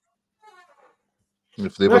sure.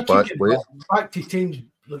 If they were back playing, back to teams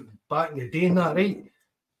back in the day, and that right.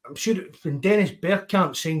 I'm sure when Dennis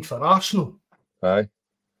Bergkamp signed for Arsenal. Aye.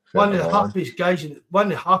 One of the happiest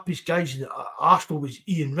guys at Arsenal was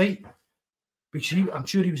Ian Wright, because I'm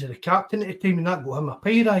sure he was the captain at the time, and that got him a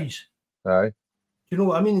pay rise. Aye. You know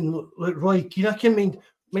what I mean? Like Roy Keane, I can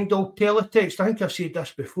mind old teletext. I think I've said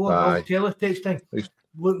this before. Old teletext thing.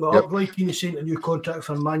 Look, up, Roy Keane is saying a new contract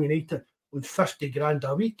for Man United with 50 grand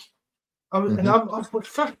a week. And I've got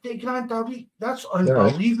 50 grand a week. That's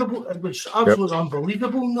unbelievable. It was absolutely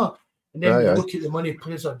unbelievable. Not. And then you look at the money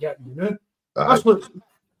players are getting, you know. That's what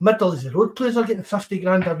middle of the road players are getting 50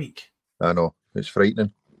 grand a week. I know. It's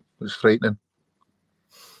frightening.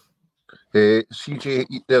 CJ,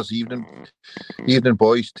 there's evening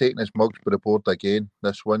boys taking his mugs by the board again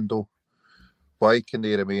this window. Why can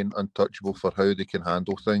they remain untouchable for how they can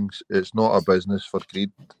handle things? It's not a business for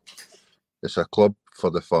greed. It's a club for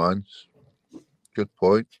the fans. Good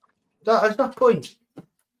point. That is the point.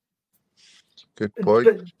 Good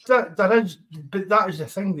point. But that is the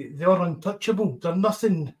thing, that they are untouchable. They're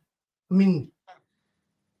nothing. I mean,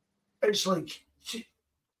 it's like, see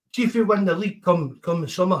if we win the league come the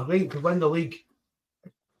summer, right? If we win the league,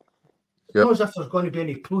 it's not as if there's going to be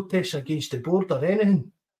any protests against the board or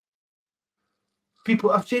anything.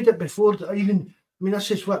 People, I've said it before, that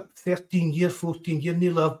this is what, 13 years, 14 years,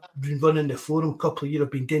 nearly I've been running the forum, a couple of years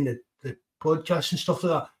I've been doing the podcasts and stuff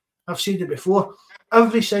like that. I've said it before,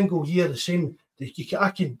 every single year the same.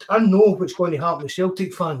 I know what's going to happen with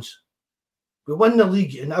Celtic fans. We win the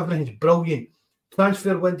league and everything's brilliant.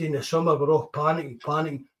 Transfer window in the summer, we're all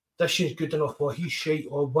panicking. This is good enough, or he's shite,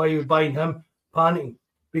 or why are we buying him? Panicking.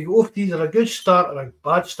 We go off to either a good start or a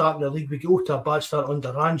bad start in the league. We go to a bad start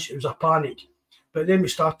under Ranch. It was a panic. But then we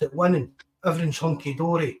started winning. Everything's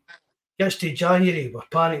hunky-dory. Gets to January, we're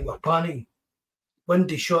panicking.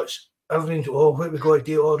 Windy shots, everything's, what we got to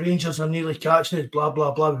do? Rangers are nearly catching us, blah,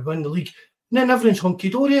 blah, blah. We win the league. And then everything's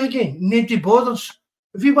hunky-dory again. Nobody bothers.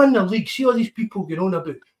 If we win the league, see all these people going on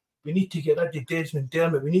about, we need to get rid of Desmond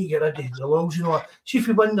Dermot, we need to get rid of the Lulls and all that. See if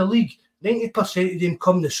we win the league, 90% of them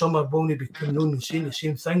come the summer will only be coming on and saying the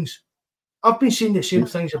same things. I've been saying the same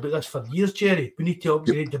things about this for years, Jerry. We need to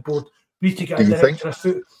upgrade the board. We need to get a director of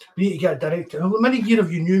football. We need to get a director. How many years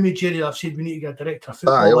have you knew me, Jerry? I've said we need to get a director of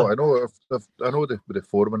football. I know the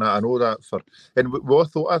forum and that. I know that for. And I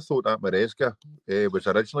thought that Maresca was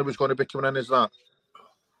originally going to be coming in as that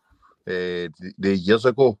the years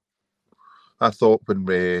ago. I thought when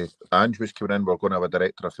Ange was coming in, we were going to have a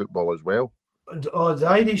director of football as well. Oh, the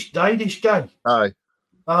Irish guy. Aye.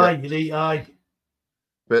 Right, aye.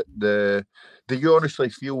 But do you honestly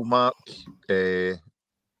feel, Mark?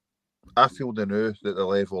 I feel now that the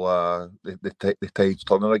level the tide's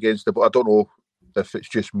turning against it, but I don't know if it's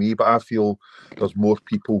just me, but I feel there's more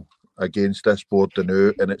people against this board than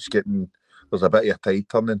now, and there's a bit of a tide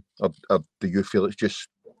turning. Or do you feel it's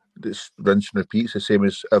rinse and repeats the same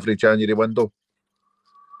as every January window?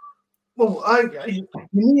 Well,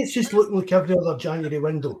 it's just looking like every other January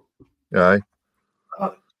window. Aye.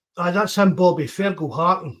 That's him, Bobby Fergal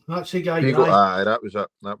Harton. That's the guy. Aye, that was it.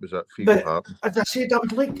 Fergal Harton. As I said, I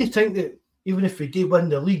would like to think that even if we do win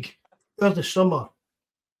the league over the summer,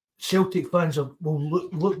 Celtic fans will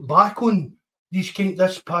look back on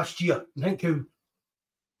this past year and think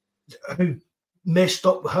how messed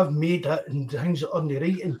up we have made it and things that aren't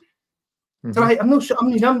right. And right, I'm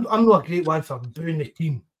not a great one for booing the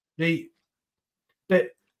team, right?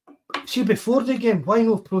 But see, before the game, why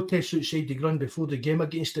no protests outside the ground before the game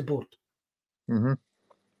against the board?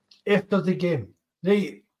 After the game,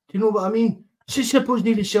 right? Do you know what I mean? See, suppose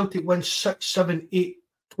even Celtic wins 6, 7, 8,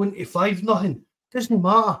 25, nothing. Doesn't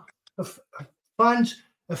matter. If fans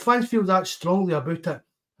feel that strongly about it,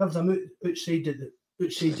 have them outside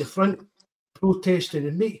the front protesting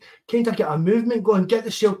and kind of get a movement going, get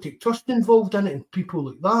the Celtic Trust involved in it and people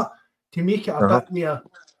like that to make it a bit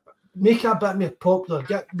more popular,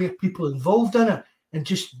 get more people involved in it, and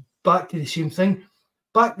just back to the same thing,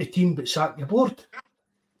 back the team but sack the board.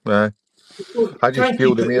 I just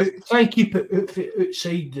feel try and keep it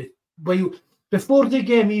outside the before the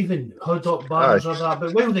game even had up banners or that,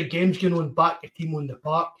 but while the game's going on, back the team on the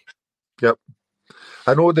park. Yep.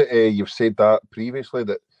 I know that you've said that previously,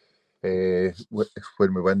 that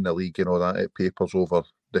when we win the league and all that, it papers over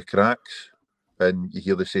the cracks, and you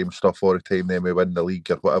hear the same stuff all the time. Then we win the league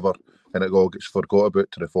or whatever, and it all gets forgot about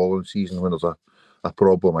to the following season when there's a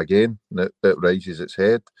problem again, and it rises its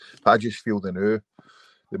head. But I just feel the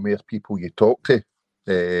more people you talk to,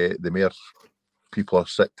 the more people are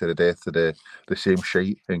sick to the death of the same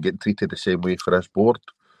shite and getting treated the same way for this board,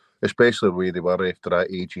 especially the way they were after that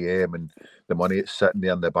AGM and the money that's sitting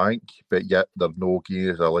there in the bank, but yet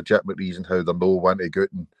there's a legitimate reason how they're no one to go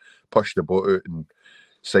out and push the boat out and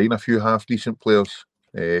sign a few half-decent players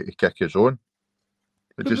to kick his own.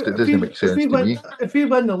 It doesn't make sense to me. If we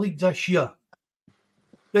win the league this year,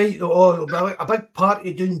 right, a big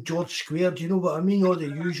party down George Square, do you know what I mean? All the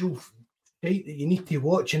usual right that you need to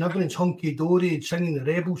watch, and everyone's hunky-dory and singing the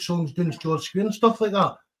rebel songs down George Square and stuff like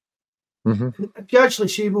that. Mm-hmm. If you actually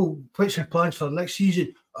say, well, what's your plans for next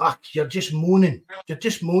season? You're just moaning. Do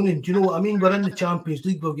you know what I mean? We're in the Champions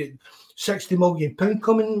League. We'll get £60 million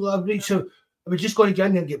coming. Right? So we're just going to get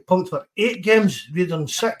in there and get pumped for 8 games rather than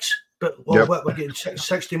 6. But we're getting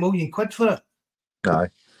 £60 million for it. Aye.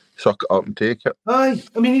 Suck it up and take it. Aye.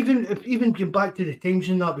 I mean, even going back to the times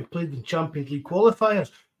in that we played in Champions League qualifiers,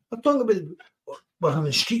 I'm talking about we're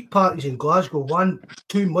having street parties in Glasgow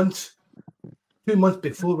 2 months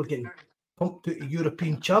before we're getting pumped to the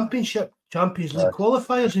European Championship, Champions League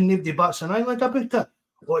qualifiers, and nobody bats an eyelid about it.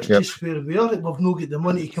 Well, it's just where we are. We've not got the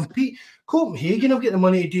money to compete. Copenhagen have got the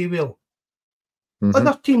money to do well. Mm-hmm.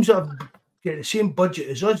 Other teams that have got the same budget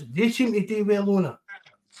as us, they seem to do well on it.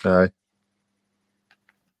 Aye.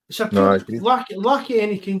 It's a lack of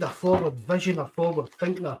any kind of forward vision or forward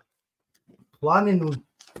thinking or planning on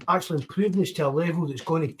actually improving us to a level that's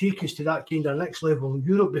going to take us to that kind of next level in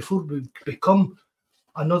Europe before we become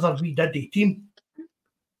another wee diddy team.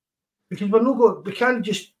 Because we can't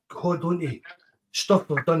just hold on to stuff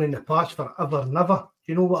we've done in the past forever and ever.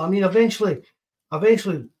 Do you know what I mean? Eventually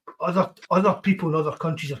other people in other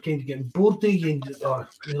countries are kind of getting bored of you and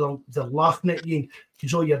they're laughing at you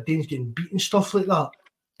because all you're doing is getting beaten, stuff like that.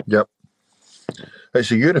 Yep. It's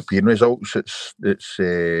the European results. It's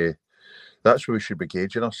that's where we should be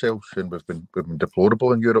gauging ourselves, and we've been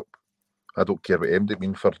deplorable in Europe. I don't care what MD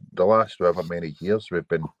mean for the last however many years we've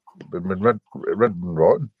been ridden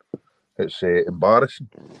rotten. It's embarrassing.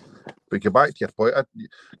 But get back to your point.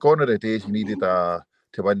 Gone are the days you needed to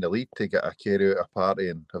win the league to get a carry out a party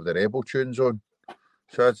and have the rebel tunes on.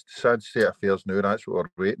 Sad state of affairs now. That's what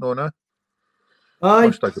we're waiting on now. Aye.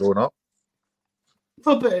 Must have grown up.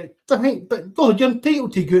 No, but you're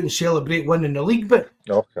entitled to go out and celebrate winning the league. But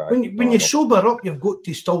when you sober up, you've got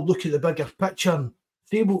to still look at the bigger picture and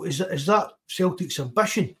say, well, is that Celtic's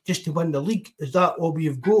ambition just to win the league? Is that all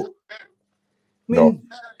we've got? I mean,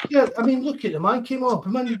 look at the man came up. I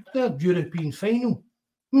mean, their European final.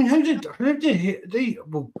 I mean, how the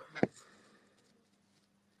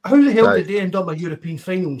hell did they end up a European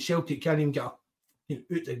final and Celtic can't even get out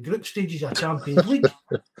the group stages of Champions League?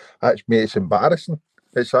 It's embarrassing.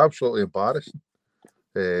 It's absolutely embarrassing.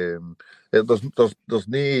 There's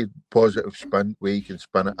no positive spin way you can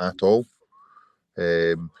spin it at all.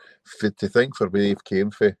 To think for where they've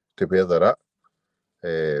came for to where they're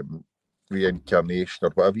at, reincarnation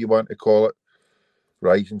or whatever you want to call it,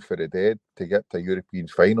 rising for the dead to get to a European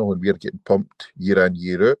final, and we're getting pumped year in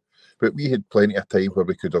year out. But we had plenty of time where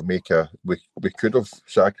we could have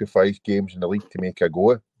sacrificed games in the league to make a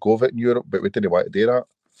go of it in Europe, but we didn't want to do that.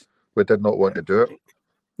 We did not want to do it.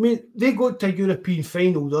 I mean, they got to a European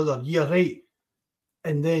final the other year, right?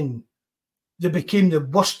 And then they became the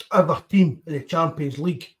worst ever team in the Champions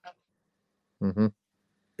League. Mm-hmm.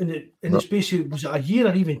 In the space of, was it a year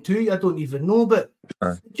or even 2? I don't even know, but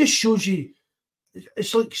it just shows you.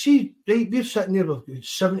 It's like, see, right, we're sitting there with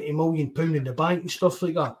 £70 million in the bank and stuff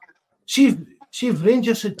like that. See if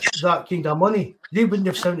Rangers had that kind of money, they wouldn't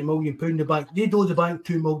have £70 million in the bank. They'd owe the bank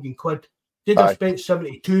 £2 million. They'd have spent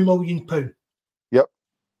 £72 million. Yep,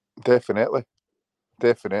 definitely.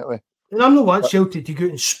 And I'm not wanting Celtic to go out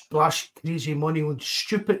and splash crazy money on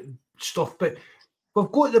stupid stuff, but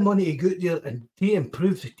we've got the money to go out there and to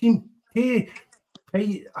improve the team. To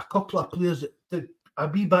pay a couple of players that a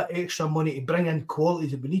wee bit extra money to bring in quality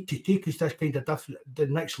that we need to take us this kind of the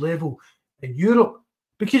next level in Europe.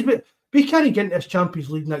 Because we can't get into this Champions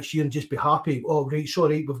League next year and just be happy. Oh, right,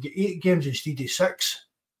 sorry, we've got 8 games instead of 6.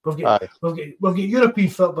 We've got European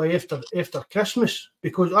football after Christmas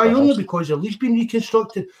only because the league's been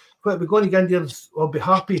reconstructed. But we're going to get in there, we'll be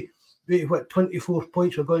happy. 24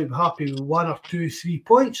 points, we're going to be happy with 1 or 2, 3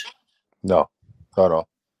 points. No. But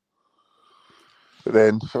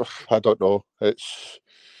then, I don't know. It's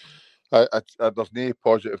there's no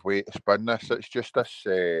positive way to spin this. It's just this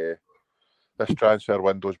transfer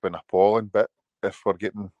window's been appalling. But if we're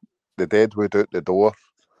getting the deadwood out the door,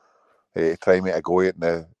 try and make a go in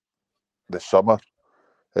the summer,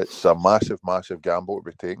 it's a massive, massive gamble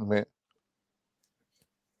to be taken, mate.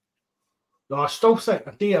 No, I still think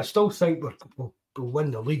we'll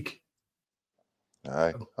win the league.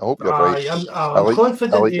 Aye, I hope you're right. I'm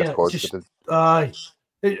confident. I like your confidence.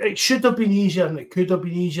 It should have been easier and it could have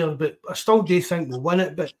been easier, but I still do think we'll win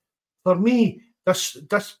it. But for me, this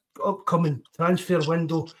upcoming transfer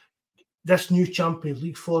window, this new Champions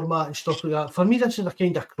League format and stuff like that, for me, this is a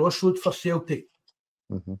kind of crossroad for Celtic.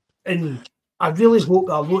 Mm-hmm. And I really hope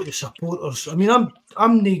that a lot of the supporters, I mean,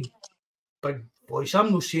 I'm the big voice.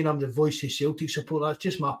 I'm not saying I'm the voice of Celtic support. That's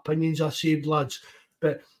just my opinions I saved, lads.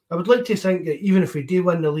 But I would like to think that even if we do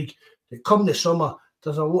win the league, that come the summer,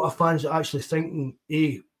 there's a lot of fans that are actually thinking,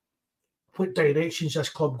 what direction's this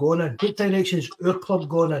club going in? What direction's our club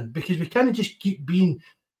going in? Because we can't just keep being...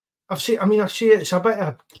 I say it's a bit of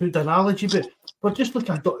a crude analogy, but we're just like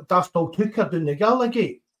a daft old hooker down the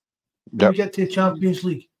Gallagate when we get to the Champions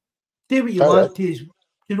League. Do what you want to,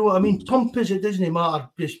 you know what I mean? Pump us, it doesn't matter,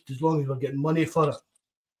 just as long as we're getting money for it.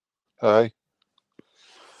 Aye.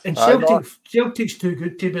 And Celtic's too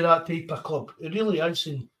good to be that type of club. It really is,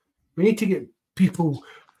 and we need to get people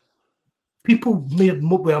with a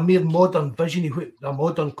more modern vision of what a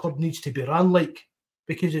modern club needs to be run like,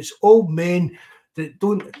 because it's old men that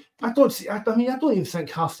don't. I don't even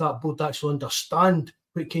think half that board actually understand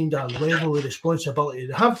what kind of level of responsibility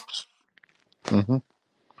they have. Mm-hmm.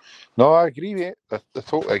 No, I agree, mate. I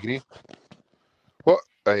totally agree.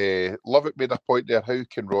 Lovett made a point there. How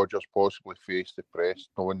can Rodgers possibly face the press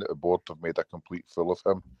knowing that the board have made a complete fool of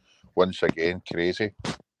him? Once again, crazy.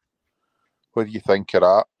 What do you think of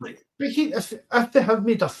that? But if they have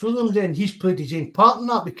made a fool of him, then he's played his own part in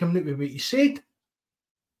that by coming out with what he said.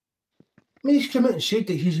 I mean, he's come out and said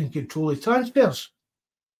that he's in control of transfers.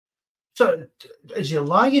 So, is he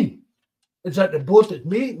lying? Is that the board that's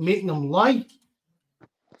making him lie?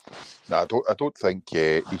 No, I don't think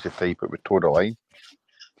he's the type that would toe the line.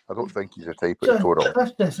 I don't think he's the type that would toe the line.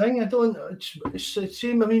 That's the thing. It's the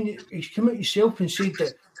same. I mean, he's come out himself and said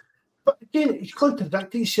that. But again, he's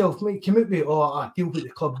contradicted himself. He came out with, I deal with the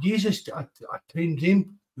club gives I train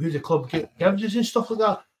them, who the club gives us and stuff like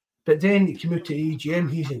that. But then he came out to AGM,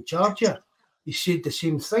 he's in charge of. He said the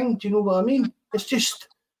same thing. Do you know what I mean? It's just,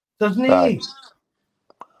 there's no,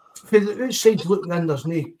 for the outside looking in, there's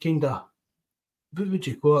no kind of, what would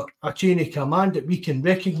you call it, a chain of command that we can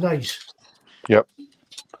recognise. Yep.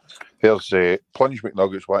 There's Plunge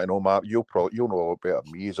McNuggets wanting to know, Mark, you'll know a lot better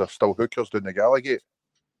than me. Is there still hookers down the Gallagate?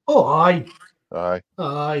 Oh, aye.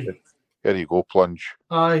 Here you go, Plunge.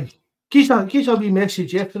 Aye. Give a wee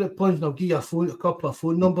message after it, Plunge, and I'll give you a couple of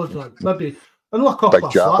phone numbers. Maybe, I know a couple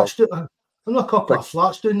of flats. Of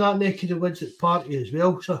flats down that neck of the woods at party as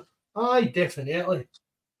well. So, aye, definitely.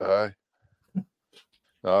 Aye.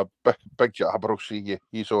 Big Jabber will see you.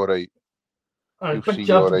 He's all right. Big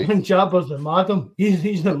Jabber's the madam.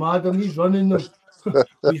 He's the madam. He's running them.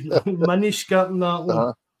 He's mini skirting that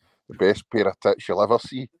one. The best pair of tits you'll ever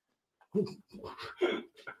see.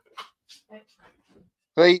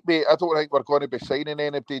 Right, mate, I don't think we're going to be signing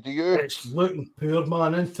anybody, do you? It's looking poor,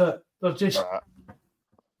 man, isn't it? They're just...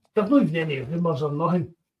 There's not even any rumours or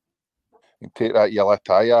nothing. You can take that yellow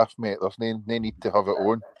tie off, mate. There's no need to have it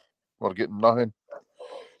on. We're getting nothing.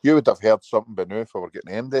 You would have heard something by now if we were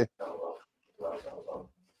getting Andy.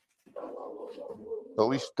 At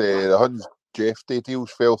least the Huns Jeff Day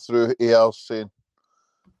deals fell through, AR's saying.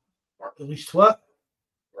 At least what?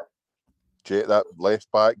 That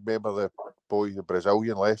left back, remember the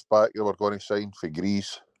Brazilian left back they were going to sign for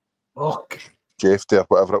Greece? Oh. Jeff Day,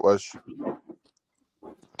 whatever it was.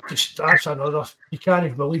 That's another. You can't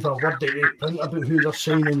even believe a word that they print about who they're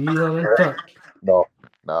signing either, isn't it? No,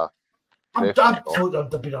 nah. I thought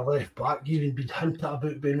there'd have been a left back even been hinted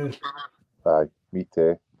about by now. Aye, me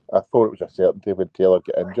too. I thought it was a certainty when Taylor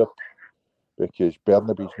get injured because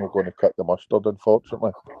Bernaby's not going to cut the mustard,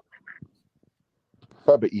 unfortunately.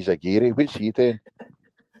 What about Izagiri? What's he doing?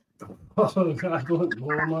 I don't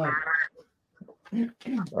know, man.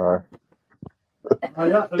 Aye.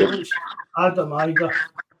 It's Adam Ida.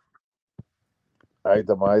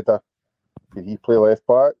 Ida. Did he play left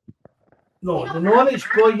back? No, the Norwich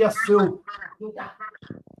boy, you fool.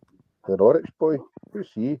 The Norwich boy?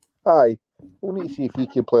 Who's he? Aye. We'll need to see if he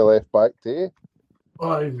can play left back too.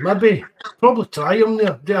 Aye, maybe. Probably try him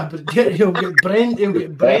there. But he'll get Brendan.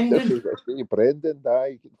 Brendan,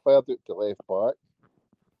 aye. He fired out to left back.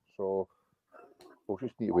 So we'll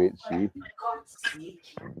just need to wait and see.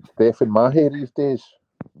 Stephen Maher these days.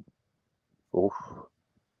 Oh.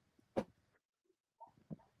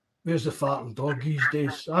 Where's the farting dog these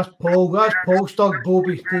days? That's Paul's dog,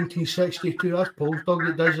 Bobby, 1962. That's Paul's dog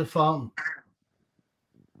that does the farting.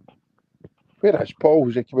 Where is Paul?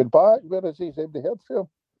 Is he coming back? Where is he? Is anybody heard from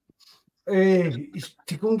him? He's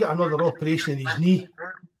to go and get another operation in his knee.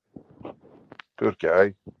 Poor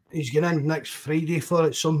guy. He's going in next Friday for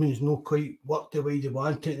it. Something's not quite worked the way they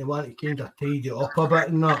want it. They want to kind of tidy it up a bit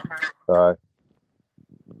and that. Aye.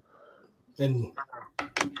 And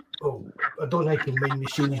I don't think he mind me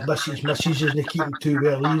saying his missus isn't keeping too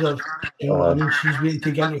well either. You know what I mean? She's waiting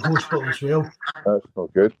to get into hospital as well. That's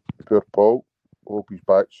not good. Poor Paul. Hope he's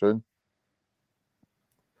back soon.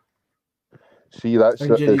 See, that's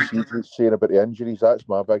saying about the injuries. That's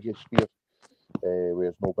my biggest fear.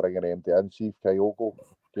 Where's no bringing MD in. See if Kyogo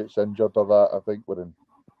gets injured or that. I think we're in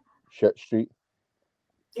shit street.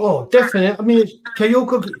 Oh, definitely. I mean,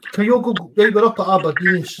 Kyogo, right, we're up at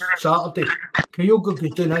Aberdeen Saturday. Kyogo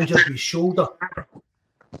goes down injured with his shoulder.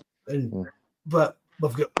 But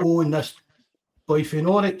we've got Owen, this boy from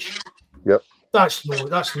Norwich. Yep. That's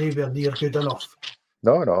nowhere near good enough.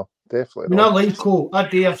 No, definitely I mean, not. I like O.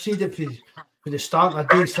 I've said it for the start. I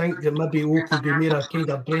do think that maybe O could be more a kind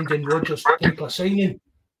of Brendan Rodgers type of signing.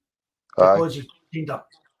 Because he's kind of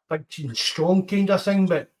big and strong kind of thing,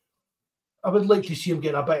 but I would like to see him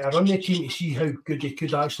get a bit of run the team to see how good he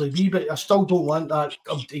could actually be, but I still don't want that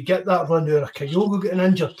to get that run out of Kyogo getting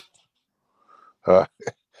injured.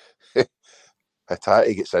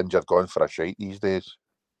 Hatati gets injured going for a shite these days.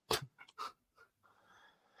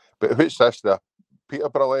 But who's this there?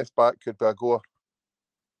 Peterborough left back could be a goer.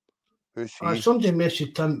 Who's he? Somebody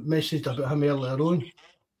messaged about him earlier on.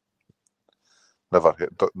 Never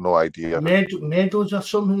heard, no idea. Meadows or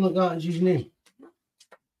something like that is his name.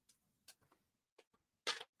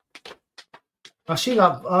 I see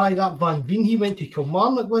that Van Veen, he went to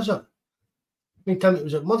Kilmarnock, was it? Meantime it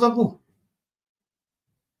was at Motherwell.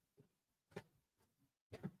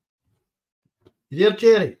 You there,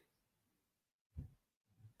 Jerry?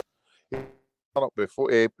 Before,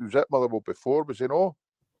 he was at Motherwell before, was he no?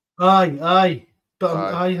 Aye. But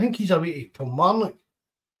I think he's away to Kilmarnock.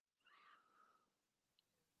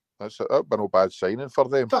 That'd be no bad signing for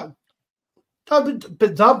them. For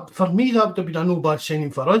me, that would have been a no bad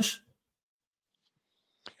signing for us.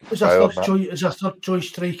 As a third choice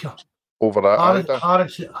striker. Over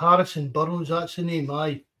that Harrison Burrows, that's the name,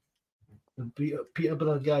 aye. The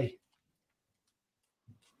Peterborough guy.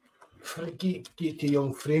 Get to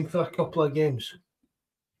young frame for a couple of games.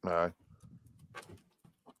 Aye.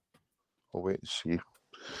 We'll wait and see.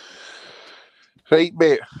 Right,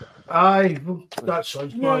 mate. Aye, that's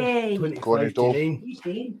us, man.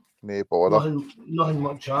 25-9. No bother. Nothing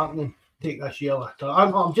much happening. Take this yellow tie.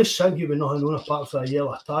 I'm just sitting here with nothing on apart from a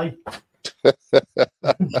yellow tie.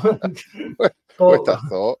 What I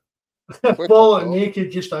thought. Ball it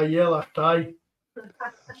naked, just a yellow tie.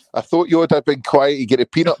 I thought you would have been quiet to get a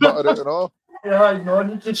peanut butter out and all. Yeah, no,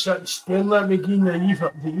 you just sitting staring at me getting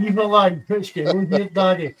the evil eye. What's going on here,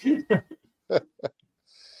 Daddy?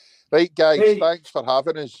 Right, guys, thanks for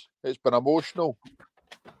having us. It's been emotional.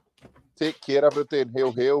 Take care, everybody, and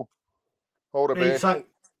hail. All the best.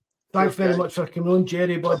 Thanks very much for coming on,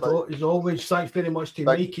 Jerry, bud. As always, thanks very much to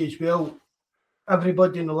Mikey as well.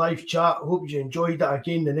 Everybody in the live chat, hope you enjoyed it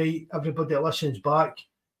again tonight. Everybody that listens back.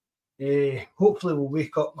 Hopefully we'll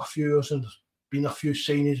wake up a few hours and there's been a few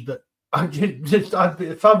signings, but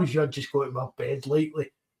if I was you, I'd just go to my bed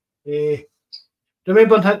lately.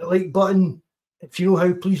 Remember to hit the like button. If you know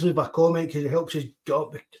how, please leave a comment because it helps us get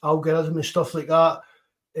up the algorithm and stuff like that.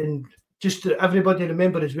 And just to everybody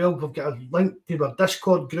remember as well, we've got a link to our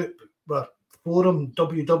Discord group, our forum,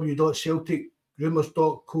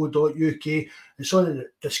 www.celticrumours.co.uk. It's on the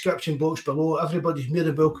description box below. Everybody's more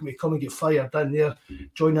than welcome to come and get fired in there,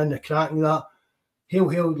 join in the crack and that.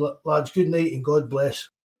 Hail, lads. Good night and God bless.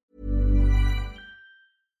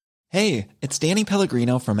 Hey, it's Danny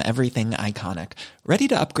Pellegrino from Everything Iconic. Ready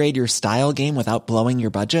to upgrade your style game without blowing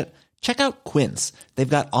your budget? Check out Quince. They've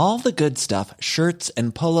got all the good stuff, shirts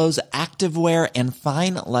and polos, activewear, and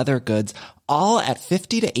fine leather goods, all at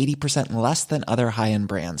 50 to 80% less than other high-end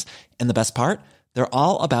brands. And the best part? They're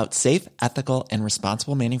all about safe, ethical, and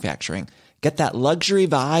responsible manufacturing. Get that luxury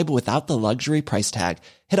vibe without the luxury price tag.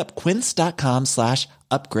 Hit up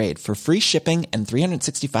quince.com/upgrade for free shipping and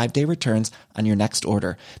 365-day returns on your next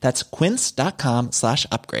order. That's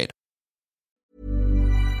quince.com/upgrade.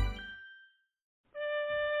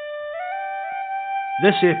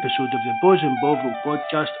 This episode of the Bawz and Bovril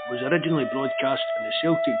podcast was originally broadcast on the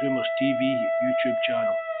Celtic Rumours TV YouTube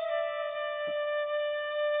channel.